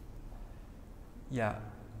 Yeah.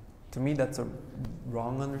 To me, that's a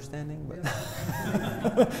wrong understanding, but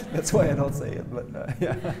that's why I don't say it. But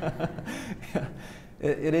yeah.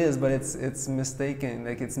 It is, but it's mistaken,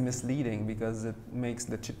 like it's misleading because it makes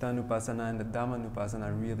the Chittanupassana and the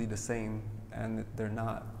Dhammanupassana really the same, and they're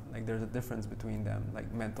not. Like there's a difference between them,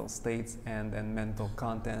 like mental states and mental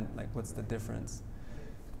content. Like what's the difference?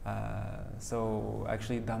 So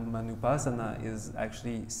actually, Dhammanupassana is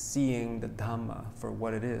actually seeing the Dhamma for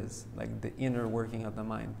what it is, like the inner working of the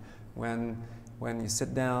mind. When you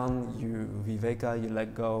sit down, you viveka, you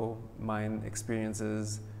let go, mind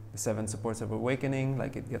experiences the 7 supports of awakening,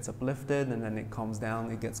 like it gets uplifted and then it calms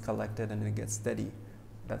down, it gets collected and it gets steady.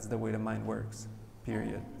 That's the way the mind works,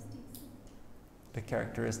 period. The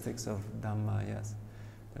characteristics of Dhamma, yes.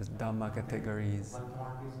 There's Dhamma categories. One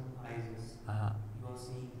thought is arises. You are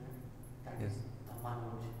seeing that Yes. is Dhamma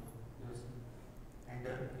knowledge. And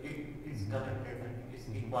it's collected and it's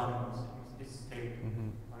equanimous, it's straight,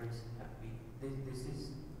 or it's happy. This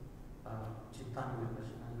is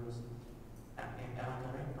Chittanupassana. Am I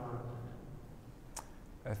correct or?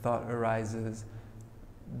 A thought arises.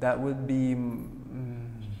 that would be.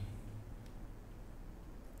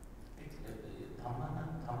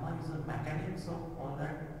 Dhamma is a mechanics of all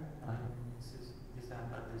that. This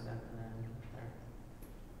happened, and that.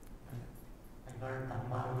 I heard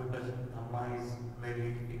Dhamma because Dhamma is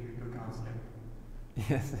very difficult to translate.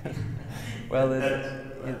 Yes. Well,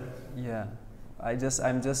 yeah. I'm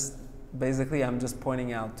just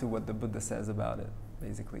pointing out to what the Buddha says about it.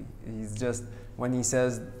 Basically, he's just, when he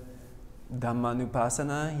says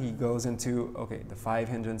Dhammanupassana, he goes into, okay, the 5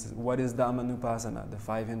 hindrances. What is Dhammanupassana? The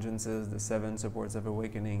 5 hindrances, the 7 supports of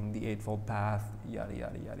awakening, the Eightfold Path, yada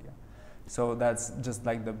yada yada. So that's just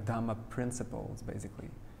like the Dhamma principles, basically.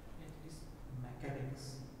 It is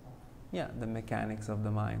mechanics. Yeah, the mechanics of the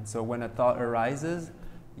mind. So when a thought arises,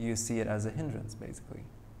 you see it as a hindrance, basically.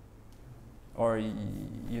 Or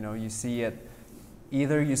you see it,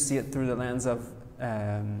 either you see it through the lens of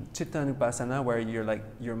Chittanupassana, where you're like,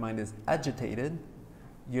 your mind is agitated.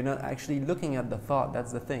 You're not actually looking at the thought.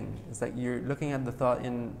 That's the thing. It's like you're looking at the thought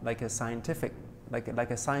in like a scientific, like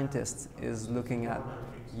a scientist is looking at.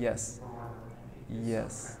 Yes.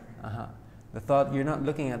 Yes. The thought. You're not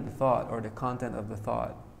looking at the thought or the content of the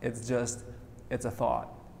thought. It's just, it's a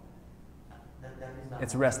thought.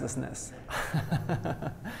 It's restlessness.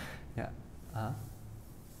 Yeah.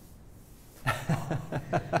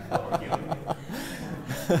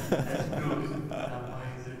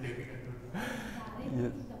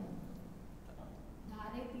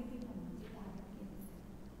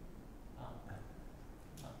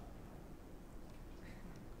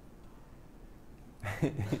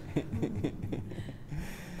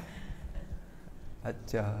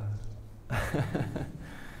 Acha.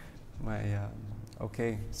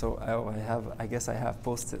 Okay, so I guess I have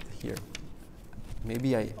posted here.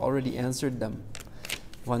 Maybe I already answered them.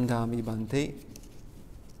 Vandami Bhante.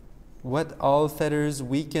 What all fetters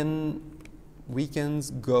weakens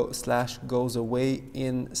goes away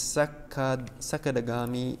in Sakadagami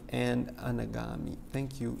and Anagami.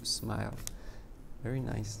 Thank you, smile. Very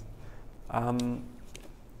nice.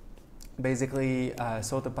 Basically,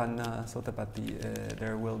 Sotapatti,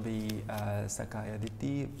 there will be Sakaya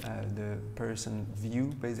Ditti, the person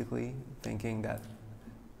view, basically, thinking that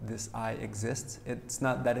this I exists. It's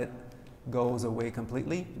not that it goes away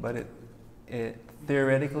completely, but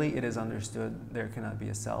theoretically it is understood there cannot be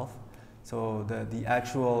a self. So the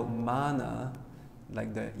actual mana,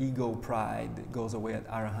 like the ego pride, goes away at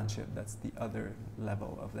arahantship. That's the other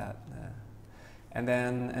level of that. And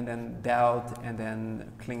then doubt, and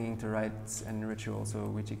then clinging to rites and rituals,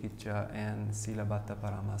 so Vicikiccha and Silabbata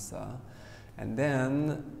Paramasa. And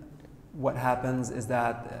then what happens is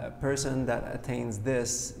that a person that attains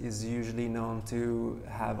this is usually known to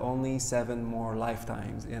have only 7 more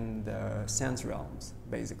lifetimes in the sense realms,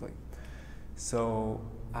 basically. So,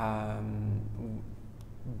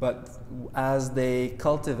 but as they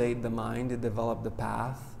cultivate the mind, they develop the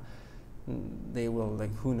path, they will,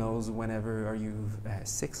 like, who knows, whenever, are you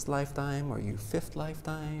 6th lifetime, are you 5th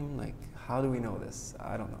lifetime, like, how do we know this?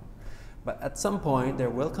 I don't know. But at some point,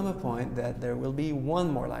 there will come a point that there will be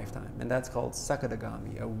 1 more lifetime, and that's called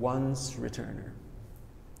Sakadagami, a once returner.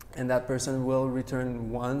 And that person will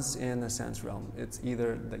return once in a sense realm. It's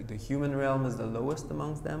either the human realm is the lowest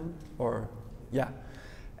amongst them, or, yeah.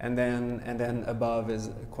 And then above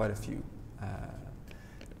is quite a few.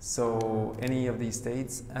 So any of these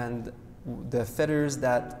states, and the fetters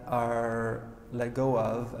that are let go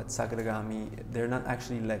of at Sakadagami, they're not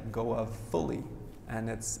actually let go of fully. And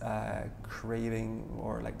it's craving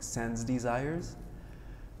or like sense desires,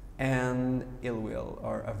 and ill will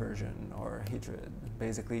or aversion or hatred.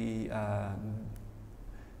 Basically,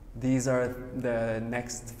 these are the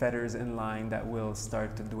next fetters in line that will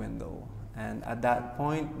start to dwindle. And at that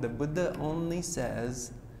point, the Buddha only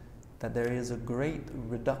says that there is a great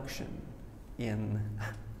reduction in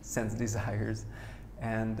sense desires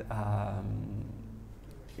and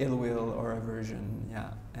ill will or aversion,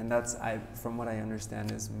 yeah. And that's, from what I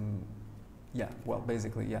understand, is, yeah, well,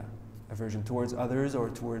 basically, yeah, aversion towards others or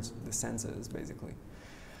towards the senses, basically.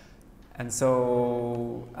 And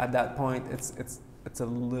so at that point, it's a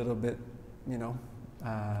little bit, you know,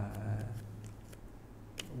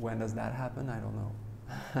 when does that happen? I don't know.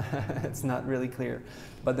 It's not really clear.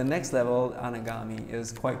 But the next level, Anagami,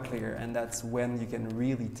 is quite clear, and that's when you can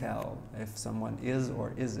really tell if someone is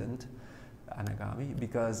or isn't Anagami,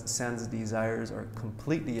 because sense desires are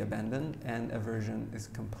completely abandoned and aversion is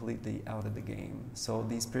completely out of the game. So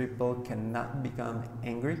these people cannot become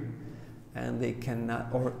angry, and they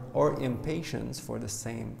cannot, or impatience for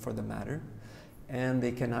the matter, and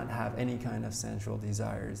they cannot have any kind of sensual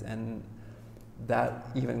desires. And that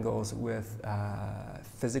even goes with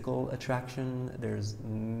physical attraction. There's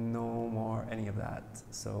no more any of that.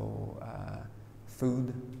 So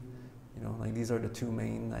food, you know, like these are the two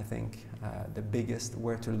main, I think, the biggest,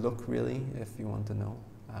 where to look really, if you want to know.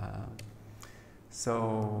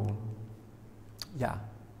 So, yeah.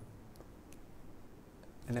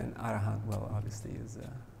 And then Arahant, well, obviously is,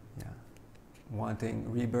 yeah, wanting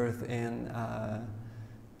rebirth in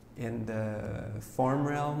the form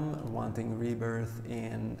realm, wanting rebirth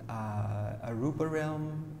in a rupa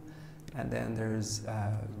realm, and then there's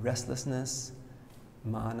restlessness,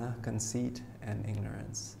 mana, conceit, and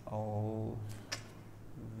ignorance, all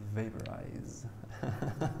vaporize.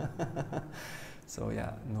 So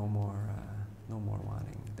yeah, no more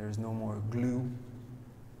wanting. There's no more glue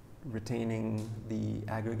retaining the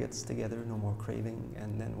aggregates together, no more craving,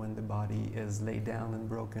 and then when the body is laid down and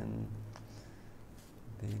broken,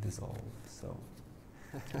 they dissolve. So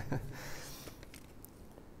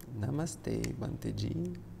Namaste, Bhante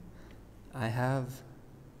Ji. I have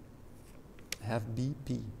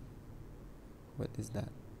BP. What is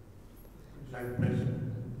that? Blood pressure.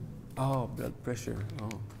 Oh, blood pressure.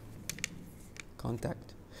 Oh,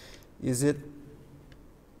 contact. Is it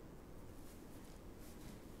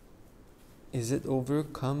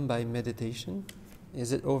overcome by meditation?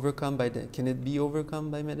 Is it overcome by can it be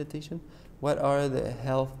overcome by meditation? What are the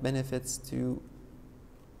health benefits to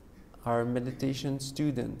our meditation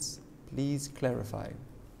students? Please clarify.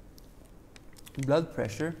 Blood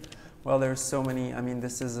pressure. Well, there's so many. I mean,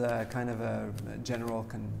 this is a kind of a general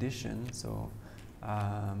condition, so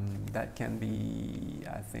that can be,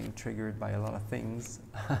 I think, triggered by a lot of things.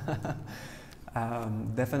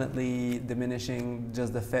 Definitely diminishing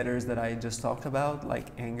just the fetters that I just talked about, like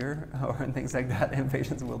anger or things like that.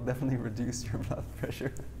 Impatience will definitely reduce your blood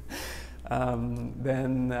pressure.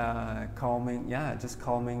 Then calming, yeah, just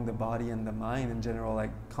calming the body and the mind in general,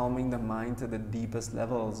 like calming the mind to the deepest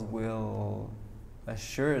levels will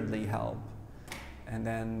assuredly help. And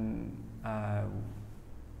then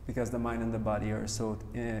because the mind and the body are so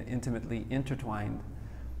intimately intertwined,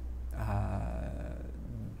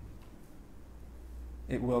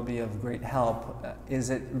 it will be of great help. Is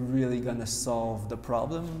it really going to solve the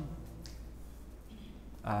problem?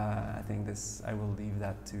 I think I will leave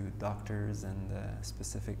that to doctors and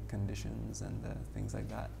specific conditions and things like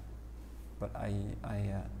that. But I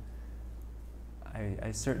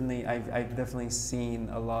certainly, I've definitely seen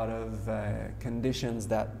a lot of conditions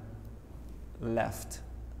that left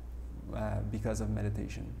because of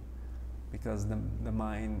meditation, because the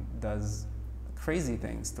mind does crazy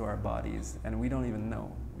things to our bodies, and we don't even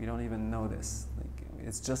know. We don't even know this. Like,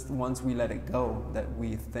 it's just once we let it go that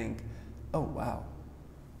we think, oh wow,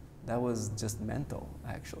 that was just mental,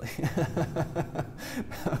 actually.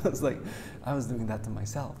 I was doing that to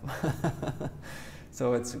myself.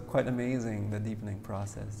 So it's quite amazing, the deepening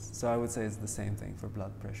process. So I would say it's the same thing for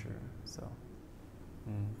blood pressure. So,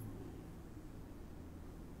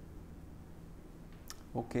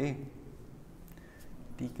 Okay.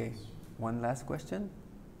 DK, one last question?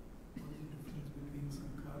 What is the difference between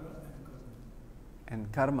sankhara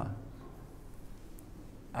and karma?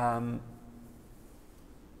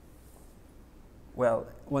 Well,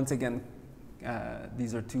 once again,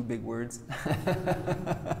 these are two big words.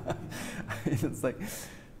 It's like,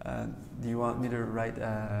 do you want me to write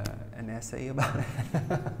an essay about it?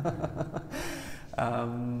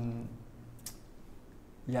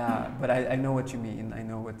 Yeah, but I know what you mean. I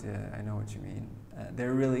know what you mean.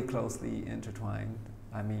 They're really closely intertwined.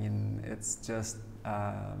 I mean, it's just,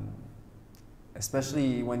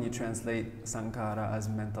 especially when you translate sankhara as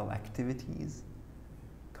mental activities,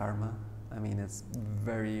 karma. I mean, it's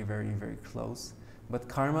very, very, very close. But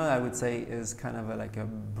karma, I would say, is kind of like a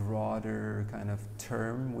broader kind of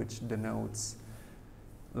term which denotes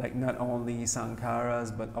like not only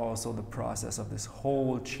sankharas, but also the process of this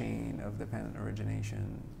whole chain of dependent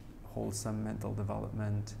origination, wholesome mental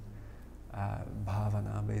development,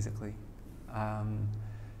 bhavana, basically.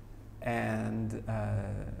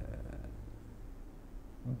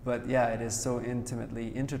 But yeah, it is so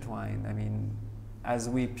intimately intertwined. I mean, as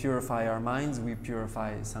we purify our minds, we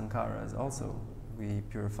purify sankharas also. We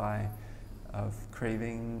purify of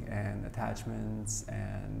craving and attachments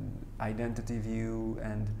and identity view,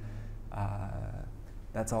 and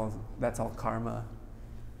that's all karma,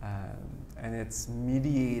 and it's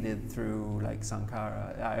mediated through like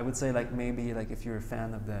sankhara. I would say like maybe like if you're a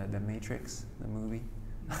fan of the Matrix, the movie,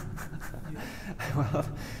 well,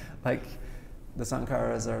 like the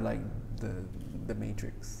sankharas are like the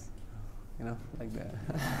Matrix, you know, like that.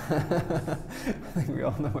 I think we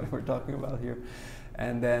all know what we're talking about here.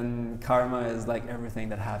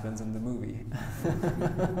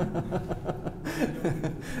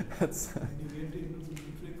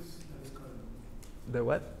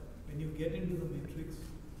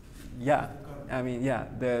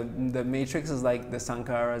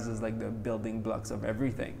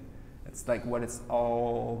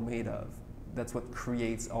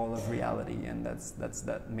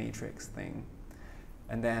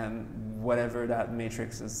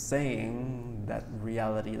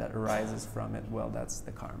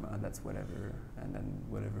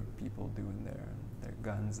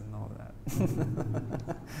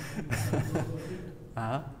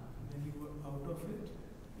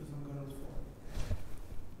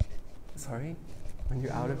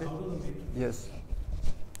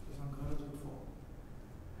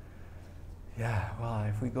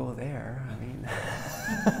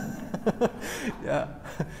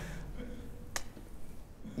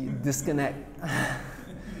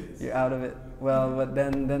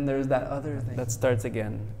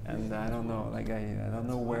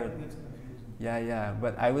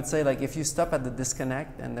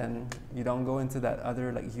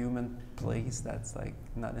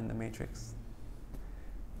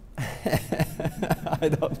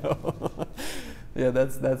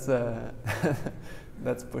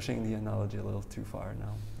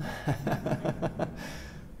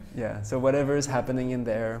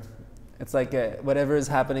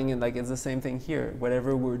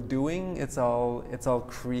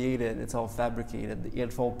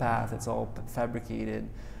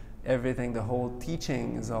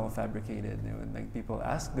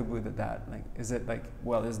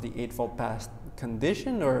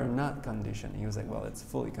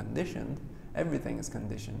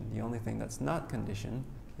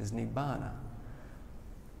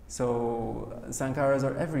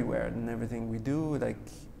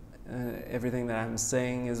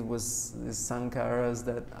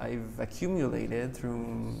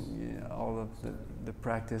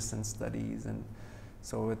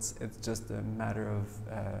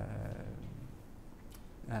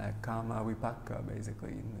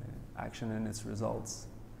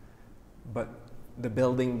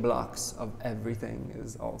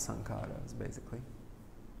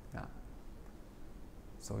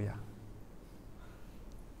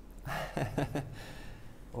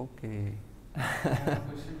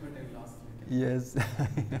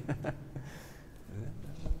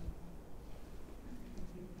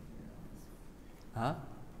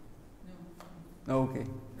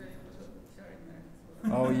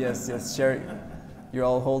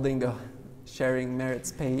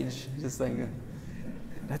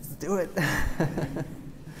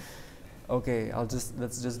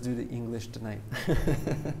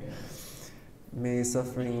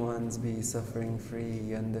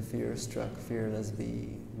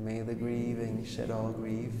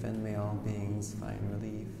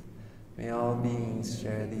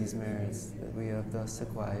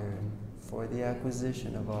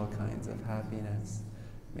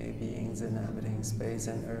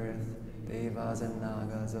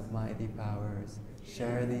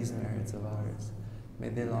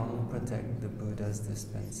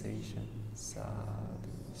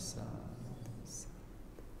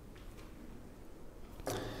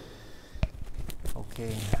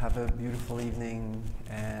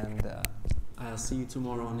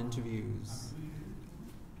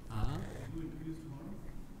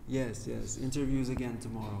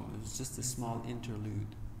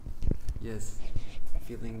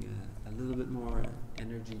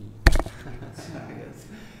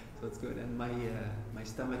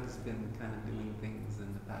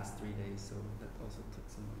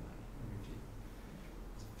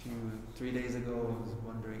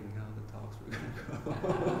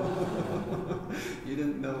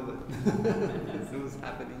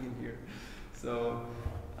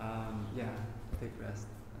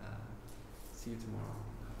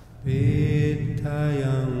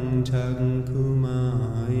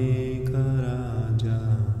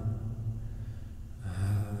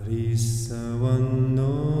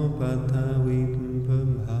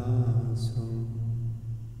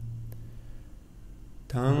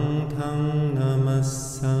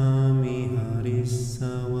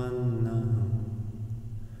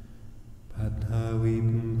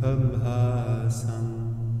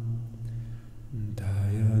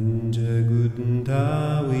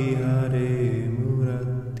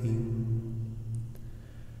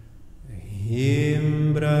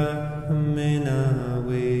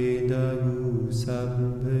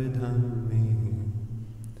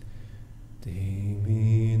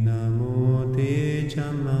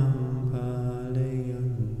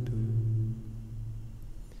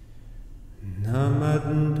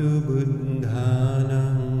 Namattu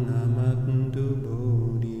Buddhanam Namattu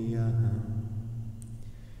Bodhiyaham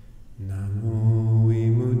Namo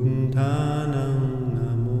Vimutthanam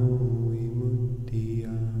Namo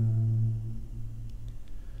Vimuttiyam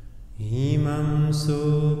Imam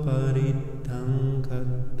So Parit